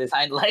walk with his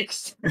hind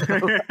legs.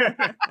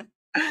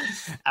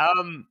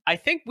 I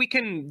think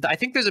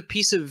there's a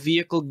piece of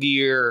vehicle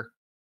gear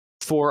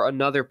for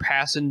another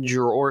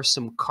passenger or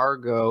some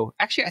cargo.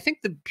 Actually, I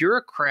think the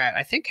bureaucrat,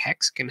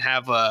 Hex can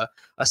have a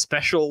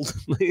special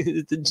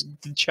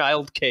the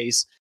child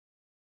case.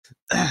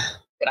 Can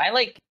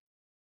I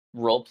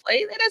role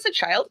play that as a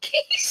child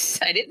case?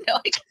 I didn't know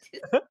I could do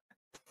that.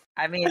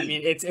 I mean,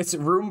 it's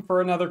room for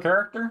another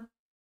character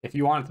if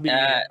you want it to be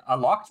a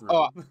locked room.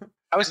 Oh,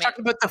 I was I mean-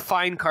 talking about the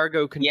fine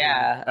cargo container.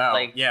 yeah, Oh,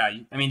 yeah.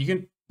 I mean,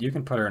 you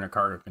can put her in a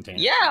cargo container.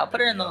 yeah. I'll put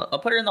her in the hold.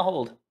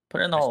 Put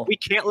her in the hole. We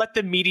can't let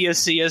the media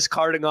see us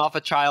carting off a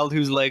child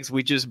whose legs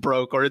we just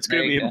broke, or it's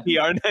going There to be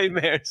you a PR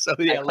nightmare. So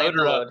yeah, I claim load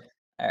her the up.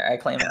 load. I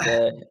claim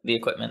the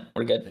equipment.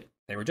 We're good.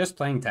 They were just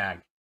playing tag.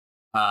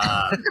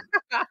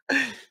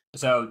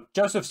 So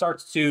Joseph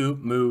starts to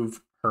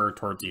move her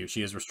towards you.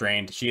 She is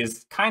restrained. She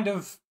is kind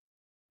of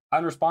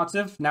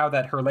unresponsive now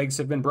that her legs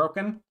have been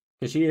broken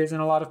because she is in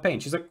a lot of pain.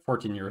 She's like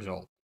 14 years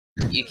old.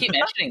 You keep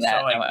mentioning that.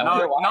 So like, I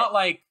wonder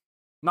why.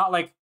 not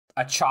like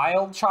a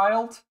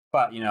child,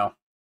 but you know,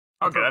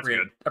 Okay, that's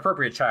good.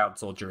 Appropriate child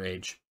soldier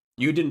age.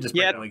 You didn't just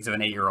break the legs of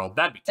an 8-year-old.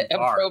 That'd be too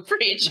far.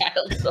 Appropriate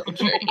child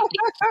soldier.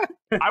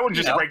 I wouldn't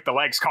just break the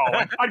legs,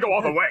 Colin. I'd go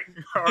all the way.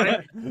 All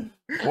right,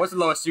 What's the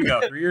lowest you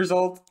go? 3 years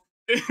old?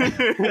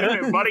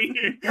 buddy.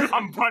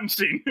 I'm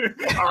punching.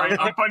 All right,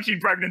 I'm punching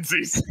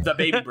pregnancies. The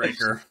baby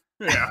breaker.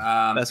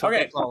 Yeah, That's what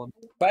okay. they call them.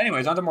 But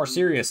anyways, on to more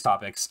serious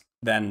topics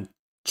than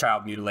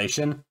child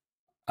mutilation.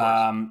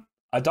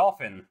 A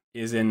dolphin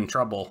is in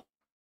trouble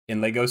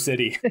in Lego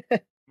City.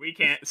 we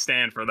can't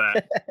stand for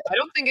that. I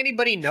don't think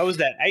anybody knows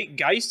that.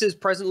 Geist is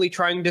presently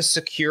trying to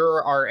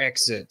secure our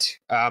exit.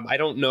 I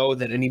don't know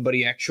that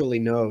anybody actually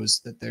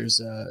knows that there's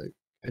an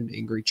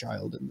angry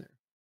child in there.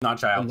 Not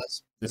child.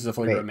 Unless This is a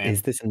fully grown man.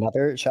 Is this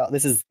another child?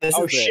 This is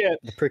shit.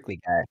 the prickly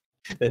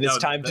guy. then it's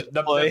time to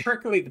play.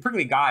 The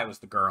prickly guy was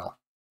the girl.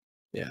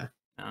 Yeah.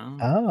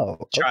 Oh,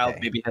 Child okay.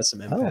 maybe has some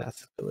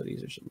empath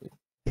abilities or something.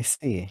 I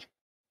see.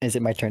 Is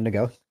it my turn to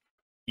go?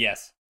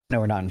 Yes. No,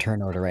 we're not in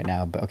turn order right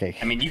now, but okay.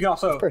 I mean, you can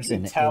also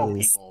Person tell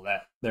is- people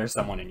that there's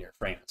someone in your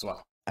frame as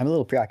well. I'm a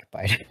little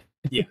preoccupied.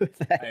 Yeah, with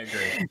that. I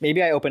agree.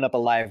 Maybe I open up a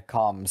live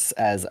comms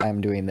as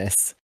I'm doing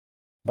this,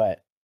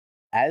 but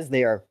as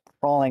they are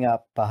crawling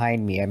up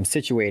behind me, I'm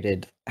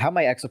situated. How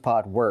my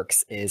exopod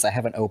works is I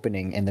have an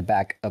opening in the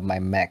back of my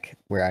mech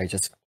where I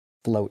just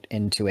float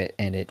into it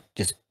and it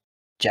just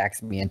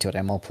jacks me into it.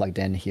 I'm all plugged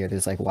in here.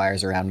 There's like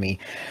wires around me.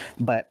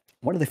 But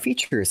one of the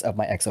features of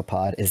my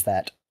exopod is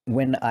that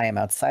when I am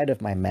outside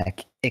of my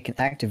mech, it can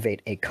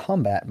activate a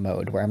combat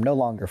mode where I'm no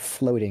longer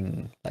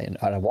floating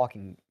at a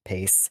walking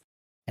pace,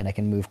 and I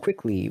can move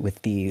quickly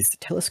with these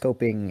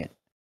telescoping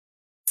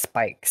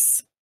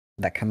spikes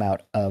that come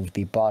out of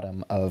the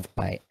bottom of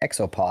my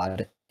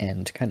exopod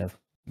and kind of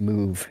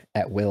move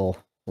at will.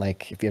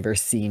 Like if you've ever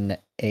seen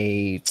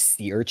a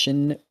sea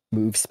urchin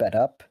move sped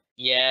up,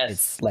 Yes.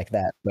 it's like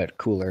that, but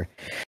cooler.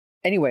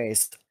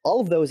 Anyways,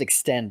 all of those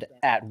extend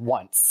at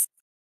once,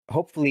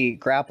 hopefully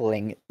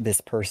grappling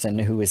this person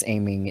who is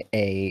aiming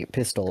a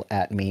pistol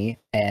at me,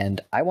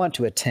 and I want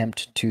to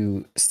attempt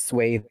to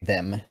sway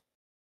them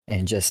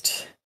and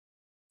just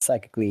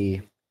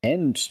psychically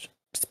and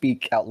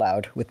speak out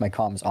loud with my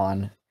comms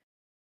on.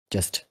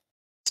 Just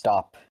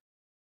stop,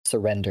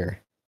 surrender,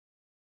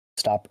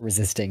 stop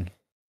resisting.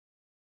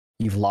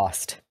 You've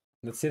lost.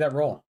 Let's see that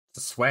roll.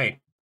 It's a sway.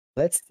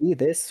 Let's see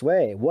this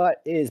sway.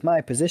 What is my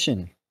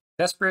position?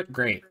 Desperate,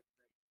 great.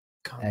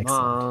 Come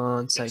Excellent.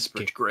 on, Desperate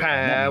psychic great.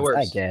 And that means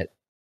powers. I get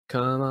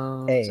Come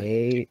on.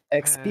 a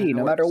XP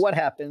no matter powers. what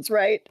happens,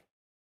 right?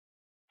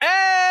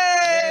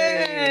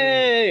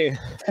 Hey!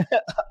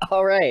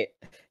 All right,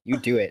 you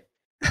do it.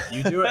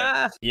 You do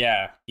it.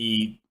 Yeah,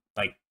 he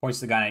like points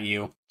the gun at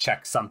you,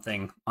 checks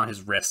something on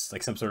his wrist,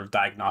 like some sort of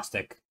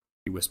diagnostic.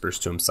 He whispers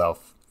to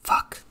himself,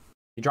 "Fuck."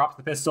 He drops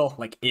the pistol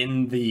like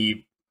in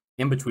the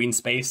in-between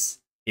space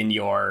in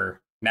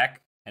your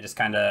mech and just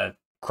kind of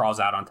crawls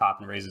out on top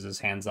and raises his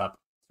hands up,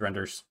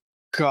 surrenders.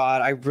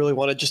 God, I really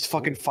want to just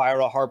fucking fire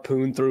a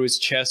harpoon through his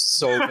chest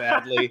so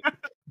badly,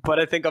 but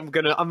I think I'm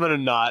gonna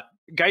not.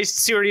 Geist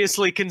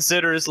seriously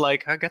considers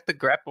like I got the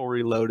grapple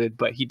reloaded,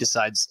 but he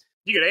decides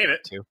You could aim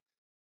it. to.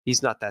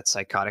 He's not that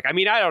psychotic. I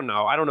mean, I don't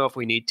know. I don't know if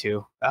we need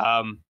to.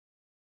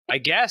 I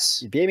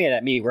guess. You're beaming it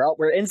at me.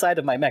 We're inside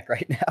of my mech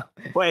right now.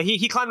 Well,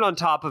 he climbed on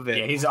top of it.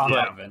 Yeah, he's on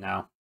but top of it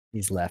now.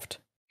 He's left.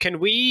 Can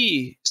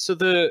we?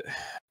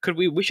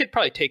 We should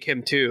probably take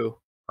him too.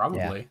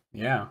 Probably,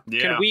 yeah.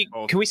 Yeah.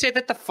 Can we say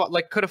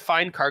that could a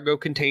fine cargo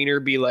container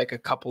be like a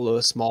couple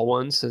of small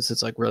ones since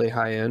it's like really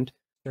high end?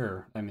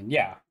 Sure. I mean,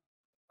 yeah.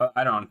 But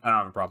I don't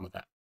have a problem with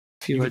that.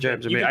 Few You large can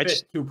items fit, are you made. can I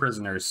just fit 2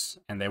 prisoners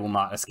and they will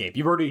not escape.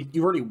 You've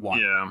already won.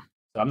 Yeah.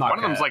 So I'm not One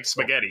of gonna, them's like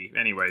spaghetti,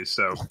 anyway.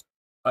 So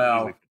Well,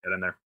 easily fit that in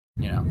there.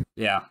 you know,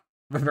 yeah.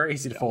 Very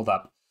easy to fold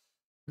up.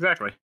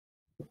 Exactly.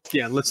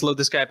 yeah. Let's load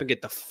this guy up and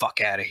get the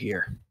fuck out of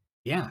here.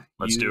 Yeah.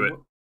 Let's do it.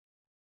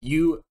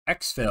 You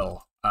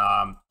exfil.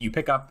 You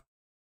pick up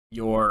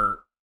the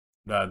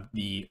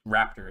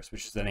raptors,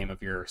 which is the name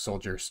of your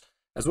soldiers,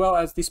 as well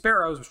as the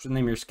sparrows, which is the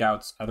name of your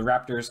scouts. The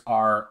raptors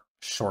are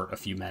short a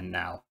few men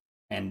now,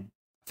 and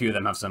a few of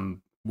them have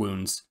some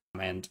wounds.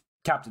 And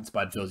Captain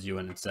Spud fills you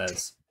in and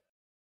says,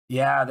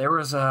 "Yeah, there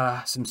was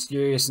some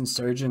serious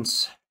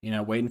insurgents,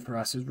 waiting for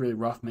us. It was really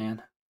rough,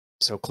 man.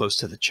 So close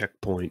to the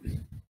checkpoint.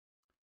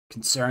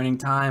 Concerning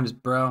times,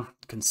 bro.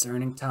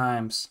 Concerning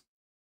times."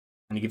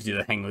 And he gives you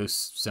the hang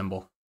loose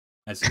symbol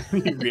as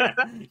you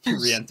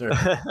re-enter.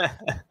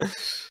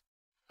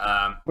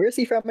 Where is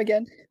he from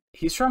again?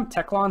 He's from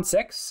Teclon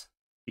 6.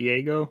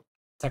 Diego.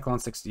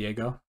 Teclon 6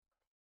 Diego.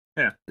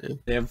 Yeah.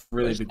 They have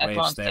really Where's big Teclon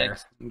waves there.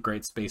 6?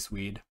 Great space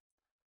weed.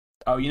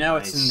 Oh,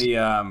 it's Nice.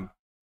 in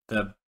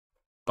the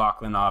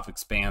Baklanov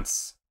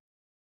Expanse.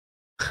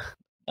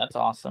 That's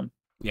awesome.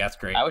 Yeah, it's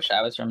great. I wish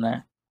I was from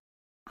there.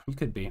 You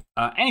could be.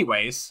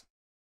 Anyways,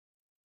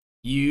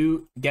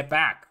 you get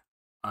back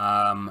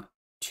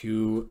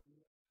to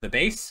the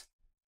base.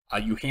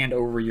 You hand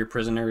over your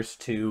prisoners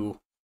to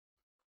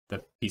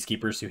the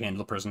peacekeepers who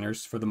handle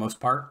prisoners for the most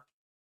part,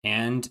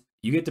 and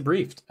you get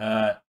debriefed.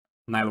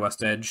 Nyla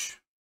West Edge,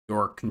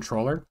 your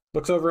controller,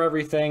 looks over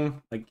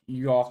everything. Like,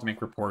 you all have to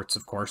make reports,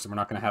 of course, and we're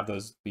not going to have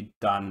those be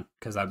done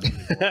because that would be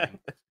boring.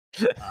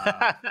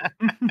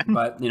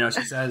 But,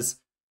 she says,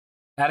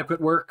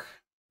 adequate work,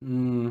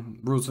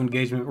 rules of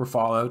engagement were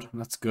followed.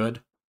 That's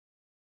good.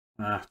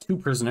 2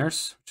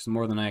 prisoners, which is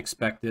more than I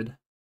expected,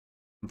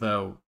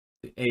 though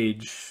the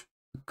age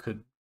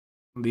could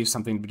leave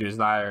something to be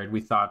desired.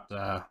 We thought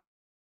the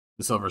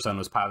Silver Sun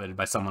was piloted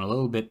by someone a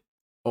little bit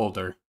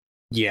older.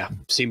 Yeah,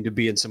 seemed to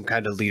be in some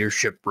kind of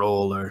leadership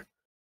role, or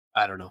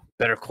I don't know,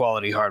 better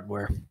quality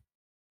hardware.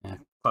 Yeah,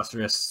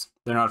 clusterists.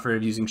 They're not afraid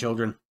of using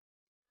children.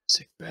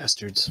 Sick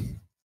bastards.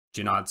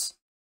 She nods.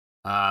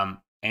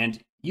 And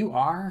you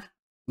are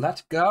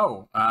let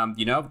go.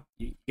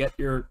 You get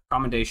your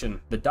commendation.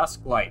 The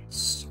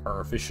Dusklights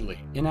are officially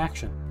in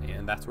action,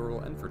 and that's where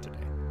we'll end for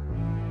today.